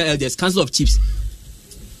call them elders, council of chiefs.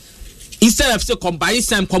 Instead of say combine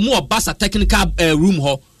some komu obasa technical room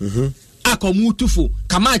ho akomu tufu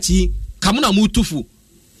kamachi kamuna mutufu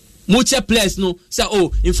muche players no say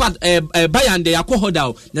oh in fact Bayern they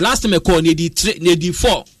akohoda the last time I call need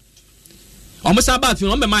 4 almost about you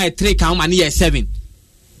remember my 3 count man year 7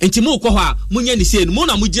 enti mu ko ha munye ni say mu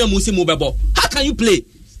na mugina mu say mu bebo. How can you play?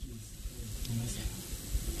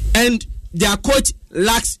 And their coach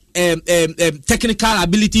lacks technical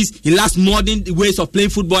abilities. He lacks modern ways of playing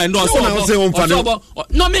football and also.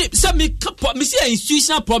 No, me see an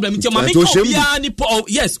institutional problem.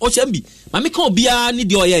 Yes, Ochembi. Mami can be any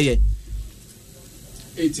do 18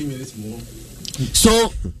 minutes more.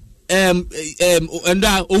 So and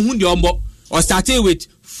ohundi ombo or starting with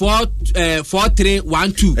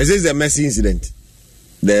 4-3-1-2. Is this the Messi incident?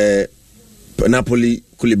 The Napoli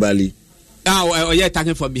Koulibaly. Yeah,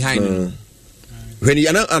 attacking from behind. When he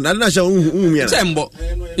it's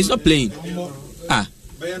not playing.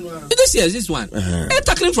 This one.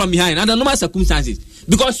 Tackling from behind under normal circumstances.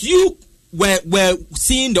 Because you were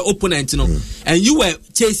seeing the opponent, and you were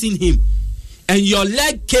chasing him, and your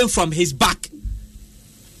leg came from his back.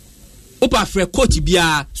 Opa for coach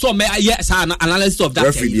bia so me analysis of that.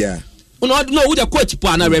 Referee, no, with the coach po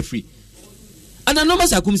and referee. Under normal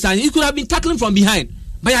circumstances, he could have been tackling from behind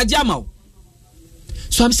by a Jamal.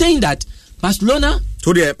 So I'm saying that Barcelona.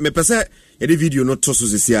 So the me pese the video not to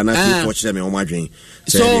see and I watch them on my dream.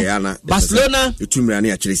 So Barcelona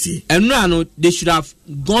and they should have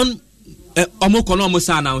gone omokono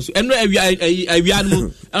announce and are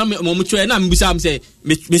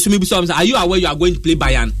you aware you are going to play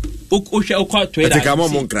Bayern?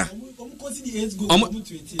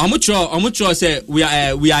 Omucho say we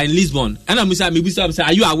are in Lisbon and I'm saying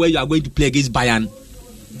are you aware you are going to play against Bayern?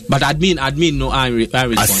 But admin no I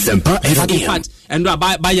respond. In fact, and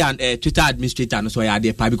Bayern Twitter administrator so I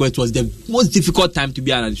there because it was the most difficult time to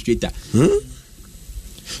be an administrator.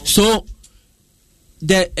 So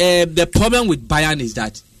the problem with Bayern is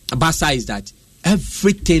that Barca is that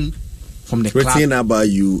everything from the club about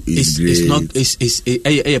you is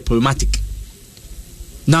problematic.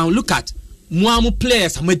 Now look at Muamu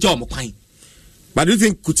players. But do you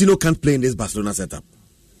think Coutinho can't play in this Barcelona setup?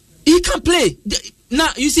 He can play. Now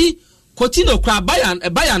you see, Coutinho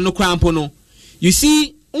Bayern no crampono. You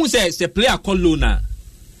see, say player called Luna.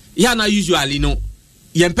 Yeah, now usually no.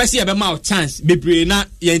 Yempesi ebe ma chance bebre na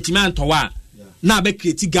yentima ntowa na be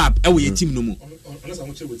create gap e we team no mu.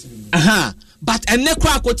 But enne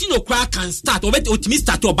kra Coutinho kra can start. Otimi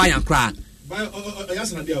start or Bayern kra.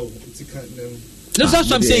 That's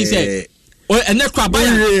what I'm saying. Say. And the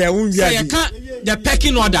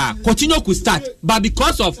pecking order continue could start, but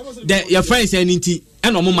because of your friends and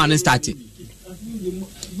no man starting,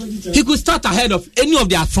 he could start ahead of any of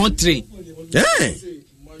their front three.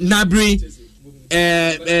 Nabri,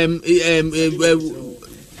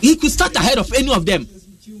 he could start ahead of any of them.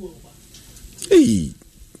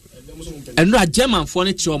 And no German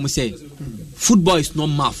furniture must say, football is not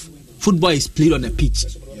math. Football is played on a pitch.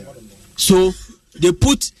 So. They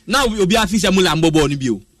put now we be afisa Mula Mbobo on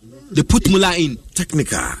bio. They put Mula in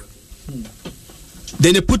technical.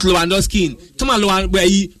 Then they put Lewandowski in. Toma Lewandowski where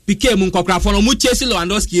he became Munkokra for no chase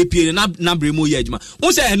Lewandowski appear na Bremo Yejma.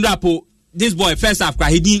 Who say Endrapo this boy first half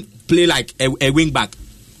he didn't play like a wing back.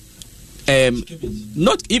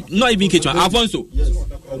 Not even Kitchen Alfonso.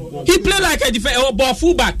 He played like a defensive ball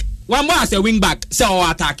full back. One more as a wing back, say or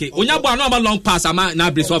attack. Onyabo no long pass ama na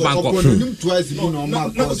brace of anko. So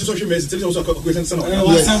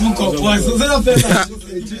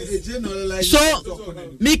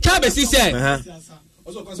me kabesi say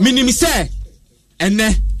minimi say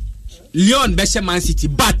ene Lyon be Man City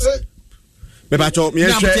but me bacho me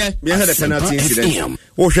hear the penalty incident.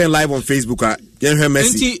 We share live on Facebook you hear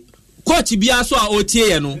Messi. Coach bia so a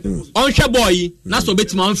otie no onhwe boy na so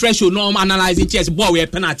betima on fresh no analyzing chess ball we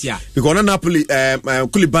penalty because Napoli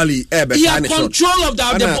Koulibaly control of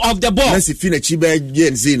the ball. Messi finish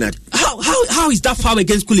be Zina. How is that foul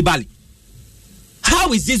against Koulibaly?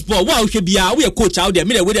 How is this ball? Wow, we a coach out there.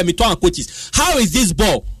 Me talk coaches. How is this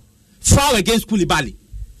ball foul against Koulibaly?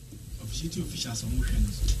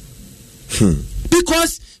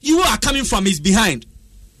 Because you are coming from his behind.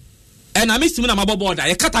 And I missed him in my border.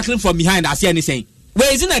 You can't tackle from behind. I see anything.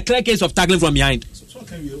 Where is in a clear case of tackling from behind?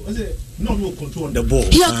 No control on the ball.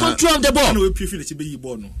 He has control of the ball. No, we prefer to be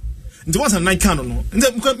ball. No. The ones on 9 can no. And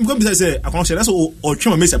then because say I can't say that's or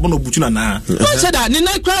Chema Messi abono butuna na. Don't say that. The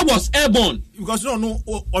 9 crowd was airborne. Because no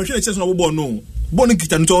or Chema chase no ball no. Ball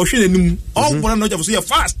kita nto o hwe nanim. All ball no just so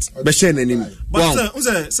fast. Be hwe nanim. But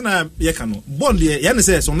say na ye can no. Ball there ye na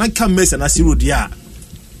say so 9 can Messi na 0 dia.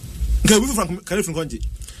 Okay, we from Konji.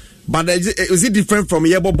 But is it different from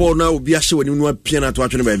Yebo ball now? Be a show when you know piano to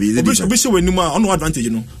actually baby. Is it different? Be show when you are on no advantage,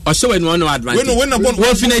 you know. Or show when you no advantage. When a ball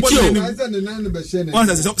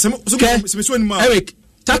Eric,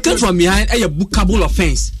 tackling from behind a bookable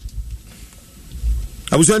offense.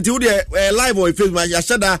 I was until the live on Facebook. I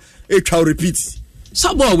said that it shall repeat.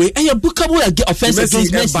 Subway a bookable offense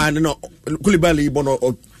against Messi. No, Koulibaly bono.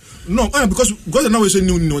 No, because now we say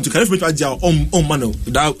no to carry me to on mano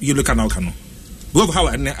that you look at now cano. Go how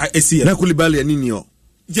I see it. Na Koulibaly and Nino.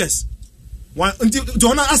 Yes. One until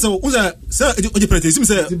Jonah answer who's a sir the president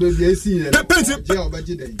say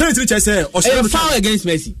penalty say or foul against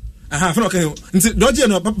Messi. Fino okay. Nti doje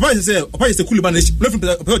no papa say Koulibaly no from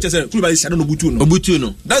papa say Koulibaly shadow no butu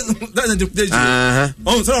no. That's the interpretation.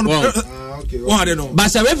 Oh, so okay.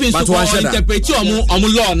 But the referee so interpret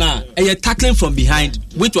law now. A tackling from behind,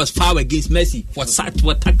 which was foul against Messi for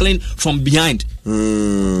tackling from behind.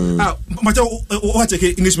 Watch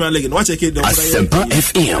English man league. Watch the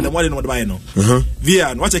FM. The one in what buy no.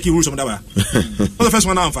 Via watch rules from that. The first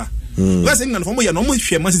one answer. Last England for me no more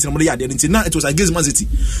share Man City no yard and it was against Man City.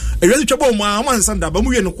 A really trouble man Sanda but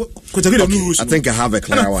we no rules. I think I have a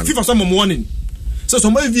clear one. FIFA some warning. So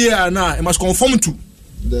somebody via now it must conform to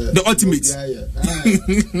the ultimate.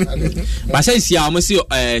 But says here almost still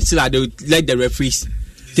let the referees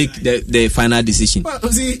take the final decision.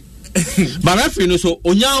 See, but referee no so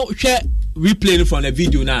onya share replay from the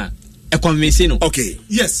video now. A convincing. Okay.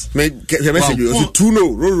 Yes. Was it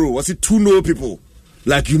 2-0? Roro, was it 2-0 people?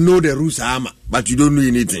 Like you know the rules but you don't know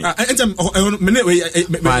anything. Yeah,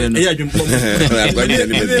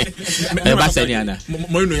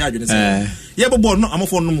 but no, I'm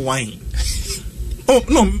for no wine. Oh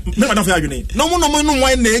no, me madam for you. No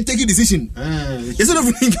wine they take a decision. Yes,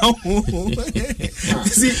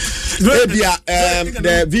 see,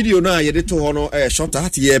 the video now you did to honor short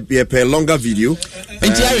at a longer video.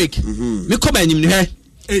 And Eric, me come in here.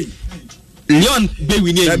 Hey. Leon be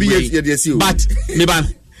winning, but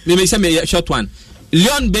me say me short one.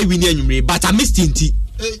 Leon be winning, but I missed it.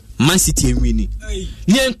 Man City winning.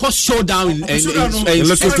 Leon cause showdown in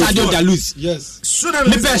Stadio da Luz. Yes.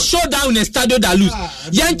 Me be showdown in Stadio da Luz.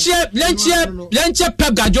 Lenche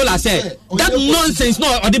Pep Guardiola said that nonsense.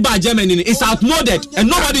 No, Odiba Germany is outmoded and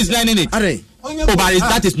nobody is learning it. Oh, but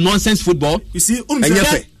that is nonsense football. You see,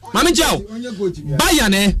 Mami Joe,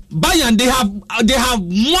 Bayern, they have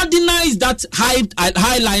modernized that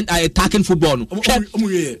high line attacking football. What's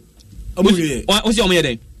your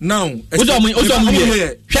money now?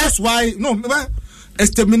 That's why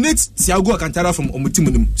exterminate Thiago Alcantara from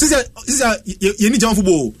Omutimunum. You need John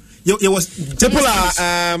football. People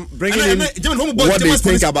are bringing in what they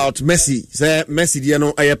think about Messi. Say Messi, you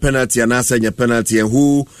know, a penalty and answer your penalty, and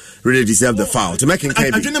who really deserve the foul to make him. I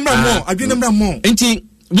agree more.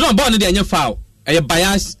 We don't born in the foul. A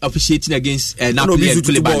bias officiating against Napoli and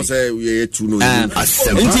Koulibaly.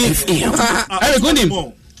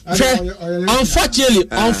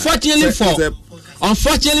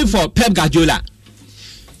 Unfortunately for Pep Guardiola,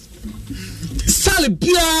 Sally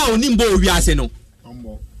Bia Onimbo Riaseno.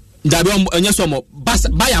 Dabi onyesomo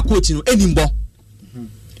Bayer coach no enimbo.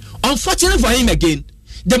 Unfortunately for him again,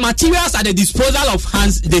 the materials at the disposal of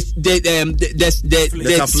Hans the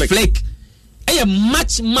Flick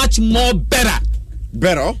much more better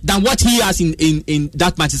than what he has in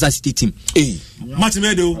that Manchester City team.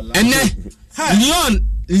 And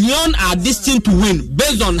Lyon are destined to win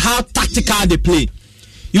based on how tactical they play.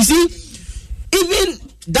 You see, even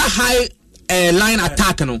that high line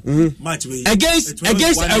attack against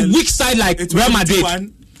a weak side like Real Madrid.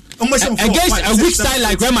 Against a weak side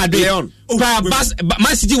like Real Madrid,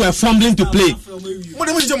 Man City were fumbling to play.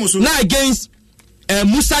 Now against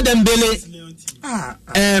Moussa Dembele,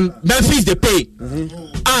 Memphis they pay.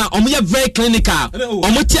 Very clinical.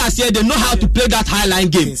 They know how to play that high line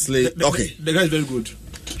game. Okay, the guy is very good.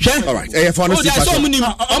 All right. So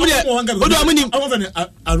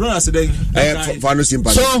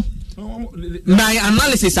my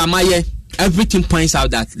analysis, everything points out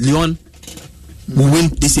that Lyon will win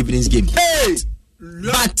this evening's game. Hey,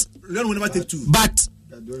 but Lyon will never take 2. But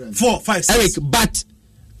 4, 5, 6. Eric, but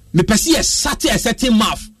me perceive a certain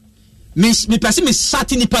mouth. Me perceive me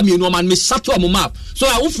certain nipa me no man me satu am mouth. So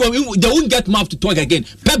they won't get mouth to talk again.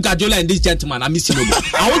 Pep Guardiola and this gentleman, I miss him.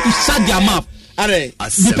 I want to shut their mouth. Me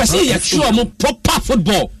perceive a sure proper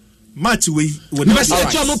football. Match we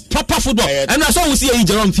proper football. And that's why we see a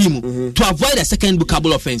Jerome film to avoid a second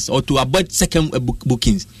bookable offense or to avoid second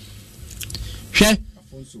bookings. Share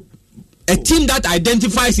a team that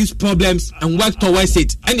identifies its problems and works towards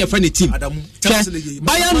it. And your friendly team.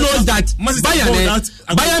 Bayern knows that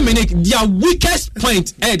Bayern Munich, their weakest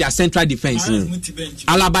point is their central defense.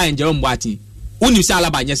 Alaba and Jerome Boateng. When you say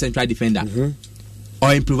Alaba and central defender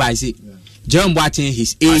or improvise it. Jerome Boateng,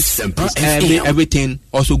 his age, everything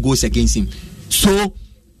also goes against him. So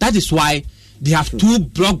that is why they have 2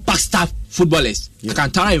 blockbuster footballers.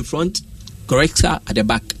 Alcantara in front, Goretzka at the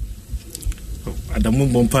back.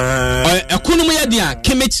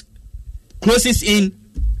 Kimmich closes in.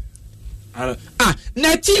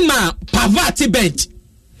 Natima Pavati bench.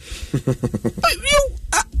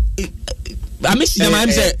 I miss them. I'm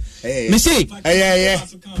saying.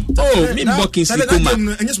 Oh, me blocking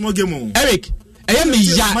Slikoma. Eric, I am me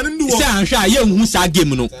ya. Say I'm sure I am who's a game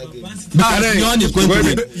no. Leon is going to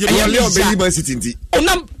win.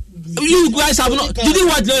 You guys have not. Did you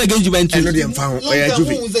watch Leon against Juventus? I know they found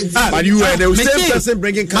but you were the same person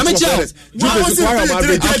bringing Castro Perez.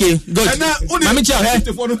 Okay, good. Mami Chow,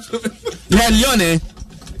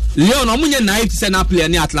 Leon, Omunye naive to send a player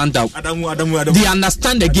near Atlanta. They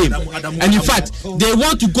understand the game, and in fact, they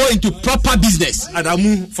want to go into proper business.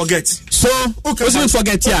 Adamu, forget. So, okay,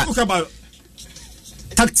 forget here. Talk about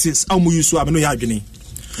tactics.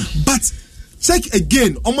 But check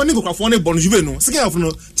again. Omani go for bon juve no. Second half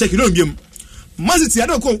no. Check Leon game. Man City, I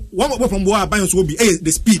don't go one from boy Bayern will be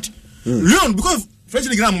the speed. Leon because French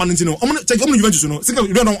league man no. Check Juventus no.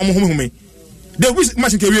 Second Leon home. They wish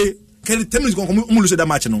match career. Can 10 minutes go lose that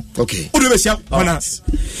match no. Okay. Who do we see? So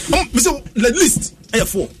at least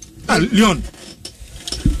 4. Leon.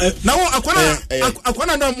 Now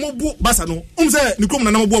akwana na mobu basa no. Say ni krom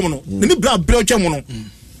na mobu mo no. Ni bra twa mo no.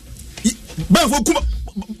 Ba fo kuma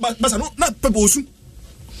basa no na pepe osu.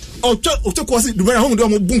 All right,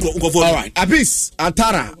 Abis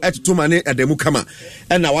Atara at Tumane at the Mukama,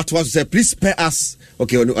 and now what was say? Please spare us.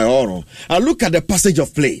 Okay, I look at the passage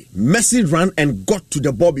of play. Messi ran and got to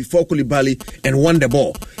the ball before Koulibaly and won the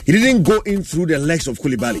ball. He didn't go in through the legs of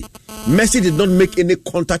Koulibaly. Messi did not make any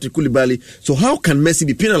contact with Koulibaly. So how can Messi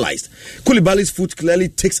be penalized? Koulibaly's foot clearly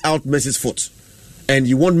takes out Messi's foot, and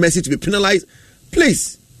you want Messi to be penalized?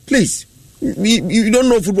 Please. You don't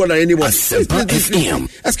know football anymore. Excuse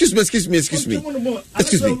me.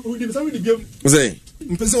 Say.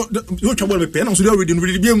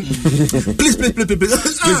 Please.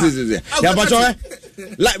 Yeah, but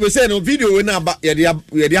like we said, no video we now you have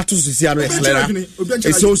to see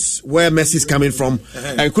it shows where Messi is coming from,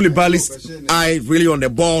 and Koulibaly's eye really on the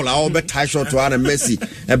ball. I bet tie shot to Anna Messi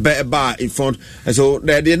a bar in front, and so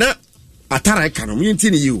they're not. Atara can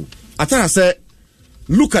you. Atara said.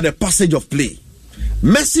 Look at the passage of play.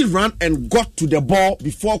 Messi ran and got to the ball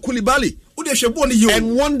before Koulibaly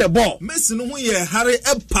and won the ball.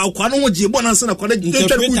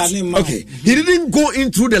 Okay, he didn't go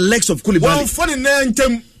in through the legs of Koulibaly.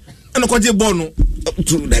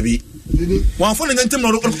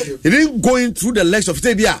 He didn't go in through the legs of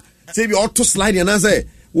Tebia. Tebia auto slide and answer.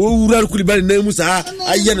 So how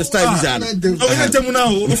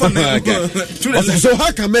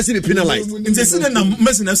can Messi be penalized?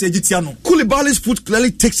 Koulibaly's foot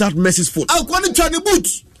clearly takes out Messi's foot. And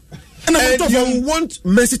you want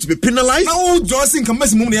Messi to be penalized?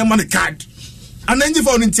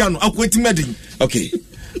 Okay.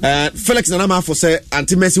 Felix Nanama for say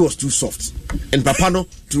anti-Messi was too soft, and Papano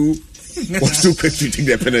was too quick to take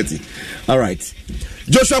the penalty. All right.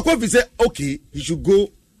 Joshua Kofi said, okay, he should go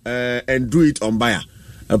and do it on Bayer.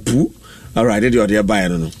 All right, then you're Bayer.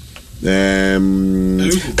 No.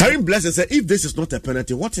 Karim Blessing said, if this is not a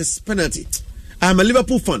penalty, what is penalty? I'm a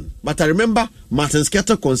Liverpool fan, but I remember Martin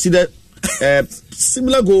Sketter considered a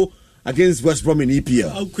similar goal against West Brom in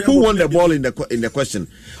EPL. Who won the ball in the question?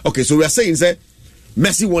 Okay, so we are saying, say,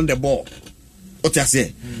 Messi won the ball. What you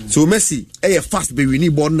say? So Messi, fast baby, we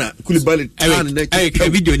need ball now. Koulibaly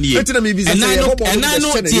video ni. And I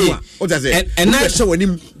know. What you say? And I show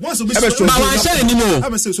him. But one share anymore. Or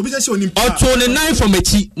to the 9 from a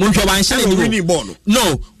cheat. One share anymore.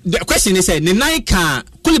 No, the question is, the 9 can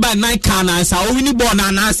Koulibaly 9 can answer. We need ball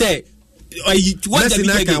and I say. Messi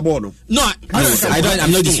 9 can ball. No, I don't.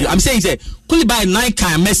 I'm not this. I'm saying say Koulibaly 9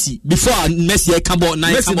 can Messi before Messi can ball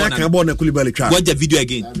 9 can ball. Koulibaly try. Watch the video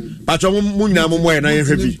again. But munya momo na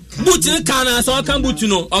heavy. But can so can boot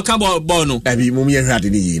no or can ball no. Abi mumu ye hard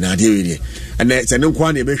ni na dey we dey. And say no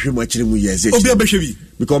kwa na be hwe mu akire mu ye say. Obi abehwe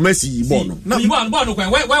because Messi ball no. No ball no.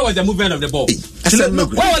 Where was the movement of the ball?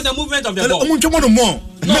 Where was the movement of the ball?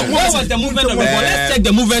 Where was the movement of the ball? Let's check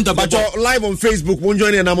the movement of the ball. But live on Facebook, because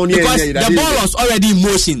the ball was already in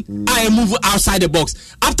motion. I move outside the box.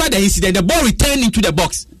 After the incident, the ball returned into the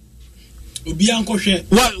box.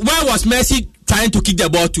 Where was Messi trying to kick the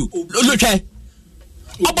ball to? Look here.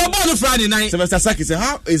 Friday night. Sylvester Saki said,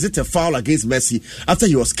 how is it a foul against Messi after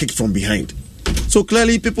he was kicked from behind? So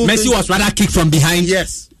clearly people Messi was rather kicked from behind.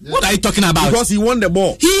 Yes. What are you talking about? Because he won the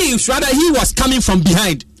ball. He was coming from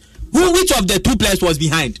behind. Which of the two players was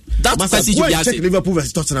behind? That person should be asking. Check Liverpool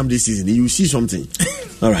versus Tottenham this season. You see something.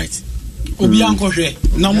 All right. What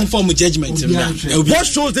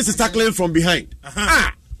shows this is tackling from behind?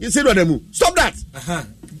 You see what they move? Stop that.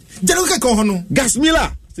 Gas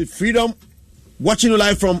Miller, freedom. Watching you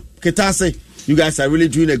live from Ketase. You guys are really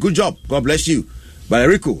doing a good job. God bless you. But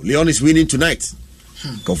Rico, Leon is winning tonight.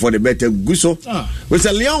 Go for the better Guso. We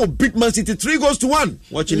say Leon will beat Man City 3-1.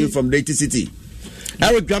 Watching you from Dayton City.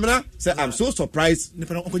 Eric Gramina said, I'm so surprised the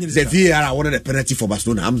VAR wanted a penalty for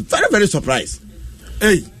Barcelona. I'm very, very surprised.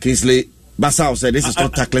 Hey, Kingsley Basau said this is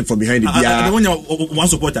not tackling from behind the BR. One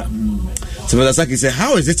supporter. So Saki said,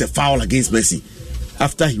 how is this a foul against Messi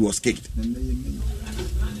after he was kicked?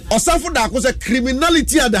 Osafo Dako said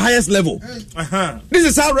criminality at the highest level. This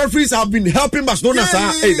is how referees have been helping Barcelona.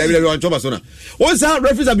 Hey, Barcelona. What is how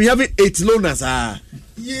referees have been having 8 loners?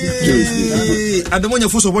 At the one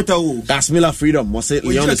full supporter. That's Miller freedom.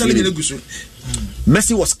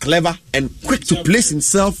 Messi was clever and quick to place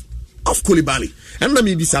himself off Koulibaly. And let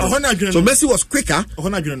me be so Messi was quicker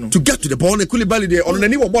to get to the ball. And Koulibaly there on the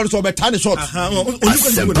new ball so by tiny shots. At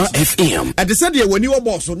the same when you were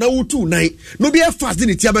boss, so now 2 night no be a fast in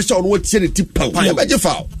the Tiabasha on what the tip pound.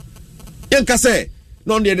 Foul. Yanka say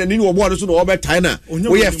no near the new ball so over China.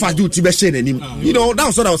 We have fast do Tibeshan and him. You know,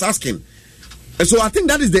 that's what I was asking. And so I think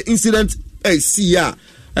that is the incident. See man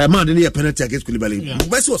didn't need a penalty against Koulibaly.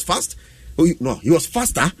 Messi was fast. No, he was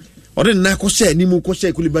faster. Or then na ko share ni mu ko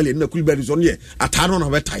share Koulibaly na Koulibaly on here atano na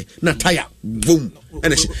betai na tire boom.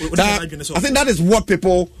 And I think that is what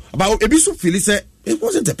people about Ebisu feel say it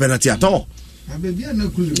wasn't a penalty at all.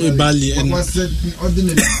 Koulibaly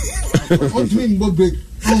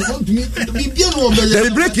They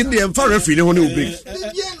break in the far referee no one will break.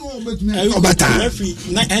 Referee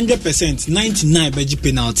 100%, 99 beji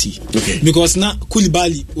penalty. Okay. Because na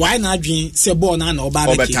Koulibaly why na adwin say ball na oba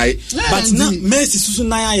beke. But na Messi susu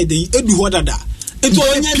na ya den edu hodada. It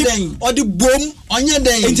onye den or the boom onye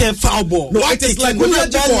den into foul ball. No, it is like when you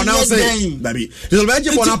ball now say baby. The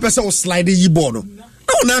Belgian ball na person will slide the ball no.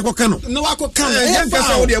 No, I can't. No, I can't. I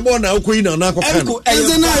can't. The ball now, Queen, and I can't.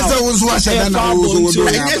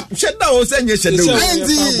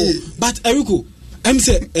 But Eriko, I'm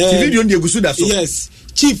saying, yes,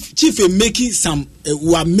 Chief, making some,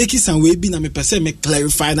 we are making some way. Being, I'm a person, me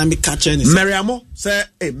clarify, and me catching. Mariamo say,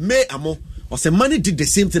 May Amo, or say, Mane did the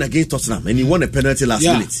same thing against Tottenham, and he won a penalty last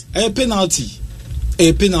minute. A penalty.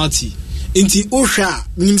 Inti Osha,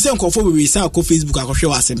 nimse nkofo we say ko Facebook akoshe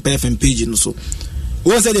wa Asempa FM page no so.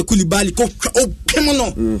 One said the Koulibaly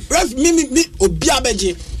ref me obi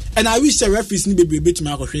abeje, and I wish the referees ni bebrebe to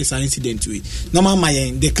make a incident we. No man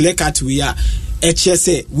my the clear cut we are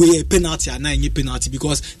say we a penalty and 9 penalty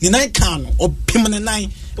because the 9 can or permanent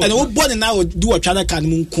 9 and we born now do a channel can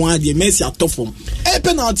mun kwa the Messi at top form a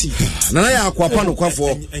penalty. Nana akwa no kwa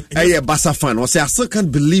for a Barca fan or say I still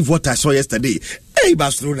can't believe what I saw yesterday. Hey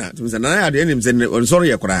Barcelona, Nana the names and sorry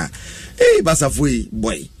yakura. Hey Barca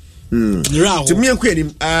boy. To me,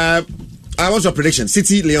 what's your prediction?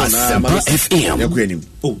 City, Leon, FM.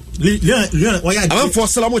 Oh, Leon, why I'm for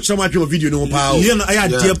Salamo Chama video no power. Leon, I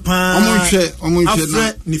had dear pan. After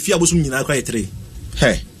Nifia was in a quiet tree.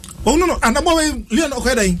 Hey. Oh, no, and I'm going Leon,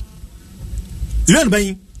 okay. Leon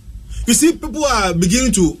Bain. You see, people are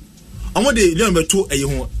beginning to. I want the Leon to a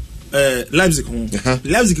Leipzig home.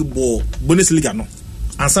 Leipzig ball, Bundesliga, no.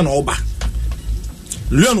 And San Oba.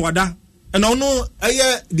 Leon Wada. And I know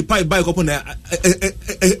I the pipe bike up on a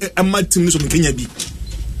mad team in Kenya B.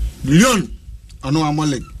 Leon, I know I'm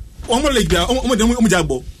leg. One more leg there,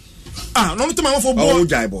 Jabo. No time for ball.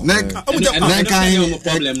 Jabo.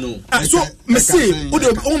 Problem no. So, Messi,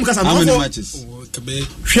 how many matches?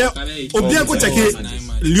 Obianco check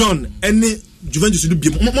Leon, any Juventus do be.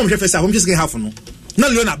 Mom, first, I'm just getting half no. No,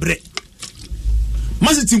 Leon, a break.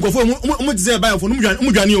 Massive team go for buy for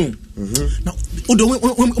Mujani. Now,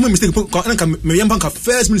 mistake.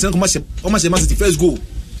 First minute, almost first goal.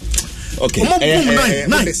 Okay.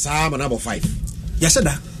 9 number 5. Yes, sir.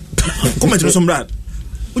 Comment on some brad.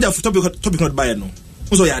 We have topic not buy no.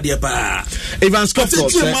 So ya dear pa. Ivan Scott.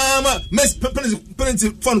 Mama, penalty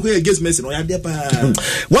fun against Messi. No ya dear pa.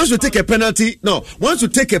 Once you take a penalty, once you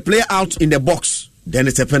take a player out in the box, then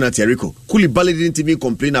it's a penalty, Rico. Koulibaly didn't even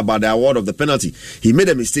complain about the award of the penalty. He made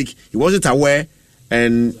a mistake. He wasn't aware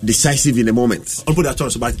and decisive in the moment. I'll put that on.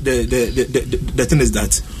 But the thing is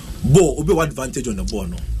that ball will be one advantage on the ball.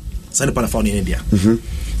 No, Sani Pana found in India.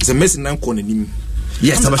 It's a mess in Nam calling him.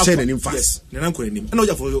 Yes, I'm saying him fast. Yes, I'm calling him. I know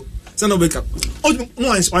you for you. Sani wake up. Oh,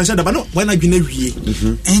 no, I said that, but no, why not be near you? No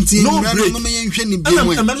break.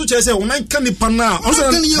 I'm not saying when I can't be pana. Also,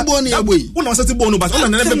 when I started born, but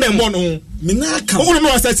on never been born. Minaka. Oh no,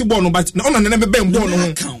 I started born, but on never been born.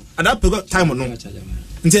 At that time or no.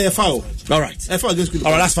 All right. All right, that's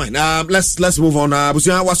fine. Let's move on.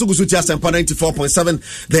 Wasugusu Asempa 94.7,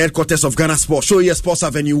 the headquarters of Ghana Sports. Show you Sports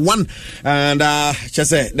Avenue 1. And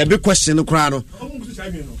just say the big question, Ukraino. I'm going to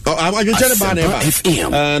tell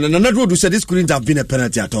you and another road who said this couldn't have been a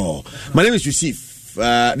penalty at all. My name is Yusuf.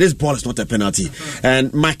 This ball is not a penalty.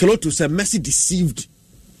 And Michael Otto said Messi deceived.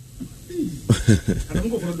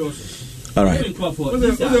 All right. I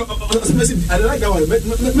like that one.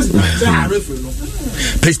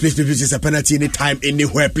 Please, it's a penalty anytime,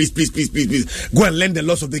 anywhere. Please. Go and learn the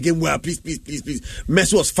loss of the game well. Please.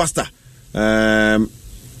 Messi was faster. And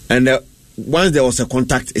once there was a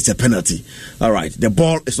contact, it's a penalty. All right. The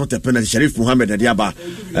ball is not a penalty. Sharif Mohammed Adiaba.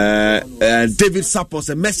 David Sapos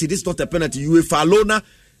and Messi, this is not a penalty. UEFA Lona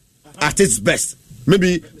at its best.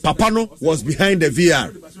 Maybe Papano was behind the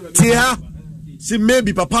VR. Tia, see,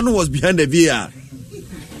 maybe Papano was behind the VR.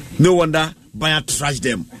 No wonder Bayern trashed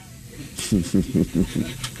them.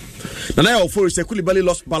 Nanaya Ofori said Koulibaly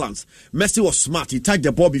lost balance. Messi was smart. He tagged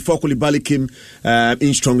the ball before Koulibaly came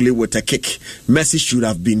in strongly with a kick. Messi should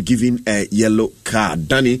have been given a yellow card.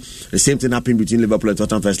 Danny, the same thing happened between Liverpool and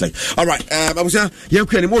Tottenham first leg. All right, I was saying, you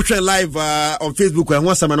can emotion live on Facebook. And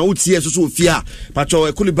once I'm an old CS, so fear.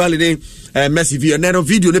 Pacho Koulibaly, Messi view. And then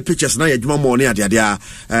video, the pictures now, you want more near the idea.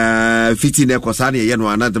 15 Ekosani, you know,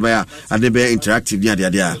 another bear, and the bear interactive near the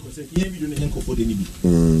idea.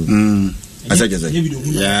 Editing.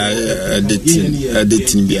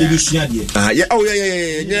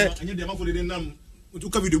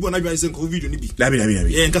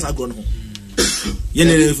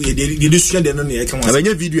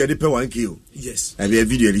 Yes. I have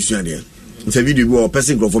video edition there. It's a video where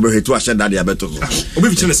person go for to share that they better. Obi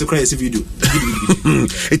vitna se cry video.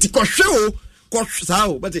 It ko show ko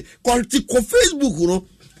sao but ko Facebook no.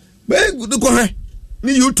 Be go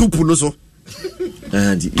ni YouTube no so.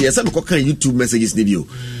 And yes, I'm going YouTube messages video.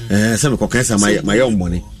 Some my own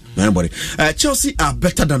money. Chelsea are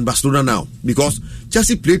better than Barcelona now because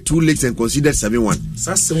Chelsea played 2 legs and considered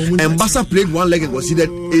 7-1. And Barca played 1 leg and considered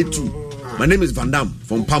 8-2. My name is Van Dam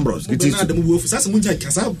from Pambros.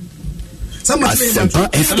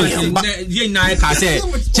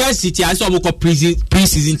 Chelsea has also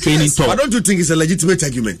pre-season training tour. Why don't you think it's a legitimate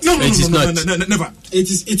argument? No, it is not. Never. It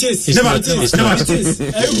is.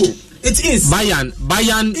 It is.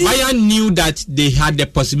 Bayern knew that they had the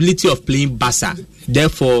possibility of playing Barca.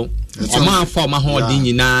 Therefore, even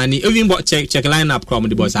check lineup from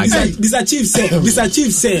the boss. Mr. Chief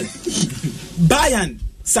said, Bayern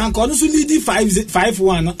Sankonusu leading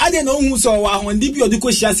 5-1. I don't know who saw when DB or the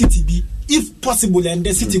Koshia City be. If possible, and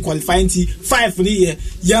the City qualifying 5 for the year,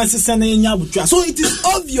 so it is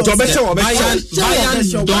obvious.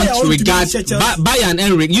 Bayern don't regard Bayern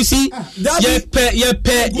Enric. You see, ye pe a year.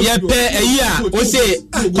 We say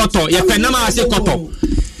Koto. Ye pe nama say Koto.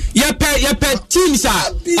 Ye pe teams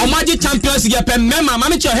are Omaji champions. Ye pe Mema.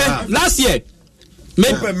 Mami chohe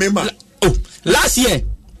last year.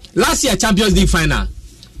 Last year Champions League final.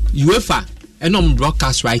 UEFA and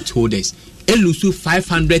broadcast right holders. Lose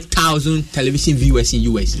 500,000 television viewers in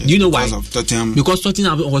US. Do you know why? Because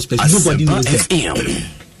Tottenham hospital. Nobody knows them.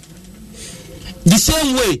 The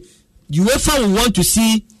same way, UEFA will want to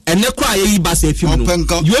see a Nekra Basa film.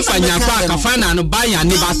 UEFA Nyakwa Kafana and Bayern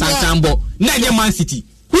Neba Santambo. Nanya Man City.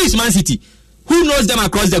 Who is Man City? Who knows them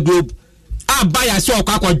across the globe? Bayern so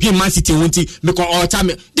Kakwa Dream Man City because all time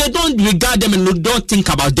they don't regard them and don't think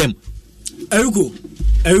about them. Ergo.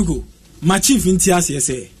 My chief in TSC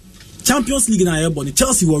say Champions League in Airborne,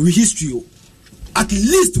 Chelsea will history. At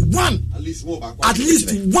least one. And you say more about at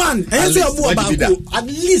least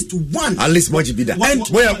one. At least much bigger. And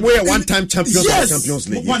we're one-time champions of Champions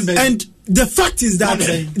League. Yes. And the fact is that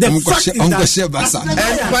and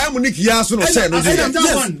Bayern Munich Yasu said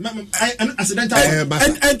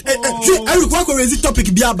Eric Wako raise the topic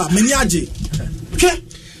biaba Menyaje.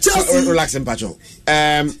 Chelsea relax and patcho.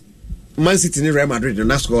 Man City and Real Madrid the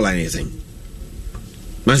last score line is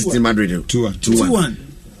Man City Madrid 2-1.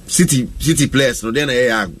 City players no then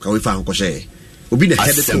can we find Koshe. Obi the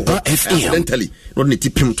head accidentally not the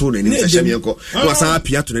tip tone and session ko was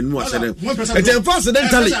apia to the new accident. And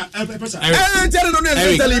accidentally.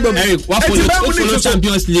 Eric, what follow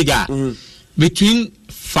Champions League between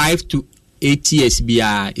 5 to 8 years be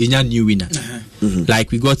a new winner.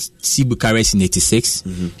 Like we got C Bucharest in 86,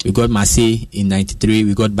 we got Marseille in 93,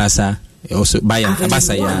 we got Barca also Bayern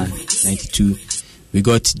 92. We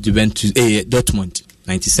got Juventus, Dortmund,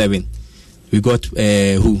 97. We got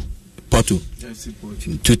Porto,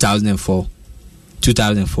 2004.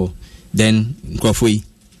 Then Nkofui,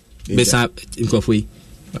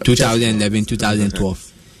 2011,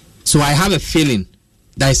 2012. So I have a feeling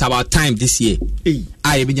that it's about time this year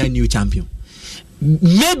I be a new champion.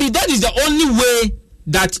 Maybe that is the only way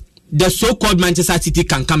that the so-called Manchester City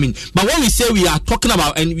can come in. But when we say we are talking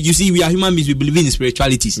about, and you see, we are human beings, we believe in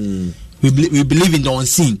spiritualities. We believe in the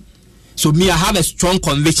unseen. So me, I have a strong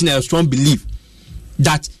conviction and a strong belief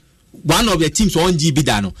that one of the teams on GB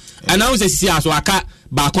Dano. And I was say so I can't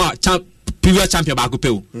back previous champion back.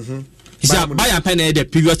 He said Bayern Pene the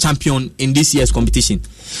previous champion in this year's competition.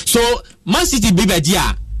 So Man City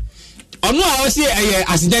Bibedia. I know I was say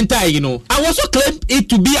accidental, you know. I also claim it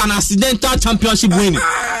to be an accidental championship win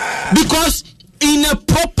because in a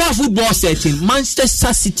proper football setting,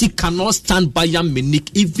 Manchester City cannot stand Bayern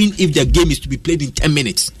Munich even if the game is to be played in 10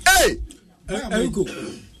 minutes. Hey, Eriko.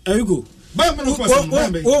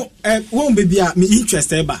 Won't be me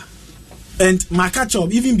interested ba. And my catch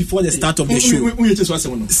up even before the start of the show.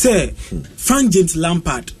 Say Frank James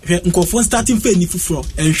Lampard, nkofon starting for ni fufuro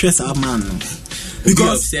enhwe sa man.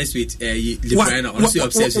 Because obsessed with De Bruyne, honestly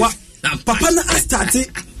obsessed with Papa na started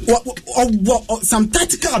some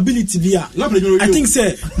tactical ability there. I think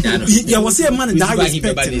say there was a man that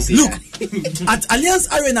respect. Look at Allianz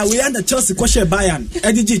Arena we under Chelsea question Bayern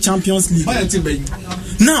EDG Champions League.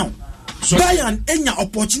 Now Bayern any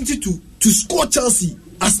opportunity to score Chelsea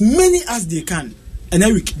as many as they can. And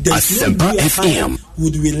Eric, there's no way Bayern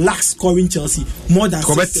would relax scoring Chelsea more than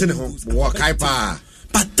 6 goals.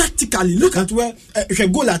 But tactically, look at where if you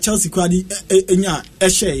go at Chelsea, Anka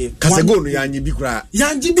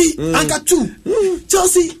 2.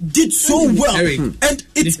 Chelsea did so well, and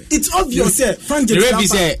it's obvious. Frank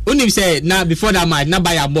James said, now before that match, now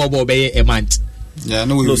buy a ball a month. Yeah,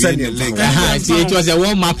 no, we win the league. It was a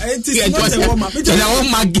warm up. It was a warm up game.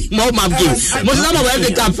 Most of them were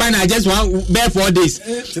FA Cup final just bare 4 days.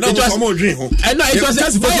 It was a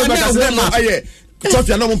warm up.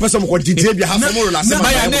 Sofia no person ko detail bi half more la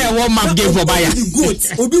Bayern na warm up game for Bayern. The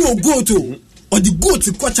goat obi will go to or the goat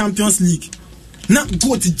to Champions League. Na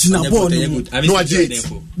goat jina ball no agent.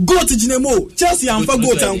 Goat jina mo Chelsea am fa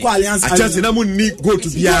goat an ko Allianz. Chelsea na mu ni goat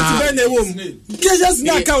bia. Chelsea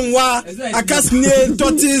na kan wa akasne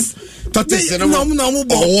tortis no mo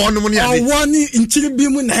bo. One in Chilibi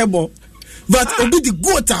mu na hebo. But obi the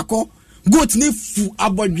goat akọ goat ne fu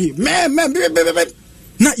abodwe. Me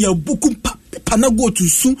na ya bokum na go to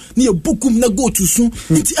soon near bokum na go to soon.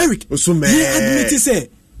 It's Eric. Admit say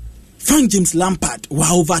Frank James Lampard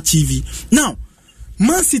were over TV. Now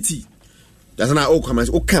Man City. That's not all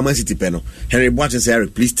comments. Okay, Man City panel. Henry Boateng say,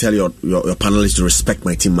 Eric, please tell your panelists to respect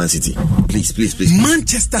my team, Man City. Please.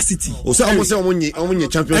 Manchester City. Also, almost say on your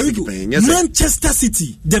Champions League. Yes, Manchester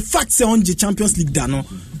City. The fact say on the Champions League dano.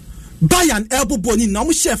 Bayern elbow ball in now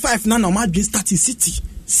we share 5 now Madrid starting City.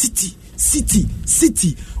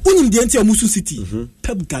 Unim the entire Musu City.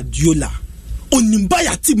 Pep Guardiola. Unim buy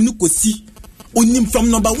a team no kosi. Unim from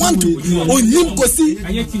number 1 to Unim kosi.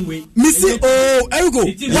 Missy Ergo.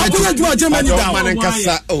 Wakoye to Germany down.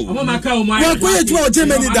 Wakoye to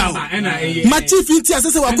Germany down. My chief inti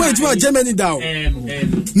say wakoye to Germany down.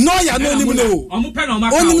 No ya no nim no.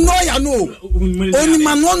 Onim no ya no. Onim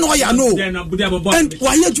man no ya no. And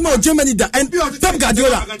waye to Germany down. And Pep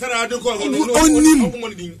Guardiola. Onim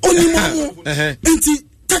inti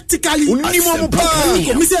tactically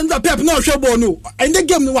me say Pep no show ball no. And the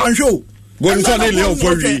game no one show. Go into the Leon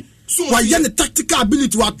for you. Why the tactical ability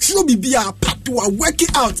to throw bibia part to work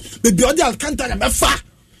it out. Baby odi Alcantara be fa.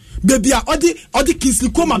 Baby odi Kingsley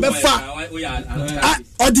Coman be fa.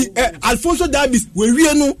 Odi Alfonso Davies we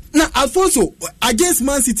no. Na Alfonso against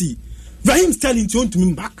Man City. Raheem Sterling to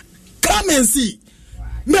me back. Come and see.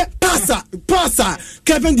 Me passer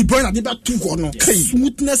Kevin De Bruyne dey back 2 corner.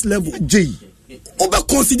 Smoothness level. J. Oba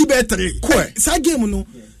consider better. Sa game no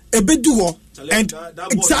e be do ho. And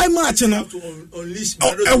time match no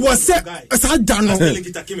was set down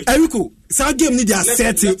Eriko sa game ni dey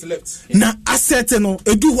asset na asset no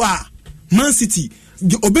edu ho a Man City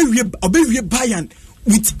the obewie Bayern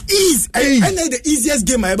with ease and the easiest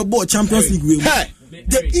game I ever bought Champions League with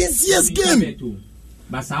the easiest game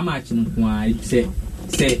but sa match no say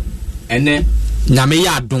ene nyame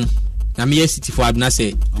ya adom nyame ya City for aduna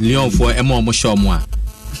say Lyon for emo show mo a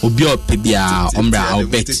obi opebia ombra I'll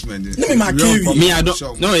bet me I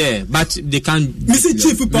don't no yeah but they can Mr.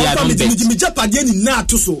 Chief me Japan ni na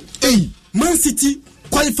to so Man City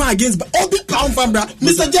qualify against obi pound fambra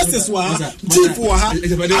Mr. Justice wa chief wa ha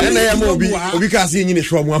na ya mo obi ka say nyine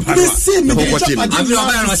show mo apa me say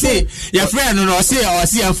your friend no say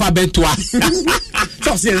fa bentoa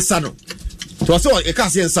so say nsano to so e ka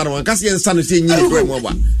say nsano an ka say nsano say nyine show mo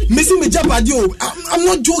ba Missy me Japan I'm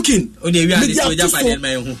not joking me Japan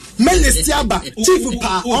Melestiaba chief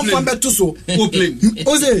pa on fambe to so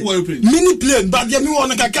mini plane but me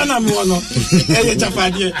won kakana me won e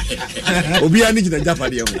Japan obi ani gina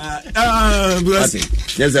Japan e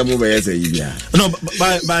yes I move yes yeah no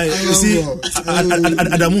by you see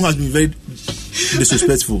Adamu has been very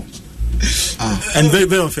disrespectful and very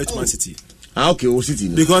very unfair to Man City. Okay, o City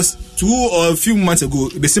because 2 or a few months ago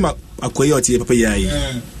the same Akoye Otie papa yayi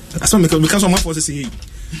that's what because some forces say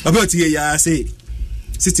papa Otie ya say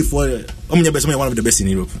 64. I'm one of the best in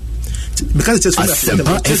Europe. Because it's just I'm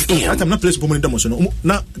not playing for money.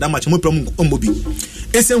 Now that much more problem on Bobby.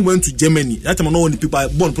 SM went to Germany. That time no one people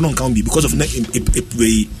born put on count because of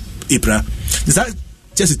April. Is that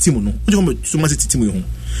just a team? No, what do you want to manage team?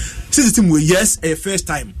 Since the team yes a first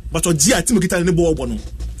time, but on GI team get in the ball bono.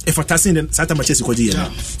 If I tasting then Satan Manchester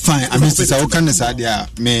fine. I mean, so how can this idea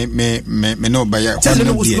me no buy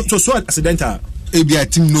so accidental. Ebi a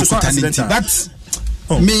team no fatality.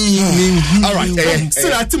 But me all right.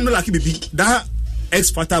 Still a team no like baby. That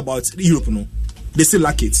X factor about Europe no. They still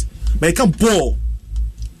lack it. But they can ball.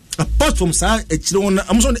 Apart from that,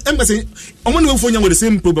 I'm saying I'm going to go with the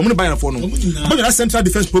same problem. I'm going to buy a phone. But that central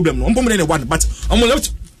defense problem. I'm going to one, but I'm going to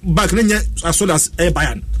left back as well as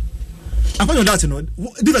Bayern. Apart from that, you know,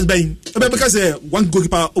 difference being because one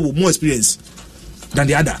goalkeeper more experience than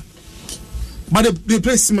the other, but they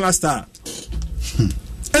play similar style.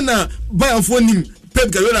 And Bayern for him,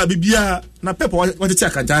 Pep Guardiola Bibia, na Pep what to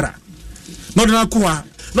check Kantara. Not na Kua.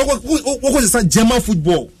 No, what was that German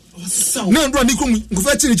football? No, run the come go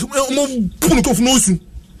fetch it. Pull off no soon.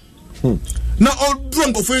 Now all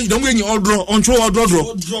drunk of you don't win all draw on throw or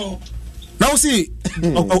draw. Now see,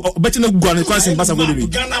 betting no go and question Basa go be.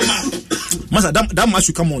 Masa that match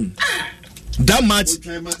should come on. That match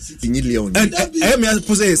in Leon. And I me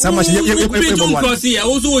pose some match Bridge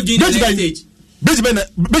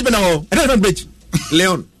now. I don't Bridge.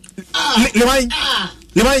 Leon. Leon.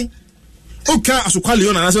 Okay, Asuka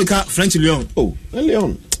Leon and Asuka French Leon. Oh,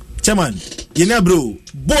 Leon. Chairman, you know, bro.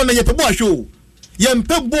 Born a Papa show. Yam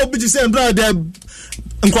Pep Bob Bridge say bro there.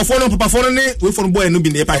 Nkofo papa for ne we for boy no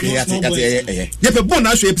be near pack. Yeah. Yep, born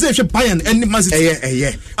na show say Bayern and Man City.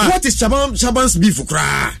 Yeah. What is Shaban's beef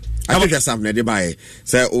kra? I think that's something they buy.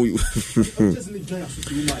 Say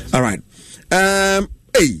all right.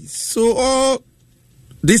 Hey, so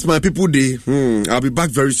this my people day. I'll be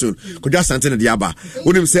back very soon. Koja Santana Diaba.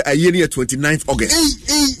 When him say a year 29th August.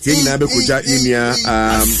 Tieni na be koja inia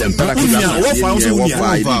listen,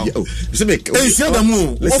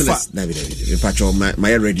 patrol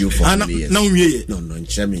my radio for years. No,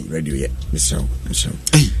 nchemi radio yet. Mr.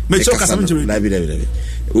 Make sure kasam David.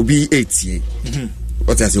 Obi 80.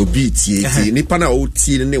 What I say obi 80. Nipa na o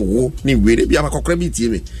tie ne wo ni we de bia makokra bi tie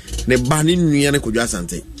me. Ne ba ni nua ne koja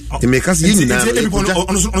Santana. Te make us yin na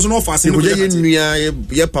on no fast e koja yin nua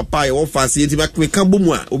ye papa ye wo fast e ti ba me kan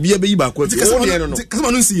bomu a obi be yi ba ko e o de no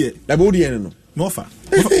kasama no si e da be o de no mo fa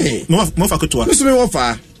ko to a so me wo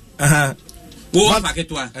fa wo fa ke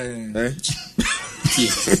to a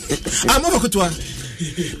mo fa ko to a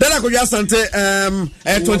Then I could just say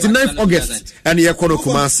 29th August and ye kono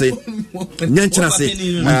Kumasi Nyanchana say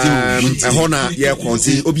Hona ye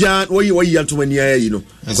konti Obian what you to when ye you know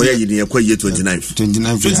koye ye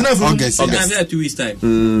 29th August 2 weeks time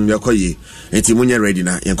ya koye enti munya ready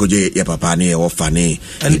na ye koje ye papa ne ye wofa ne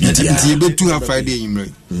enti be 2 Friday imre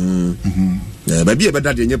baby e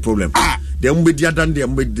beda de nye problem dem be dia dan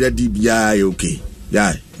dem be di bia okay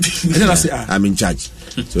yeah I'm in charge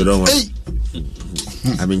so don't worry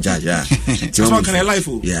I'm in charge, yeah. So what can I life?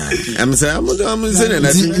 Yeah. I'm saying that.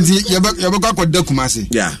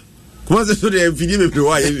 Yeah.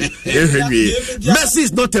 Messi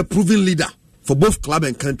is not a proven leader for both club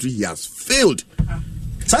and country. He has failed.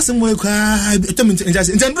 Messi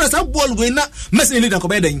leader ko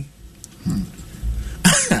beden.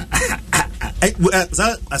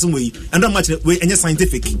 And that much we any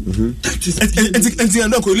scientific.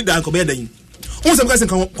 And ko leader ko beden. Once guys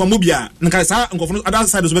kwa mobia nka sa nkofo other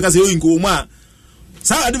side so because you go ma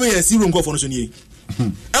sa ade be zero nkofo no so nie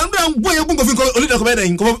and boy you go fi only ko be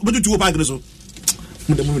den ko be to park so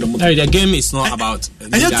the game is not about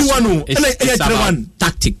it's about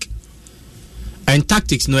tactic and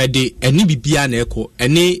tactics no dey any bibia na eko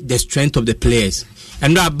any the strength of the players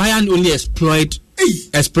and Bayern only exploited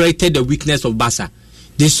the weakness of Barca.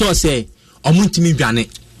 They saw say omuntimi dwane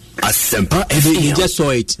Asempa you just saw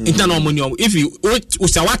it. If you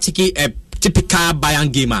Usawatiki a typical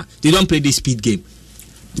Bayern gamer, they don't play this speed game.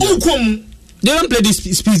 They don't play this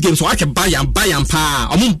speed game, so I can buy and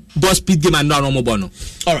pa. Boss speed game and not normal bono.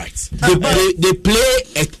 All right. They play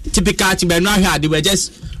a typical team, but now here they were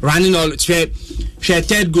just running all share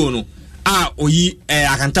third goal. No. I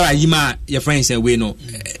can tell Yima your friends and we know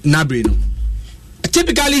Nabri no.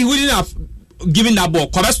 Typically he wouldn't have given that ball.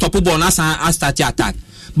 Cover stop ball and start the attack.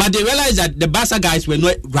 But they realized that the Barca guys were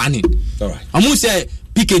not running. All right. I'm going to say,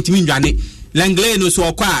 pick and team running. Langley no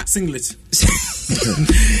so qua singlet.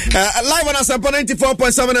 Live on Asampa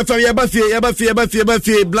 94.7 FM.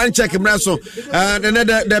 Yabafie. Blind check Mraso.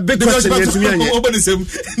 The big question here to me.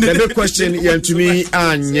 The big question here to me.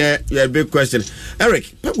 And yeah, big question.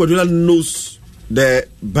 Eric, Pep Guardiola knows the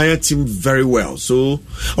Bayern team very well. So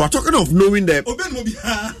we're talking of knowing the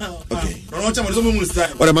okay.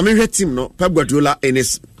 But the Mami team, no, Pep Guardiola in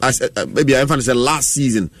his maybe I find last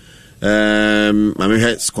season.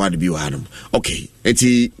 Mami squad be one. Okay,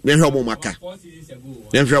 eti Menhwa Maka.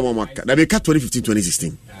 Menhwa Maka. That be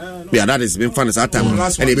 2015-2016. Yeah, that is been fun as that time.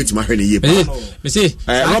 And a bit my year. Me see.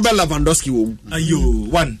 Robert Lewandowski wom. Ayo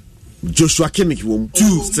 1. Joshua Kimmich wom.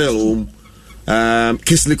 2 still wom.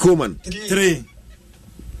 Kingsley Coman 3.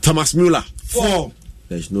 Thomas Müller 4.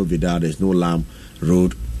 There's no Vidal, there's no Lam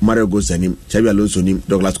Road. Mario Götze nim, Xabi Alonso nim,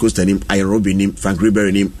 Douglas Costa nim, Ian Robben nim, Frank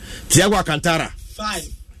Ribery nim, Thiago Alcantara 5.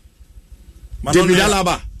 David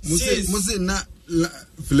Alaba Mose na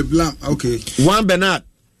Philip Lam. Okay. Juan Bernat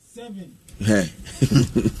 7. Hey.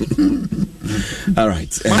 All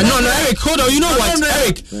right. No, Eric, hold on. You know what,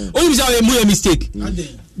 Eric? Only a mistake.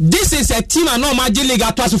 This is a team I know Magic League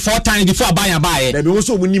at twice 4 times before Bayern buy it. They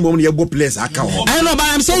also win him only a players. I know, but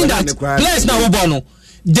I'm saying that players now Ubono,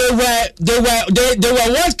 they were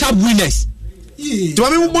World Cup winners. So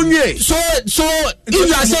if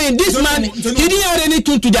you are saying this man, he didn't have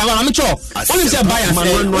anything to their I'm sure. Only say Bayern.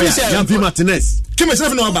 Only say Jean-Pierre Martinez.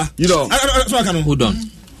 You know.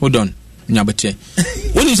 Hold on. Nyabote.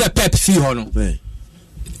 When you say Pep fee hono.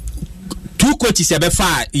 2 coaches ebe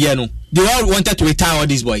far you know. They all wanted to retire all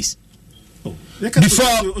these boys.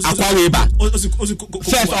 Before Akwaweba.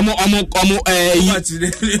 First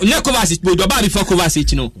Kovacic, but before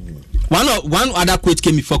Kovacic, you know. One other coach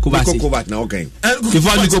came before Kovacic. Kovacic now okay.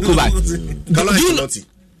 Before Nico Kovac.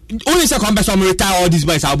 Only second best retire all these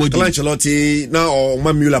boys. Ancelotti now or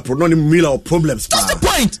Müller Müller problems. That's the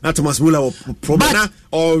point. Not Thomas Müller problem now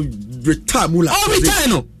or retire Müller. Or retire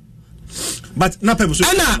no. But na Pep so.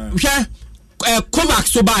 Kovac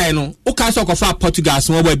so buy no. O can so for Portugal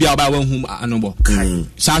small boy be about when whom anobo.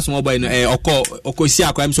 Sa small boy no oko si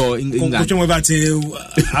akwam so England. Ko chemo ba te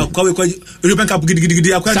akwa European Cup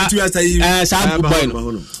gidi akwa 2 years time. Sa boy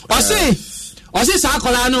no. O say sa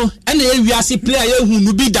akola no e na ewiase player ye hu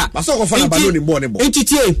no bi da. Ba so ko fa na ballon ni ball ni ball.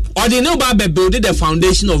 Entitie or the no ba build the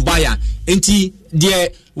foundation of Bayern. Enti there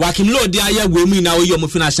Wakim Low there aye gwemu na wo yomo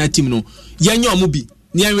national team no. Ye nya omo bi.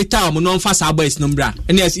 Near retire, no fast our boys numbra.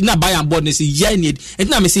 And yes, in a Bayern board, they say, yeah, need. And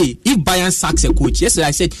now I say, if Bayern sacks a coach, yesterday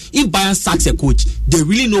I said, if Bayern sacks a coach, they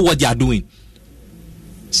really know what they are doing.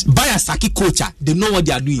 Bayern sack a coach, they know what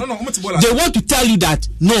they are doing. They want to tell you that,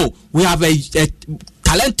 no, we have a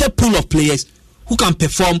talented pool of players who can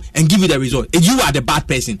perform and give you the result. And you are the bad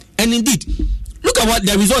person. And indeed, look at what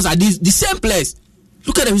the results are. The same players.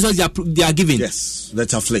 Look at the results they are giving. Yes,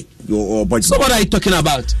 that's a flake. So what are you talking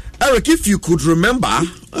about? Eric, if you could remember,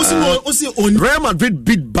 Real Madrid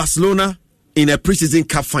beat Barcelona in a preseason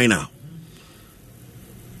cup final.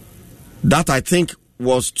 That I think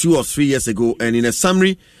was 2 or 3 years ago. And in a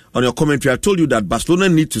summary on your commentary, I told you that Barcelona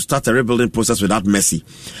need to start a rebuilding process without Messi.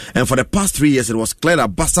 And for the past 3 years, it was clear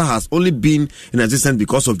that Barca has only been in existence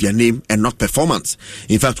because of their name and not performance.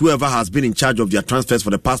 In fact, whoever has been in charge of their transfers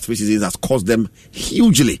for the past 3 seasons has cost them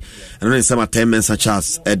hugely. And in some men such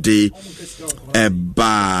as Eddie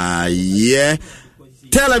Baye.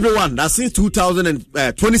 Tell everyone that since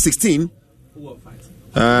 2016,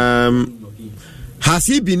 has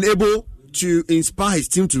he been able to inspire his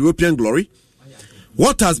team to European glory?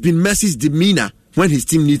 What has been Messi's demeanor when his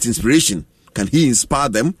team needs inspiration? Can he inspire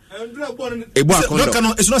them?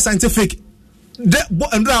 It's not scientific. The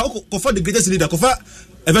greatest leader,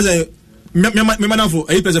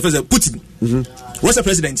 Putin. What's the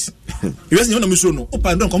president? He was not a mission.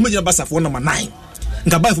 Open don't come with Basa for number 9.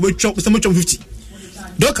 Can buy for chop 50.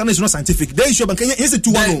 Don't can is not scientific. There is your here's the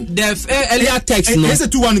 2-1. The earlier text. Here's the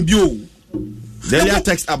 2-1 bio. The earlier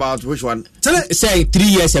text about which one? Say 3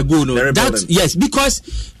 years ago. No, that yes, because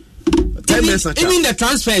even the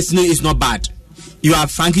transfers is not bad. You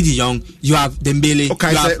have Frankie De Jong, you have Dembele.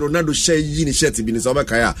 Okay, Ronaldo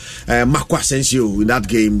Marco Asensio in that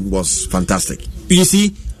game was fantastic. You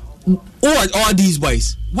see, all these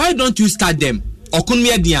boys. Why don't you start them?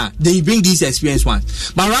 Then you bring these experienced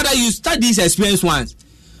ones. But rather you start these experienced ones.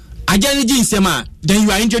 Then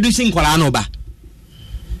you are introducing Kolanoba.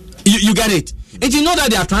 You get it? And you know that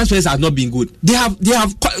their transfers have not been good. They have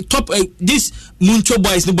top these Muncho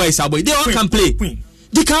boys, the boys, they all can play.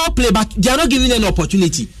 They cannot play, but they are not giving them an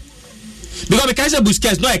opportunity. Because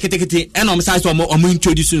Busquets no ekete and I'm size or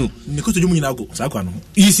introduce you. You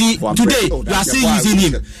see, today you are still using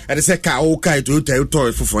him. And they say okay to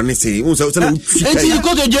for anything. And you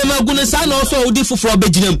go to German Gunasan also did for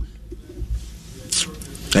Belgium.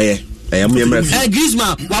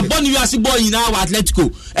 Griezmann, we born you as a boy in our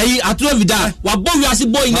Atletico. Arturo Vidal, we born you as a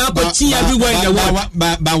boy in our everywhere in the world.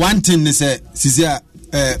 But one thing is,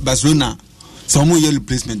 Barcelona. Some yellow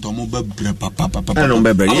replacement or mobile papa. I don't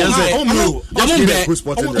remember. You need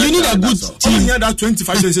a good team. That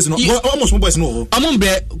 25 years no. Almost boys no.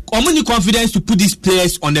 Need confidence to put these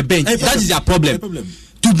players on the bench. That is their problem.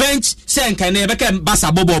 To bench, say can never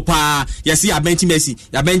Basa Bobo pa. You see, I bench Messi,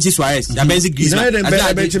 I bench Suarez, I bench Griezmann.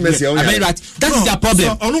 That is their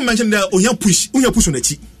problem. I don't mention that Onya push on the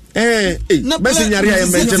cheek. Messi nyari ya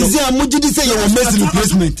mention. Say you Messi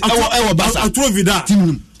replacement. I throw Vida.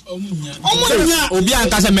 Obi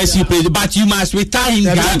Ankasa Messi play, but you must retire him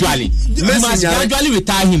gradually. You must gradually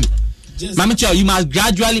retire him. Mamicho, you must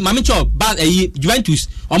gradually. Mamicho, but Juventus,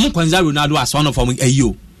 Omo consider Ronaldo as one of them.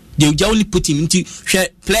 They only put him into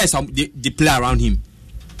players. They play around him.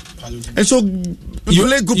 And so you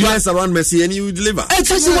play good players around Messi and you deliver.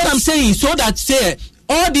 Exactly what I'm saying. So that say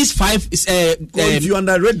all these five is if you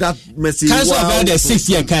underrate that Messi, cancel about the 6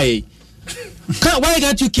 year Kai. Why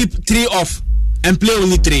can't you keep 3 off and play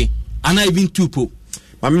only 3 and not even 2 po?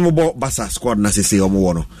 Mamimo Basa squad na say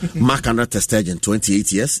omo Mark Andre ter Stegen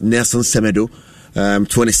 28 years, Nelson Semedo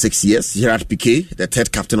 26 years, Gerard Piqué, the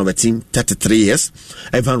third captain of the team, 33 years,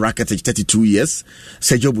 Ivan Rakitic 32 years,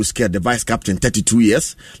 Sergio Busquets, the vice captain, 32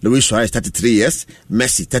 years, Luis Suarez 33 years,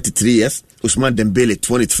 Messi 33 years, Ousmane Dembele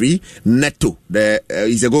 23, Neto,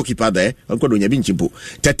 he's a goalkeeper there,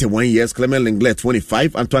 31 years, Clement Lenglet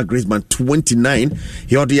 25, Antoine Griezmann 29,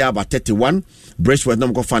 Jordi 31, Braithwaite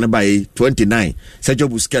Namco Fanabai 29, Sergio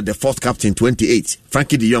Busquets, the fourth captain 28,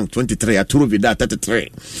 Frankie de Jong 23, Arturo Vidal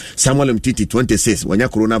 33, Samuel Umtiti 26, Wanya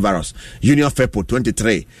coronavirus, Junior Firpo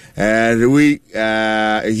 23, Rui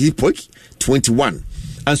Hipok 21,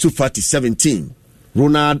 Ansu Fati 17,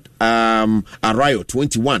 Ronald Arayo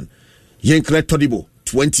 21, Yenkele Todibo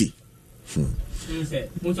 20,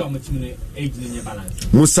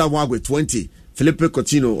 Musa Wagwe 20, Felipe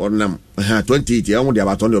Coutinho on 28 years old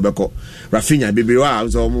about on Obeko, Rafinha Bibiwa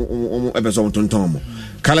episode tontomo,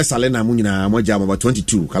 Carlos Salena Munina Mojama about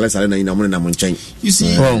 22, Carlos Salena in Amuna Munchain. You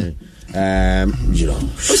see, you know,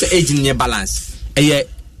 what's the age in your balance? It's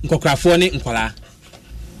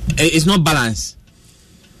not balance.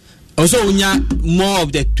 Also, when you more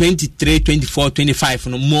of the 23, 24, 25,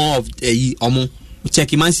 more of the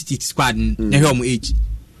check Man City squad in the home age.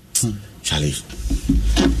 Charlie.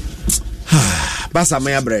 Basa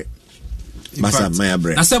Maya Bre. Basa Maya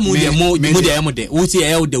Bre. Asa mo de wo ti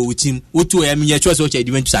e de wo team wo to e me choice o che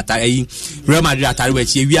Juventus attack Real Madrid attack we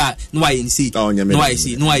che wi no why see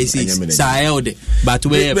no why see sa e de but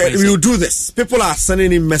we will do this. People are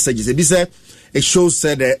sending in messages. It say it shows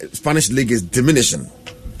that the Spanish league is diminishing.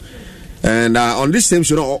 And on this same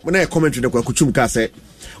show, when I commentary the Kuchumka say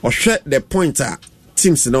or share the pointer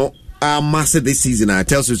teams massive this season. I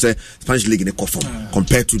tells you say Spanish league in a form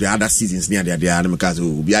compared to the other seasons near the because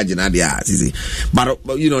will be season. But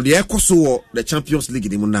you know the Ecoso the Champions League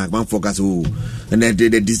in the Munag focus and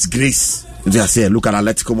the disgrace. They say look at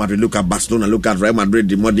Atletico Madrid, look at Barcelona, look at Real Madrid,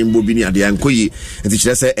 the modern Bobini at the Ankoyi, and they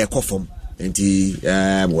say Eco form. And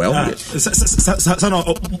well,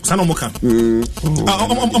 Sano Moka.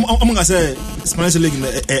 I'm gonna say Spanish league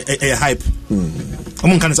a hype.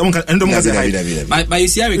 I'm gonna say hype. But you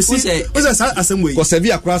see, I would say, what's that same way? Because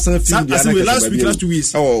Sevilla crossed last week, 2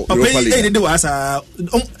 weeks. Oh, they do as a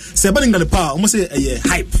Sebaning the power. Almost say a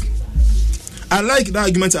hype. I like that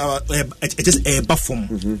argument. Just a buff form,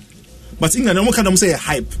 but England, I'm gonna say a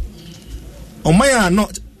hype. On my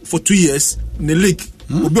not for 2 years in the league.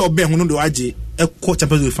 Obi obe hu no do age e ko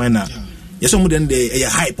Champions League final. Yes mo den dey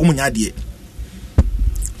hype mo nya de.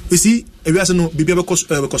 You see, e wi ase no bibia be cost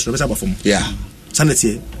be say perform. Yeah.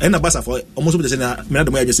 Sanity e na basa for almost be say na me na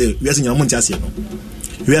do mo say wi ase nya mo ntia ase no.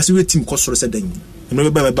 Wi ase we team cost say dan. E no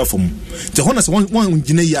be perform. The honest one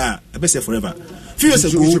gina ya e be say forever. Few years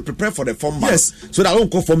ago we should prepare for the form. Yes. So that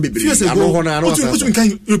won't go form baby.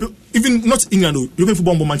 Even not England, European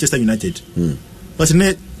football Manchester United. But in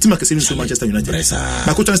team like saying Manchester United.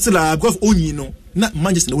 My coach still because only not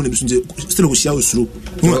Manchester still through.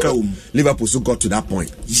 Liverpool still got to that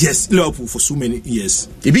point. Yes, Liverpool for so many years.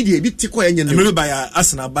 Remember by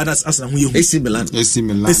Arsenal, but that's Arsenal. AC Milan.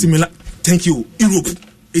 Thank you. Europe.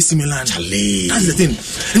 AC Milan. That's the thing.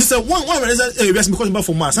 And it's one because about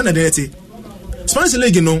for Mars and identity. Spanish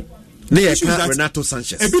league, Renato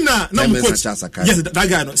Sanchez. Yes, that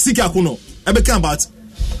guy. Siki Akuno. I became about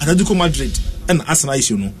Atletico Madrid and Arsenal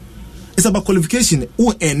issue. No, it's about qualification.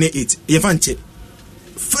 Who earn it? Yevanche.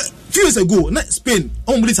 Few years ago, not Spain.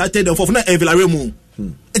 Only started the fourth. Not Villarreal.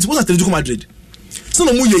 It was Atletico Madrid. So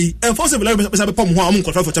no muye. And first Villarreal is a pom who am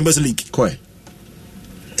qualified for Champions League.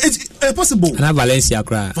 It's possible. And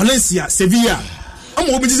Valencia, Sevilla. I'm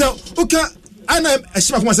hoping to say okay. I know. I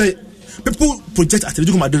say people project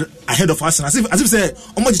Atletico Madrid ahead of Arsenal as if say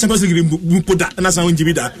how much Champions League put that and that's how we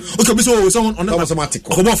give that. Okay, so someone on the automatic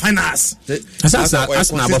about finance. Arsenal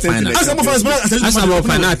about finance. Arsenal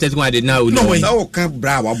finance Atletico Madrid now. No way. That will come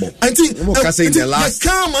bravo. I think in the last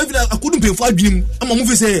come I couldn't pay for a dream. I'm a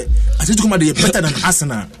movie say Atletico Madrid better than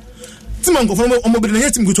Arsenal. Team go from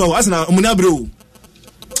Omobede team go to Arsenal Omunabro.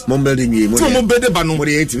 And they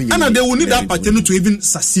will need that partner to even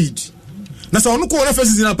succeed. Now, so I'm going to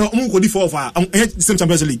first season. I'm going to go for the same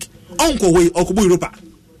Champions League. I'm going to go Europa.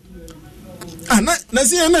 Ah, na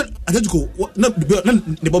see, I'm Atletico. Not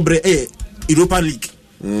the Bobre Europa League.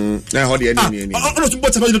 Now, how do you name?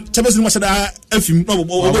 Champions League.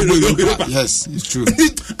 Yes, it's true.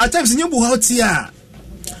 At times, you know how tia.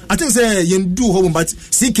 I think say you do home, but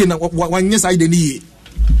seeking one yes I didn't.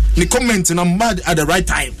 The comment and I'm mad at the right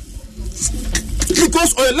time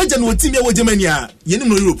because a legend will team here with Germany. You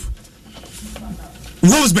know Europe.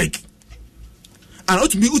 Wolfsburg. And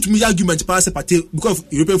out to me argument pass a party because of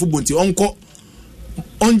European football team uncle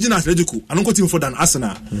Onjina Atletico and uncle team for than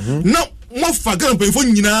Arsenal. Now more for Ghana pay for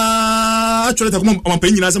actually I'm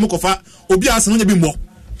paying as a mokofa Obi Arsenal be more.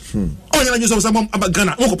 Oh you just some about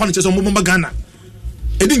Ghana uncle punish some more Ghana.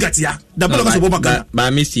 Edingatia the Ghana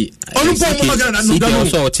but Missy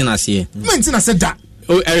also Tinashe. Mentina said that.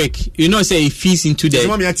 Oh, Eric, you know, say it feeds into the.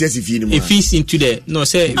 It feeds into the. No,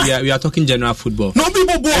 say we are talking general football. No,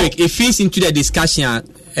 people. Eric, it feeds into the discussion.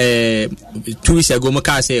 2 weeks ago,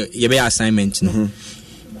 Moka say yebe assignment. No,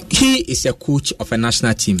 he is a coach of a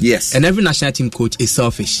national team. Yes, and every national team coach is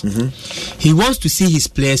selfish. He wants to see his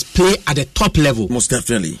players play at the top level. Most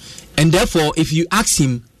definitely. And therefore, if you ask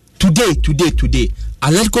him today,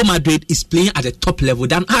 Atletico Madrid is playing at the top level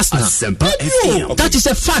than Arsenal. That is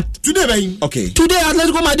a fact. Today, man. Okay. Today,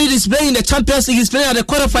 Atletico Madrid is playing in the Champions League. Is playing at the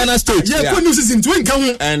quarterfinal stage. Good new season.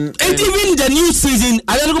 And even the new season,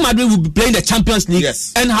 Atletico Madrid will be playing the Champions League.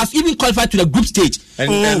 Yes. And has even qualified to the group stage. And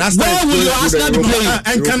where will your Arsenal be playing?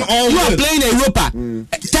 And can all you are playing in Europa.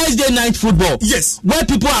 Thursday night football. Yes. Where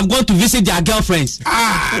people have gone to visit their girlfriends.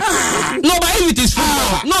 No, but if it is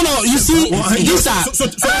football, no. You see, these are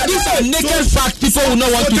naked facts. People will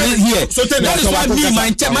not want to live here. That is why me,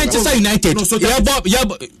 Manchester United.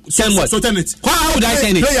 Send what? So tell it. How would I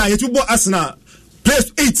send it? Player, you bought Arsenal.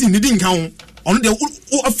 Players 18, they didn't count. On the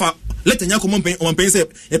offer, let the young on pay say,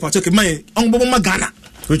 a particular money on Ghana.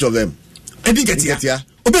 Which of them? I didn't get here.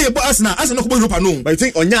 Obey about Arsenal go Europa no. But I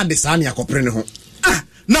think Onya de Sania Copreno.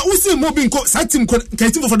 Now we see more being team for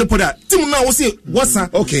the product. Team now we see what's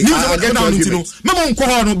okay. I'll get down to know.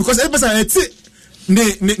 Mama because every person I see ne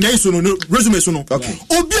resume so no. Okay.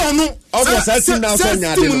 Obi ono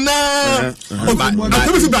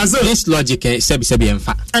this logic sebi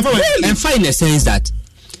emfa in the sense that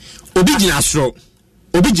obi gina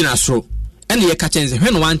soro and ye catch and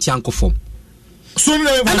when one tianko form so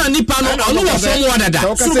na nipa no ono wa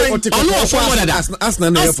form wadada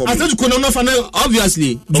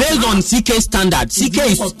obviously based on CK standard CK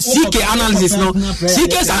analysis no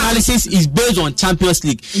CK's analysis is based on Champions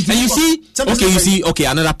League and you see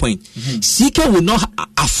another point CK will not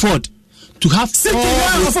afford to have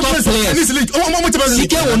all his top players.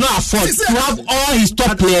 CK will not afford to have all his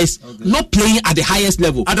top players not playing at the highest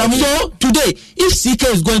level. So today, if CK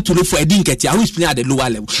is going to look for a Dinketia who is playing at the lower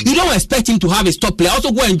level, you don't expect him to have his top player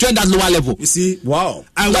also go and join that lower level. You see, wow.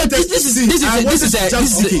 This is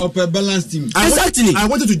a balanced team. Exactly. I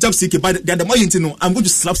wanted to jump CK, but the more you know, I'm going to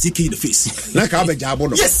slap CK in the face. Like I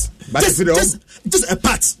yes, just a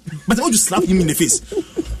pat, but I want to slap him in the face.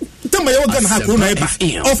 Tell me, you're going to have Corona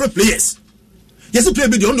offer players. Yes, you play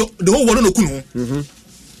with the whole world no kuno.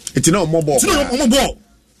 It's not more ball. It's not more ball.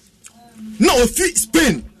 No,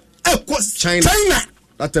 Spain. China.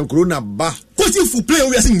 That time Corona ba. Because if you play,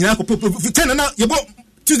 we are saying China now. You bought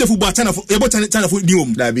Tuesday football. China for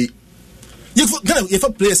new. That be. You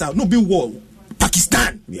for players out. No big war.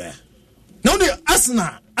 Pakistan. Yeah. Now the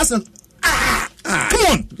Arsenal. Come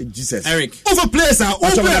on, Jesus. Eric. Over players are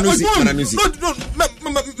over.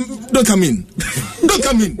 Don't come in. Don't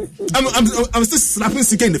come in. I'm still slapping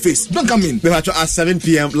CK in the face. Don't come in. We have to at 7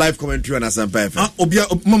 p.m. live commentary on Asampa FM.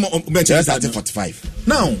 45.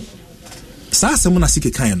 Now, Samona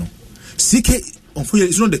CK Kayano. CK unfortunately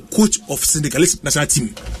is not the coach of Senegalese national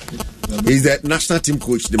team. He's the national team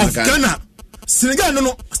coach of Ghana. Senegal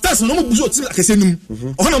no stars no buzo team akesenum.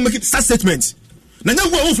 O make it start statement. Na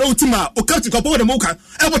nya wo from team o captain ko the moka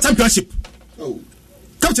e championship. Oh.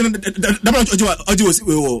 Captain the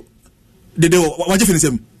waje finish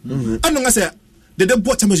him. Anu nga say they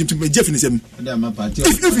bought championship to Jeff in him.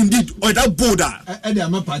 If indeed, or that border,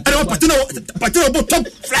 about top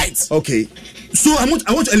flights. Okay. So I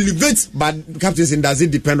want to elevate. But captains, does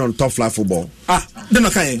it depend on top flight football? Then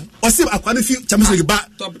okay. Or say I quite a few Champions League bar.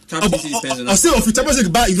 Or say of Champions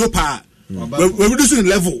League bar Europa. We're reducing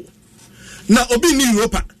level. Now Obi in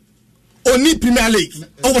Europa. Only Premier League.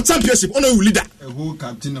 Our championship. Only leader. A whole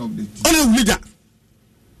captain of the team. Only leader.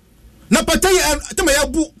 Now Patay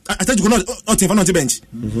I tell you not on the bench.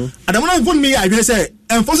 And I want to me I will say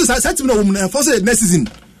enforces next season.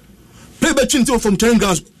 Play between two from training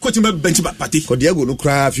grounds, coaching bench back party. Because Diego no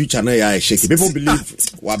cry future na ya shake. People believe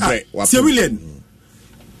Wabre. William.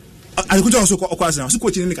 I could also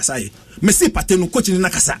coaching in the Kasai. Messi Pateno coaching in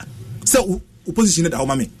Nakasa. So opposition at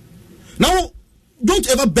home. Now don't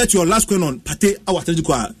ever bet your last coin on Pate our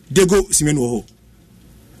Atletico Diego Simeone.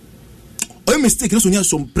 Or mistake no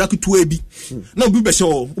some bracket 2AB. Now be be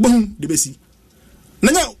sure the best.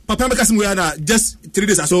 Now Papa Makasim we are just 3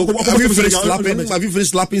 days so have you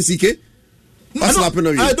finished slapping CK? I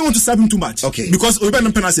don't want to slap him too much. Okay. Because we better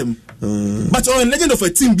not penalize him. But on legend of a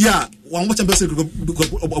team bia one watch Champions League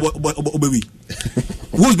Obewi.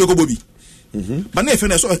 Wolfsburg Obewi. But now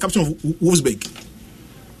I saw a captain of Wolfsburg.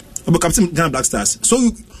 About captain Ghana Black Stars. So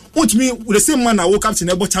what me with the same man I woke up in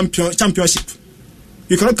about championship.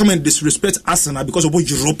 You cannot come and disrespect Arsenal because of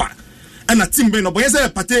Europa. And a team being up against a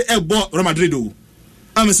Pate Real Madrid.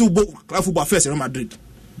 I'm so football first Real Madrid.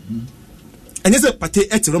 And yes, a Pate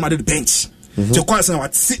at Real Madrid bench. To call Arsenal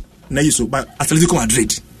at sit na you so by Atletico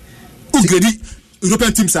Madrid. Ugredi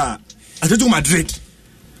European teams are Atletico Madrid.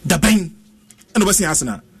 The bang and over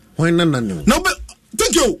Arsenal. Why no? No, but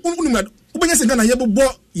thank you. Ubenya se Ghana yebo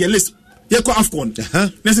bo ye list. Ye ko AFCON.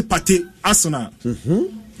 Na se Pate Arsenal.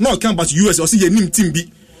 No come about US or see ye nim team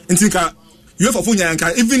bi. Ntinka UEFA for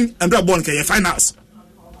nyanka even Andra Bon ka ye finals.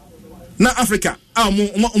 Na Africa mo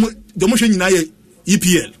the mo nyina ye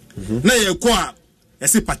EPL. Na ye ko a ye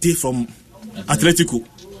se Pate from Atletico.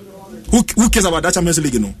 Who cares about that Champions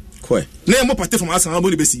League no? Koi. Na mo Pate from Arsenal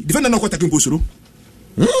body besi. Defender no ko taking posuro.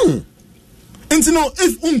 Ntino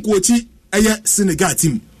if unkochi aye Senegal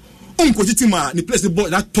team. Unkochi team a ni place the ball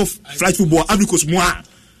that tough flight football Africa's moi.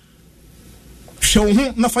 Show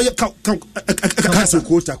him na fire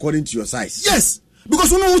coach according to your size. Yes.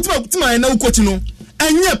 Because we team I now coach no.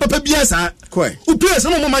 Anya papa biasa. Koi. Who plays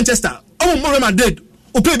no Manchester. Oh Real Madrid.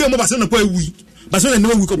 Who play be mo Barcelona play we. Barcelona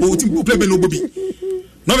no we ko team play be no Bobby.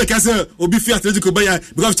 No because obi fi Atletico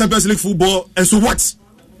because Champions League football and so what?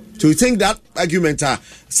 So you think that argument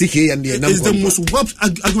CK and the is the most warped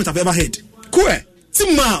argument I've ever heard. Cool.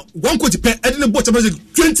 Tima one coach pay didn't bought Champions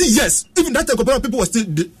League 20 years. Even that time people were still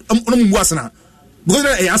on Arsenal. Because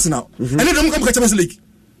they are Arsenal. And then they come to Champions League.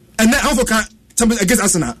 And then Africa Champions against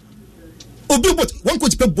Arsenal. Obi bought one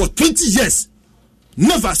coach pay bought 20 years.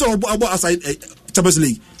 Never saw about outside Champions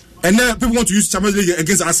League. And then people want to use Champions League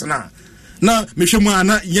against Arsenal. Now, coach come on.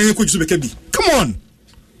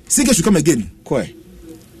 CK should come again. Koi.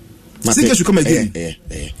 CK should come again.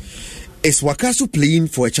 Is Wakaso playing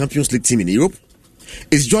for a Champions League team in Europe?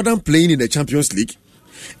 Is Jordan playing in the Champions League?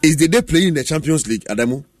 Is Dede playing in the Champions League?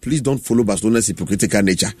 Adamu, please don't follow Barcelona's hypocritical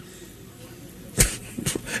nature.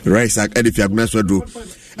 Right, Isaac, and if you are going to do.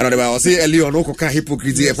 And I was saying earlier on,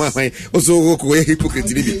 hypocrisy, also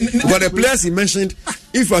hypocrisy. But the players he mentioned,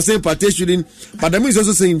 if you are saying Pate shouldn't, but is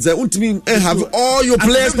also saying that have all your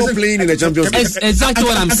players not playing in the Champions League. Exactly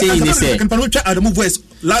what I'm saying.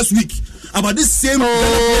 Last week about this same.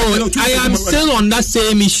 I am still on that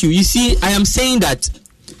same issue. You see, I am saying that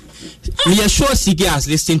we are sure CK has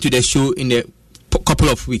listened to the show in a couple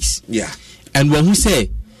of weeks. Yeah, and when we say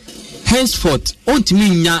henceforth, on to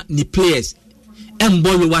me ni players. And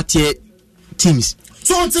Bolowatie teams.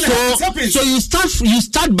 So you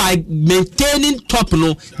start by maintaining top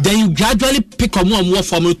no, then you gradually pick up more and more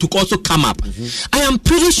formula to also come up. I am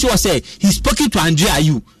pretty sure he's spoken to Andre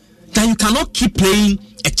Ayew that you cannot keep playing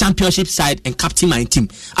a championship side and captain my team.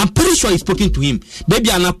 I'm pretty sure he's spoken to him.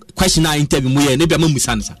 Maybe I'm not questioning our interview. Maybe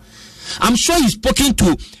I'm sure he's spoken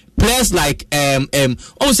to players like Europe.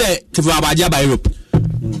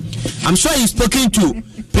 I'm sure he's spoken to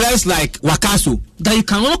players like Wakaso that you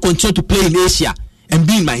cannot continue to play in Asia and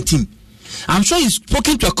be in my team. I'm sure he's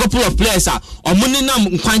spoken to a couple of players who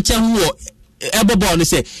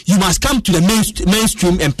say you must come to the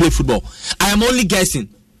mainstream and play football. I am only guessing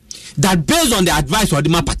that based on the advice of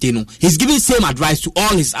Odima Pateno, he's giving same advice to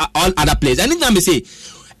all other players. Anytime they say,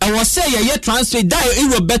 I was say a year transfer,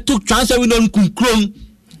 that Roberto transfer we don't conclude.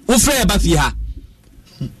 Ufre Bafiha.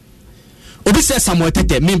 Obi says Samuel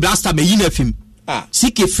Tete, me blaster me yin him.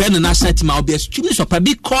 CK friend and national team, I'll be extremely surprised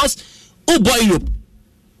because boy Europe.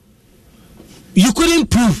 You couldn't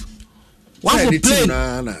prove. What for plane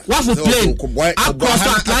across the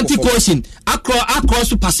Atlantic Ocean, across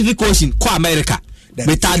the Pacific Ocean, call America.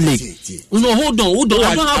 With that league. No, hold on.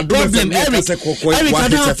 I don't have problem, Eric, I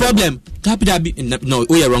don't have problem. No,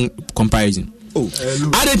 we are wrong comparison.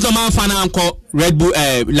 I didn't know man fan call Red Bull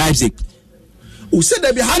Leipzig. Who said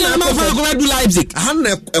that behind Red Bull Leipzig? And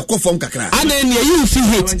a form kakra. And then you feel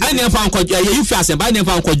hate. I never found you fast and I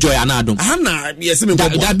never found joy and Adam. Hannah, yes,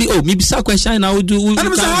 that be maybe some question I would do.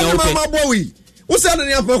 What's that in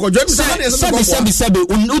your pocket? Sebi,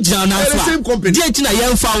 same company.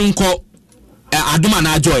 Young found call Aduma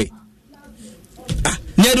na joy.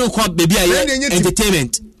 Nedo call baby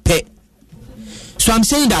entertainment pay. So I'm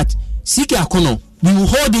saying that Siki Akono, we will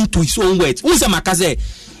hold him to his own words. Uza Makaze,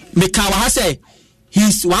 Mekawa has said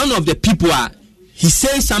he's one of the people he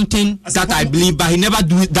says something that I believe, but he never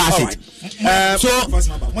does it.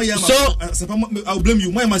 I'll blame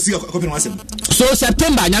you. So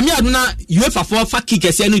September, Nyami Aduna UEFA for kick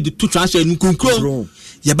a send the two transfer in Kunkro.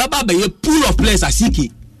 Yababa be a pool of players as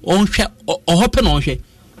Siki on open on she.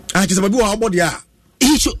 Ah, just about what ya.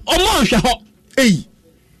 He should almost hey.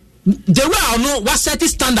 The way I know what set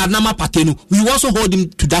standard Nama Patenu, we also hold him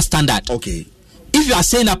to that standard. Okay. If you are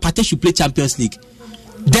saying that Pate should play Champions League,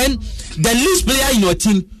 then the least player in your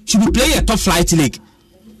team should be playing a top flight league.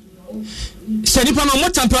 Senipano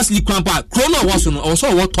more Champions League Krampa, Chrono was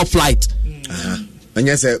also what top flight. And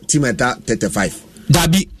yes, a team at that 35.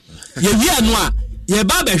 Dabi, ye noa, ye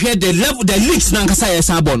baba share the level, the leagues Nankasa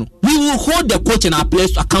Sabon. We will hold the coach and our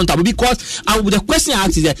players accountable because the question I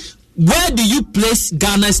ask is that where do you place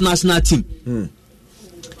Ghana's national team? In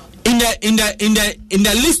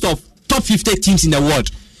the list of top 50 teams in the world.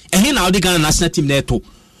 And here now the Ghana national team there too.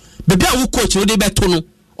 Baby who coach will be better no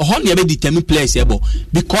or how never determine players here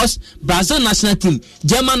because Brazil national team,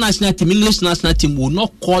 German national team, English national team will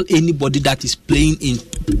not call anybody that is playing in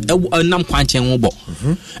Nam Kwanchen Wobo.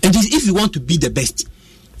 And if you want to be the best,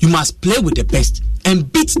 you must play with the best and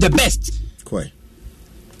beat the best. Quite.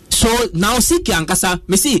 So now Siki Ankasa,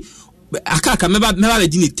 me see Akaka remember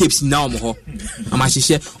the tapes now mo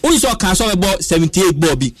amahihye only so can so about 78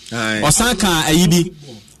 Bobby Osaka ayibi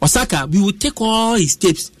Osaka we will take all his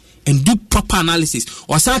tapes and do proper analysis.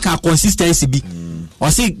 Osaka consistency be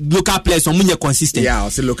or say local players or munye consistent. Yeah,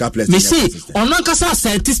 or say local players. Me see onankasa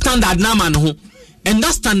set standard na man ho and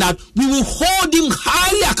that standard we will hold him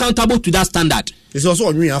highly accountable to that standard. It's also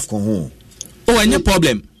on you AFCON ho. Oh, any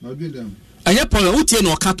problem. Any problem we tie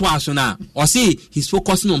no kato aso na or say he's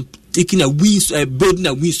focusing on taking a win, building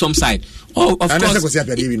a win some side. Oh, of course,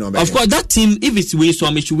 that team, if it's win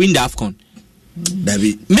some, it should win the AFCON.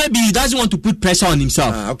 Maybe he doesn't want to put pressure on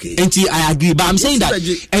himself. Okay. And I agree, but I'm saying that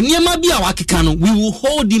and we will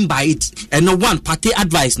hold him by it. And no one party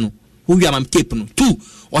advice no. Who we are tape no. Two,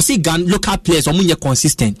 or see local players or munye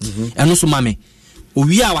consistent. And also mame.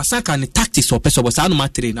 We are wasaka and tactics or person was no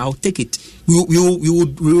matter. I'll take it. We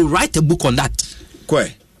will write a book on that.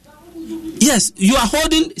 Quite. Yes, you are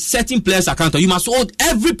holding certain players accountable. You must hold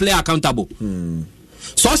every player accountable.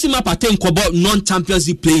 So Osima Pate Nkobo non-Champions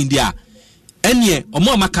League playing there. Any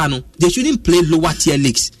Omo Makano, they shouldn't play lower tier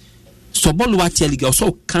leagues. So lower tier league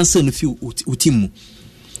also cancel a few team.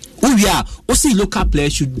 We are also local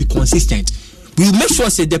players should be consistent. We will make sure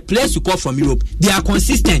say the players you call from Europe, they are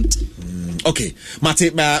consistent. Okay,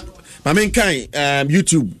 Mate, my main kind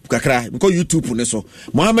YouTube kakra because YouTube so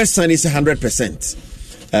Mohamed Sani is 100%.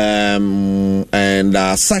 And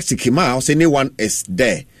Sachi Kima, anyone is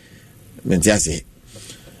there.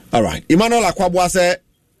 All right. Emmanuel Akwabwa said,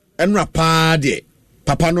 Enra Padi.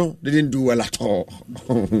 Papano didn't do well at all.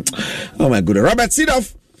 Oh my goodness. Robert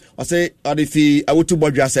Sidoff, I say, Odifi, Awutu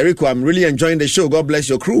Bodja Seriko, I'm really enjoying the show. God bless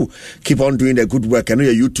your crew. Keep on doing the good work. I know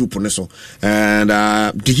your YouTube on so. And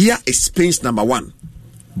De Gea is Spain's #1,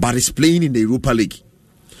 but he's playing in the Europa League.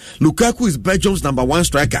 Lukaku is Belgium's #1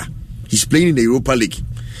 striker. He's playing in the Europa League.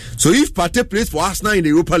 So if Partey plays for Arsenal in the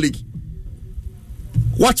Europa League,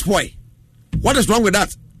 what is wrong with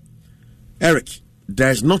that? Eric,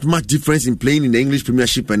 there's not much difference in playing in the English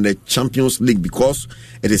Premiership and the Champions League because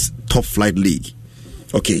it is top flight league.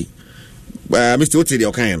 Okay. Mr. Otedi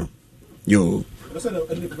Okayano. Yo.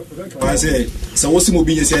 I say, so what's the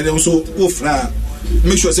mobile say also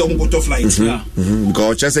make sure say on top flight.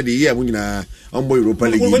 Because just said the year when on boy Europa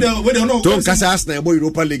League. Don't cast Arsenal boy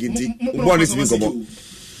Europa League in one is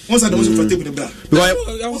once I don't table the black.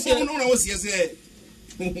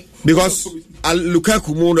 Because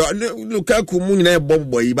Lukaku Moon Bob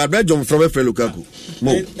boy, but Belgium from Lukaku.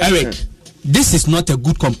 Eric, this is not a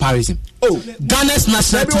good comparison. Ghana's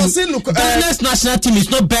national team is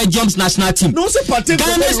not Belgium's national team. No,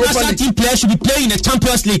 Ghana's national team players should be playing in the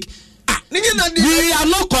Champions League. We are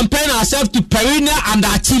not comparing ourselves to perennial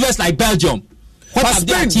underachievers like Belgium. What have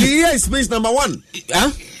they achieved? The year is Spain's number 1.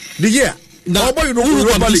 Huh? The year.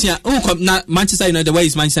 Manchester United, where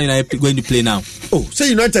is Manchester United going to play now? Oh, say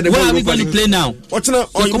United. Where are we going to play now?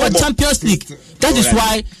 Champions League. That is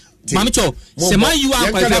why. Mamicho, say man you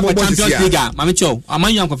are qualified for Champions League. Mamicho,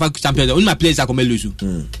 man you are qualified for Champions League. Only my players are come lose.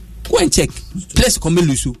 Go and check. Players come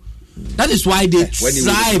lose. That is why they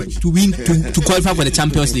strive to win to qualify for the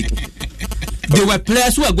Champions League. There were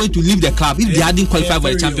players who are going to leave the club if they hadn't qualified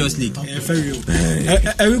for the Champions League.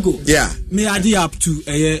 Erigo. Yeah. May I add up to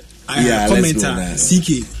commenter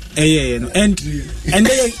CK and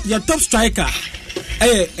your top striker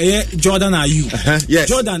Jordan Ayew. Yes.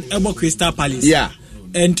 Jordan Ebo Crystal Palace. Yeah.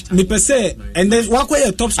 And me per se, and then what were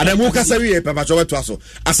your top striker? And then Mukasawi Papa Chowa to us.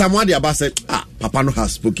 As someone the Abba said, Papa no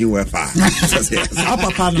has spoken well far.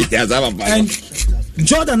 Papa no. Yes, and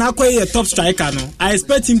Jordan Akwe a top striker no. I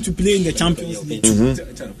expect him to play in the Champions League.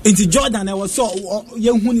 Into Jordan I was so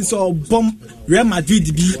young who so bomb Real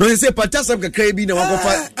Madrid be. No, he say Patasam Kabi na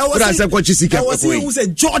wakofa. I was saying who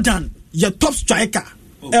said Jordan, your top striker,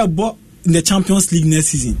 elbow in the Champions League next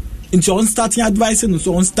season. Into on starting advice and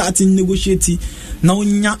so on starting negotiating. Now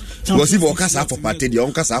was if Okasa for party, the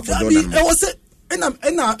Onkasa for Jordan. I was a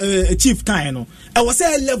chief kind no. I was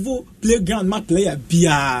a level playground match player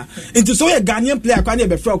bia. Into so a Ghanaian player can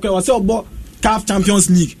be free. I was about CAF Champions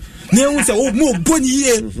League. Now say oh more boni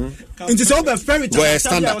here. Into so be very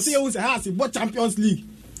standard. I was say who say has about Champions League.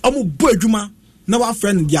 Amu boy juma. Now our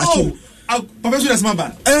friend dia show. Professor that's my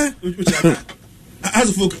bad.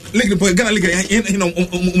 As folk league the boy Ghana league you know I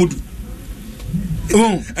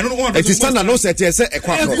don't want it is standard no set say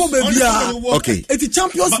okay, it's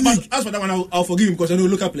Champions League. As for that one I'll forgive him because I know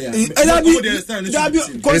local player.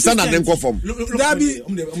 The standard then go from.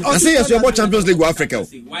 I say yes you about Champions League Africa.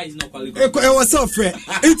 Why is not qualified? I was so fair.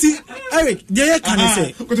 Eric, there can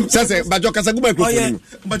say. Say but you can go back to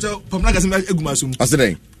but from like Egumasum. What's the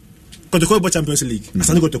name? Kotoko Champions League.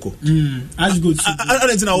 Asani Kotoko. As good.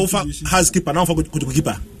 Argentina offer has keeper now for Kotoko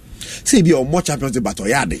keeper. Say be more Champions League battle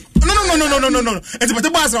yard. No. It's about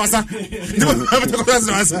the boss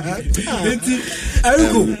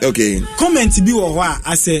okay. Comment be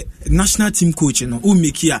as a national team coach, you know, who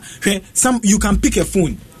make here. Some you can pick a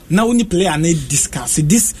phone. Now only player need discuss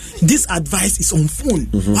this advice is on phone.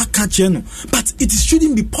 What catch you know? But it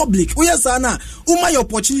shouldn't be public. Oh yes, Anna. My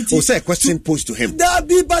opportunity. Say a question posed to him. That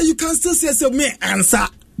be but you can still say me answer.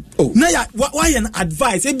 Oh. Now why an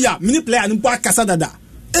advice? Ebia mini player no kasa dada.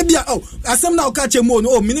 Ebia asem na catch a mo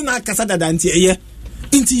no mini na kasa dada nti eye.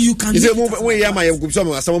 Until you can. Is it when you my some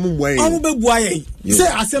asem mo boy. Omo be boy. Say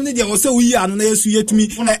asem ne dey o say we anu na yesu yetumi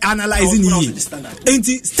analyzing yi.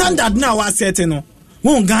 Until standard now was set no.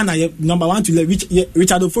 One Ghana number 1 to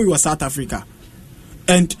Richard Ofori was South Africa.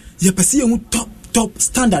 And you perceive top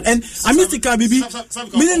standard. And I mean the baby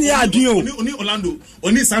million year doing only Orlando,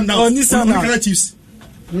 only Sundown, Chiefs.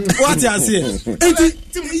 What you say?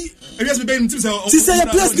 She say you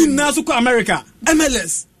place in Nasuko America,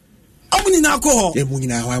 MLS. Amuni na alcohol. Emuni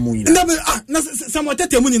na wa emuni. Na some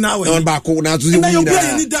tete emuni na wa. Na ba ko na zuzi emuni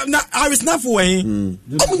na. Na Harris na for we.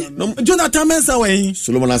 Jonathan Mensah we.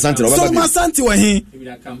 Solomon Asante we.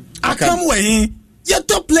 Akam we. Your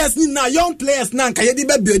top players ni na young players na nka ye di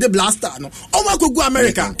be build blaster no. O ma ko go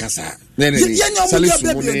America. Kasa. Kudus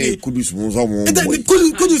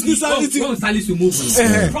ni Salisu move.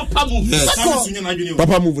 Papa move ni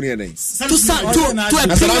na.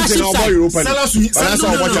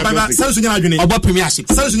 Salisu nyana premiership.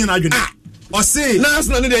 Salisu nyana adwene. O say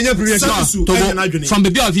Arsenal dey nya premiership. From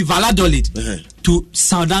the of Valladolid to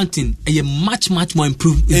Southampton, a much more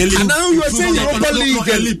improved. And now you are saying Europa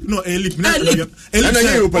League. No, Elite.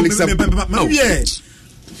 Europa League.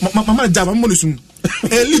 Mama Java Monusun.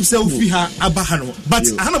 Elite say we ha abahano. But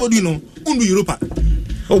hanabodi no undu Europa.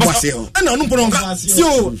 And no pononga.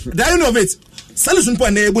 So, the end of it. Salisun po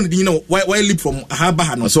na ebo ni know why leap from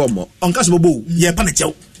abahano. So mo. Onka so bobo ye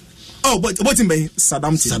panechew. Oh, but what in by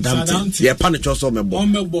Southampton? Yeah, punish also member.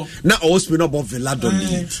 Now, I was been about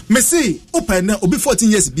Valladolid. Messi, open now, obi 14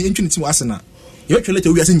 years be entering to Arsenal. You actually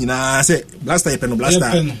we are saying, say, blaster, pen, blaster.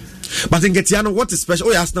 But in Nketiah, what is special?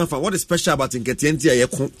 Oh, Arsenal fan, what is special about Nketiah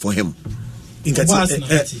for him?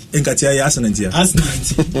 Nketiah, Arsenal.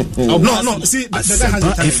 No, see, the guy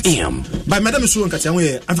has FM. By Madame Sue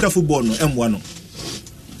Nketiah, Africa football, no, M1.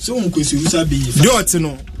 So, Nkusi be. Do it,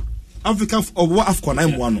 no. African or what Afcon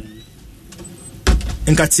M1.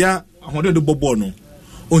 Nkatia ahode do bobo no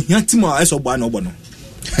ohia tim a eso gba na ogbo no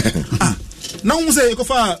na wo say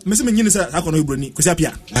ekofa mese me nyini say akono ibroni kwesi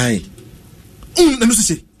apia ai na no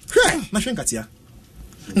sisi na hwe Nkatia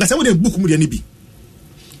wo de book mu de ni bi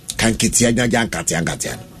kan ketia nya nkatia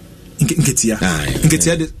nketia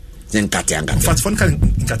de nkatia fat fun kan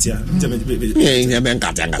nkatia me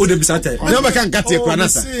nkatia o de bisata no be kan nkatia kwa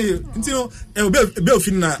nasa ntino be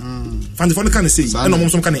ofin na fat fun kan say e no mom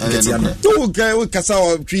som kan nkatia no to kasa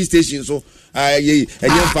o tree station so ye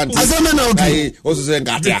fantasy azama na okay also say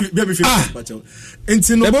nkatia be me feel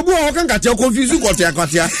ntino e bobu o kan nkatia confuse kwatia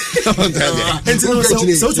ntino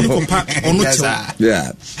so to compare ono chew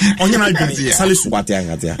yeah onya na adwene salisu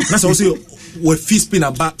kwatia na so say we fi Spain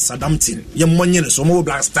about Southampton ye monye no so mo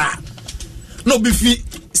Black Star no be fi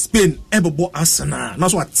Spain ebobo Arsenal na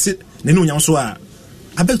so what ne no nyam so a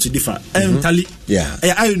I beg to differ entirely yeah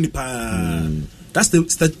irony that's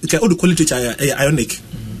the all the quality ionic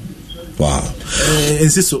wow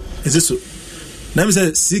is this so na me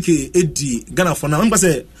say CK Eddie Ghana for now I'm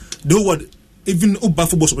say the whole world even about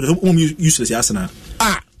football support useless Arsenal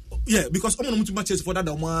yeah, because I'm not too much for that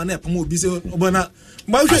one. I'm busy.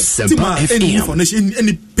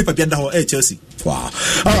 Any paper be at Chelsea. Wow.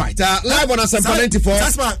 All right. Live on Asempa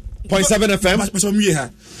 94.7 FM.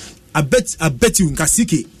 I bet you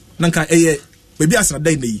Kasike Nanka maybe as a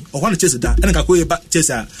day or one Chelsea that and Kakoe back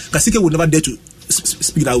Chelsea. Kasike would never dare to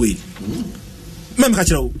speak that way. Mem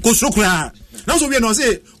Kacho go so cry. Now so we are not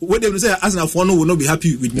say what they will say as an Afono will not be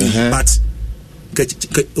happy with me, but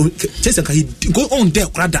Chelsea can go on there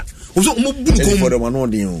crada. Ozo mo bunu for the one on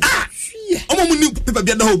the omo mu ni paper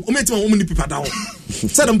bia da ho omo etima omo ni paper da ho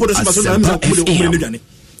say dem put super so am za omo de omo ni dwane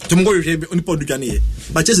to mo go hwe oni pod dwane ye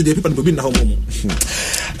but Chelsea the paper no bi na ho mo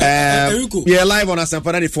yeah live on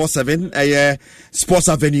Asempa 94.7 Sports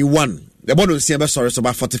Avenue 1 the board will see about sorry so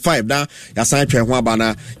about 45 now ya sign twa ho aba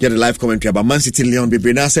na get the live commentary about Man City Leon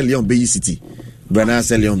be na say Leon be City Bernard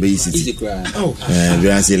Leon Bay City.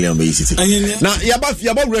 Bernard Leon Bay City. Now,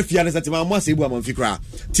 yaba refia na satima mo asebu amamfi kra.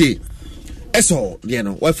 Ti. Eso, you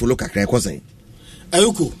know, why follow kakra ko say.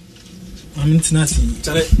 Ayoko. I'm international.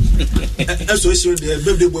 Chale. Eso issue the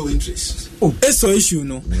birthday boy interest. Oh, eso issue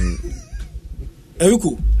no.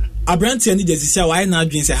 Ayoko. Abranti ani desisia why na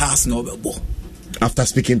adwin say house no obebo. After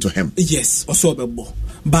speaking to him. Yes, also obebo.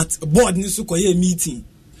 But board ni so koye meeting.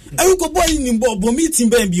 Ayoko boy ni bo meeting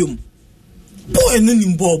ben biom. Boy no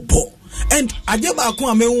nimbo and adeba ko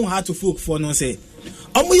amehun how to folk for no say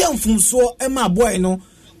omo yam fumso e ma boy no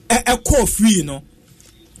e call free no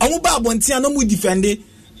omo ba abontia no mu defend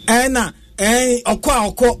na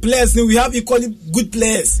okwa players no we have equally good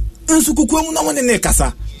players nsu kuku mu no mo ne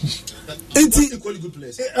kasa enti equally good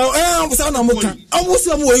players so na mo kan omo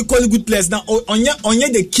so mo equally good players na onye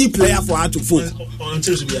the key player for how to folk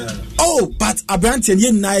but Abrantian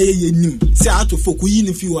ye na ye nim say how to folk yi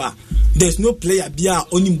ni fiwa. There's no player bia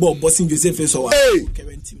only ball bossing Joseph so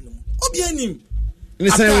current team no obi anim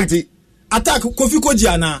attack Kofi Koji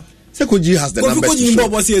ana say Koji has the numbers to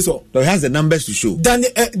show so he has the numbers to show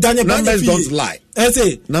Daniel numbers don't lie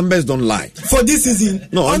say numbers don't lie for this season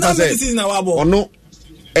no on this season our ball no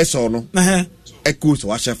eso no echoes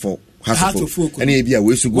wa chef for has to focus any e bia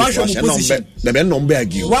we su go wa number the be number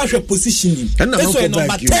agi wa positioning eso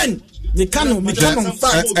number 10 the canon on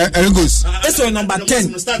fact Ergos eso number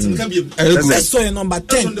 10 eso number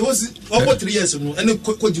 10 over 3 years no and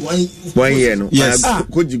Koji 1 year no yes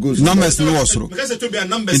Koji goes numbers no wasro because to be a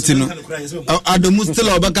numbers Adomu still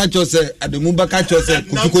obaka cho say Adomu baka cho say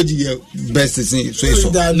Koji best sin so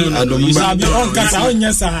Adomu on kasa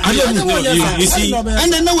onya sa you see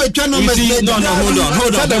and then we try numbers no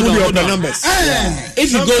hold on numbers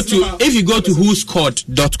if you go to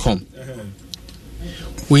whoscored.com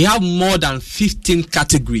we have more than 15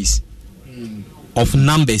 categories of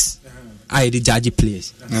numbers I the judge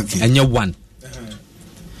players and you're one.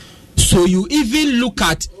 So you even look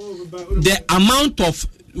at the amount of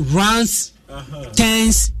runs,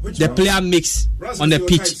 turns the player makes on the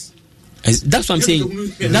pitch. That's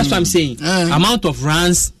what I'm saying. Amount of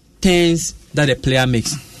runs, turns that the player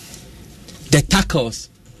makes. The tackles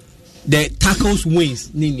wins.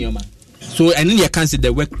 So and then you can see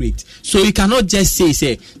the work rate. So you cannot just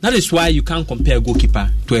say that is why you can't compare a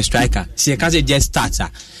goalkeeper to a striker. See, you can't say just starter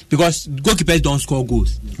because goalkeepers don't score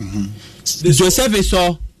goals. Joseph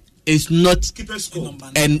Eso is not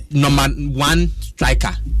a number 1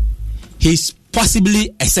 striker. He's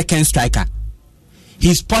possibly a second striker.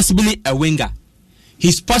 He's possibly a winger.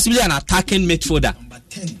 He's possibly an attacking midfielder. Number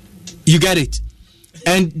 10. You get it?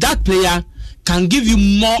 And that player can give you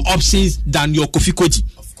more options than your Kofi Koji.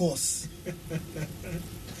 Of course.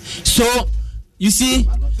 So you see,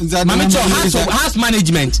 has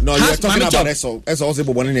management. No, you're talking about Eso. Eso also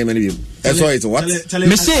one name anyway. Eso is what?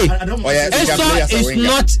 Me say, Eso is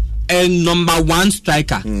not a number 1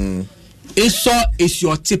 striker. Eso is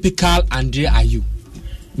your typical Andre Ayew.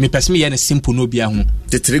 me person me simple no bia ho.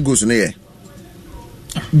 The 3 goals no here.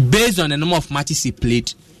 Based on the number of matches he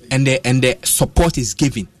played and the support is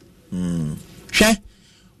given. Sure.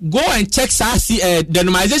 Go and check the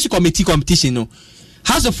normalization committee competition. No,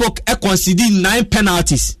 House of Folk conceded 9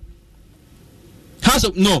 penalties. House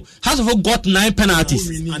of Folk got 9 penalties.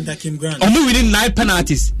 Under Kim Grant. Only within 9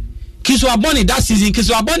 penalties. Kiswa Bonny that season.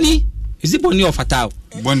 Kiswa Bonny, is it Bonny or Fatal?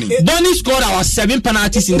 Bonny scored our 7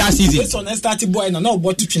 penalties in that season.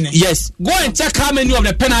 Yes. Go and check how many of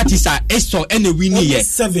the penalties are Esso and the winning here.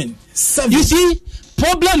 7. You see,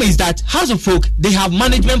 problem is that House of Folk, they have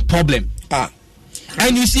management problem.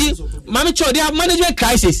 And you see, Mami Cho, they have management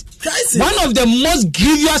crisis. One of the most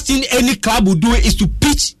grievous thing any club will do is to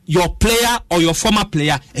pitch your player or your former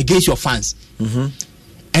player against your fans.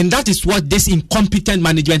 And that is what this incompetent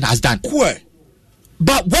management has done. Cool.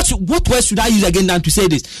 But what words should I use again than to say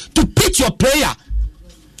this? To pitch your player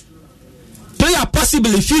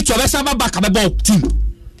possibly future back team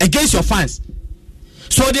against your fans.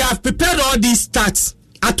 So they have prepared all these stats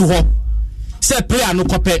at home. Say player no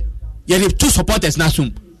copy. You have 2 supporters now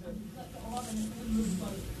soon.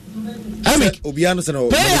 Player,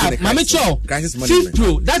 Mami Cho, FIFA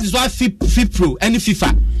Pro, that is why FIFA Pro and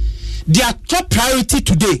FIFA, their top priority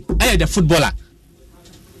today is the footballer.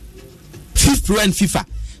 FIFA Pro and FIFA,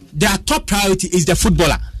 their top priority is the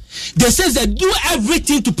footballer. They say they do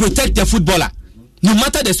everything to protect the footballer, no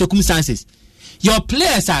matter the circumstances. Your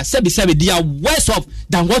players are they are worse off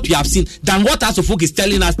than what we have seen, than what House of Folk is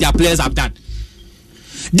telling us their players have done.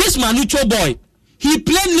 This Manucho boy, he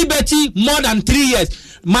played Liberty more than 3 years.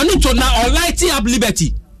 Manucho now lighting up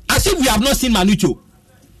Liberty as if we have not seen Manucho.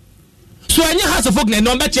 So any House of Folk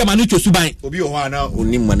no better Manucho Subai. Obi Ohana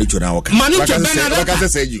onim Manucho na oka. Manucho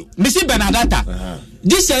Benadata. Missy Benadata.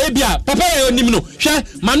 This Arabia, Papa onim no.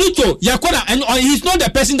 Manucho Yakoda, and he's not the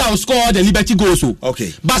person that will score the Liberty goals.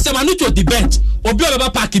 Okay. But Manucho the bench. Obi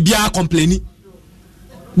Obaba Park bia complaining.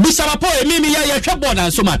 Bisamapo Mimi ya board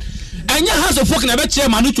and so man. And your House of Folk never chair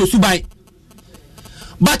Manucho Subai.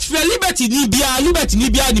 But for Liberty Nibia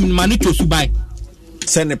ni Manucho Subai.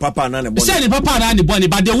 Send the Papa and the Bonnie,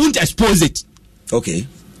 but they won't expose it. Okay.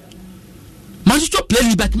 Manucho played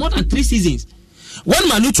Liberty more than 3 seasons. When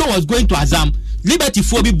Manucho was going to Azam, Liberty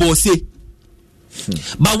Phoebe Bosse.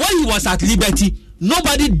 But when he was at Liberty,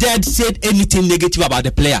 nobody dared say anything negative about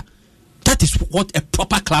the player. That is what a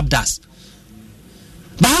proper club does.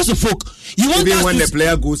 But House of Folk, you want even when the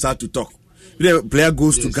player goes out to talk, the player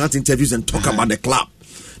goes to grant interviews and talk about the club.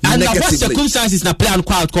 And what circumstances na player and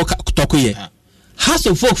crowd talk here? House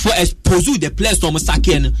of Folk for expose the players to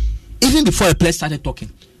Musaki even before the players started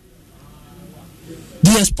talking.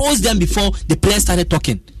 They exposed them before the players started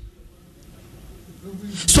talking.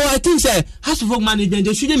 So I think House of Folk management,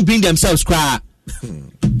 they shouldn't bring themselves cry.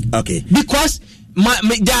 Okay. Because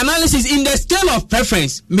the analysis in the scale of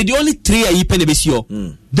preference, the only 3 are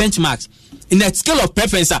benchmarks. In the scale of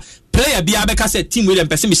preference, player Biabeka said team William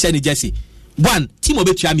person Michelle Jesse. 1, team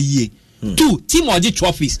Obetrami ye. 2, team Oji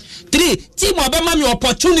trophies. 3, team Obama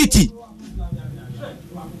opportunity.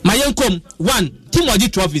 Mayenkom 1, team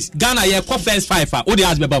Oji trophies. Ghana ye first 5. Odi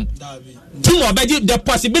has bebam. Team Obeji the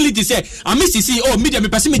possibility say I miss to see media me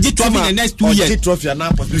person me trophy in the next 2 years. Trophy and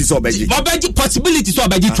now possibility Obeji possibility so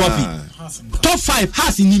Obeji trophy. Top 5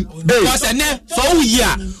 has in him. Because so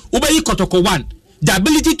year Obeji Kotoko 1. The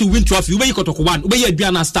ability to win trophy, Obeji Kotoko 1, Obeji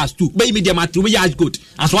Adriana Stars 2, Obeji Media Matri, Obeji Ash Good,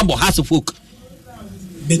 and so about House of Folk.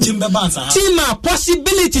 Team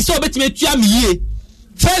possibility so bet me ye.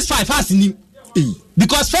 First 5 has in him.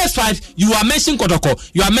 Because first 5 you are mentioning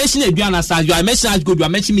Kotoko, you are mentioning Adriana Stars, you are mentioning Ash Good, you are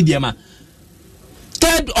mentioning Media Ma.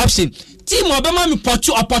 Third option, team Obama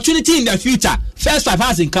opportunity in the future. First 5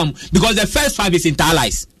 hasn't come because the first 5 is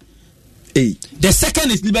interallies. The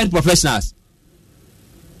second is Liberty Professionals.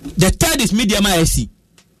 The third is Media Ma SC.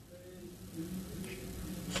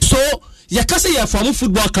 So you can say you're from a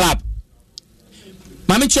football club.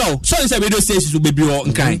 Mami Cho, so is a radio station to be bro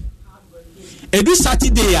and kind. Every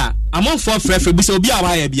Saturday, among 4 referees, will be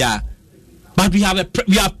our bia. But we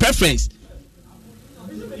have preference.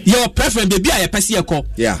 Your preference, baby, I pass your call.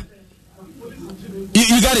 Yeah.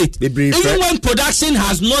 You got it. Even when production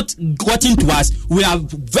has not gotten to us, we are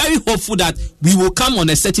very hopeful that we will come on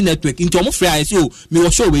a certain network. Into the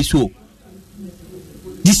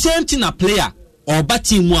same thing a player or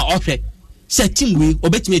batting more okay. Say team we or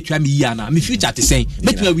bet me try me yana. Me future at the same.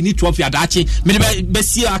 Bet me we need trophy adachi. Me be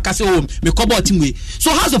see akase home. Me cover team we.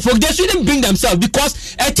 So House of Folk they shouldn't bring themselves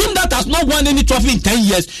because a team that has not won any trophy in 10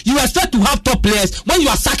 years, you expect to have top players. When you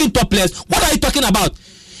are sacking top players, what are you talking about?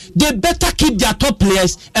 They better keep their top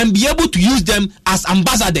players and be able to use them as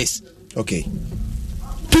ambassadors. Okay.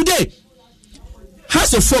 Today,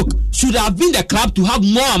 House of Folk should have been the club to have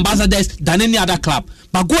more ambassadors than any other club.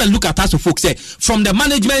 But go and look at House of Folk. Say from the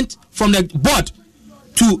management, from the board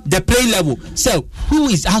to the play level. So who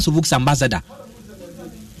is House of Folk's ambassador?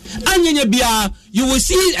 And you will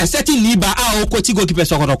see a certain Niba goalkeeper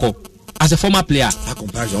Sokoroko as a former player.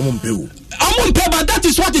 But that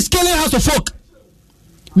is what is killing House of Folk.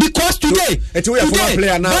 Because today,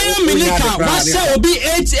 Bayern Munich will be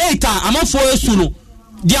 8-8. I'm not for Suno.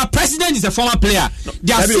 Their president is a former player.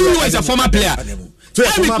 Their CEO is a former player. So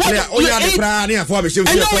it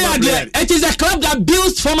is a club that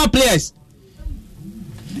builds former players.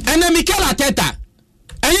 And then Mikel Arteta,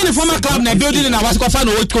 and the former club na building in our squad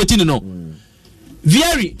no continue no.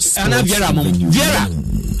 Vieri, Viera,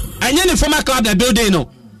 and the former club na building no.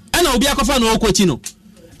 And Obi Akofa no continue.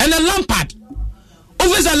 And then Lampard,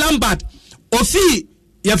 Officer Lampard, Ofi,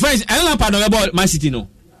 your friends, and Lampard about Man City no.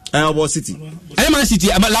 About City. Man City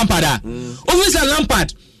about Lampard. Officer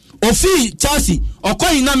Lampard. Ofi Chelsea or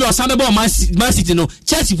calling name or sound about Man City no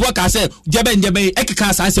Chelsea work as jebe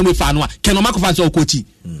ekeka san se we fa no Keno Makofa so coach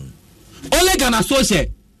Ole Ghana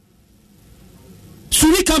Solskjaer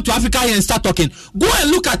should we come to Africa here and start talking? Go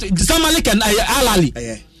and look at Zamalek and Al Ahly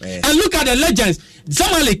and look at the legends.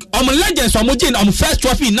 Zamalek legends first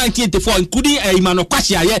trophy in 1984 including Emmanuel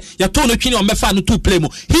Kwasi ya tono twini mefa no two play mo.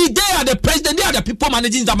 They are the president, they are the people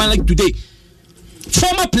managing Zamalek today.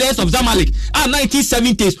 Former players of Zamalek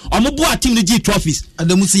 1970s Omubu team the G trophies. And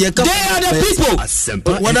they are the people.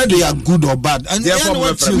 Whether they are good or bad. And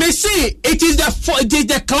me see, it is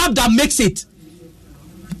the club that makes it.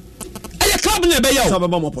 And the club never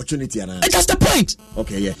some opportunity. That's the point.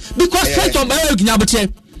 Okay, yeah. Because first of all,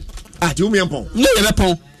 do me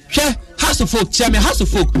no House of Folk, chairman House of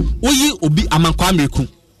Folk. We obi amankwamreku.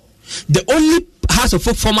 The only House of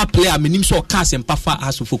Folk former player meaning so cast and Pafa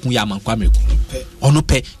House of Folk amankwamreku. Or no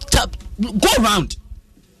pay. Go round.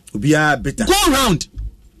 Go round.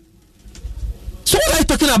 So what are you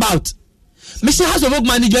talking about? Mr. House of Folk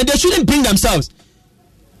management, they shouldn't bring themselves.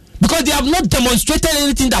 Because they have not demonstrated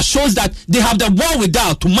anything that shows that they have the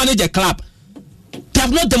wherewithal to manage a club. They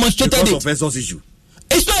have not demonstrated it. Of resource issue.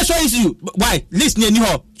 It's not a resource issue. Why? List near New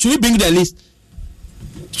York. Should we bring the list?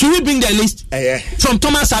 Should we bring the list? From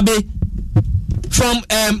Thomas Abe? From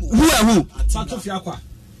who?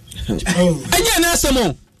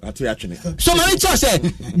 So my teacher said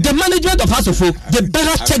the management of House of Folk, they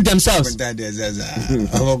better check themselves. Alright.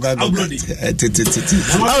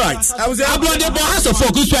 Ablode for House of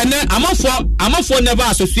Folk. I'm for never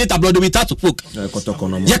associate Ablode with House of Folk.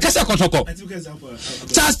 Yakasa Kotoko.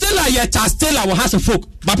 Charles Taylor was House of Folk,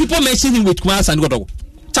 but people mention him with Kumar and Godoko.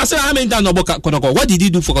 Charles Taylor, how many times Kotoko? What did he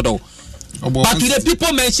do for Godoko? But today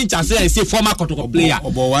people mention Charles and say former Kotoko player.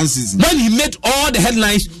 When he made all the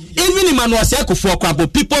headlines, even Emmanuel Seko for Kwabo,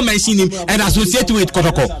 people mention him and associate with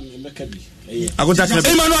Kotoko.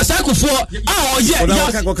 Emmanuel Seko for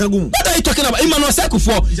what are you talking about? Emmanuel Seko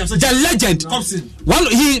for the legend.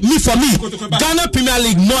 For me, Ghana Premier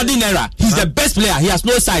League modern era. He's the best player. He has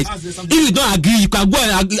no size. If you don't agree, you can go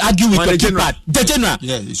and argue with the keeper. The general.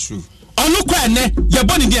 Yeah, it's true.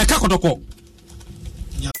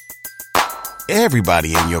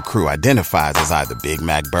 Everybody in your crew identifies as either Big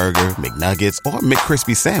Mac Burger, McNuggets, or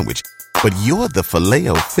McCrispy Sandwich. But you're the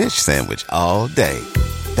Filet-O-Fish Sandwich all day.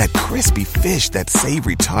 That crispy fish, that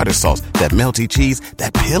savory tartar sauce, that melty cheese,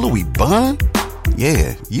 that pillowy bun.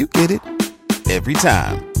 Yeah, you get it. Every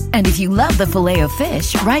time. And if you love the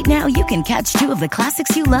Filet-O-Fish, right now you can catch two of the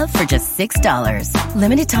classics you love for just $6.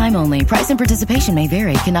 Limited time only. Price and participation may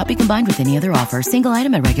vary. Cannot be combined with any other offer. Single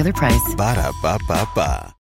item at regular price. Ba-da-ba-ba-ba.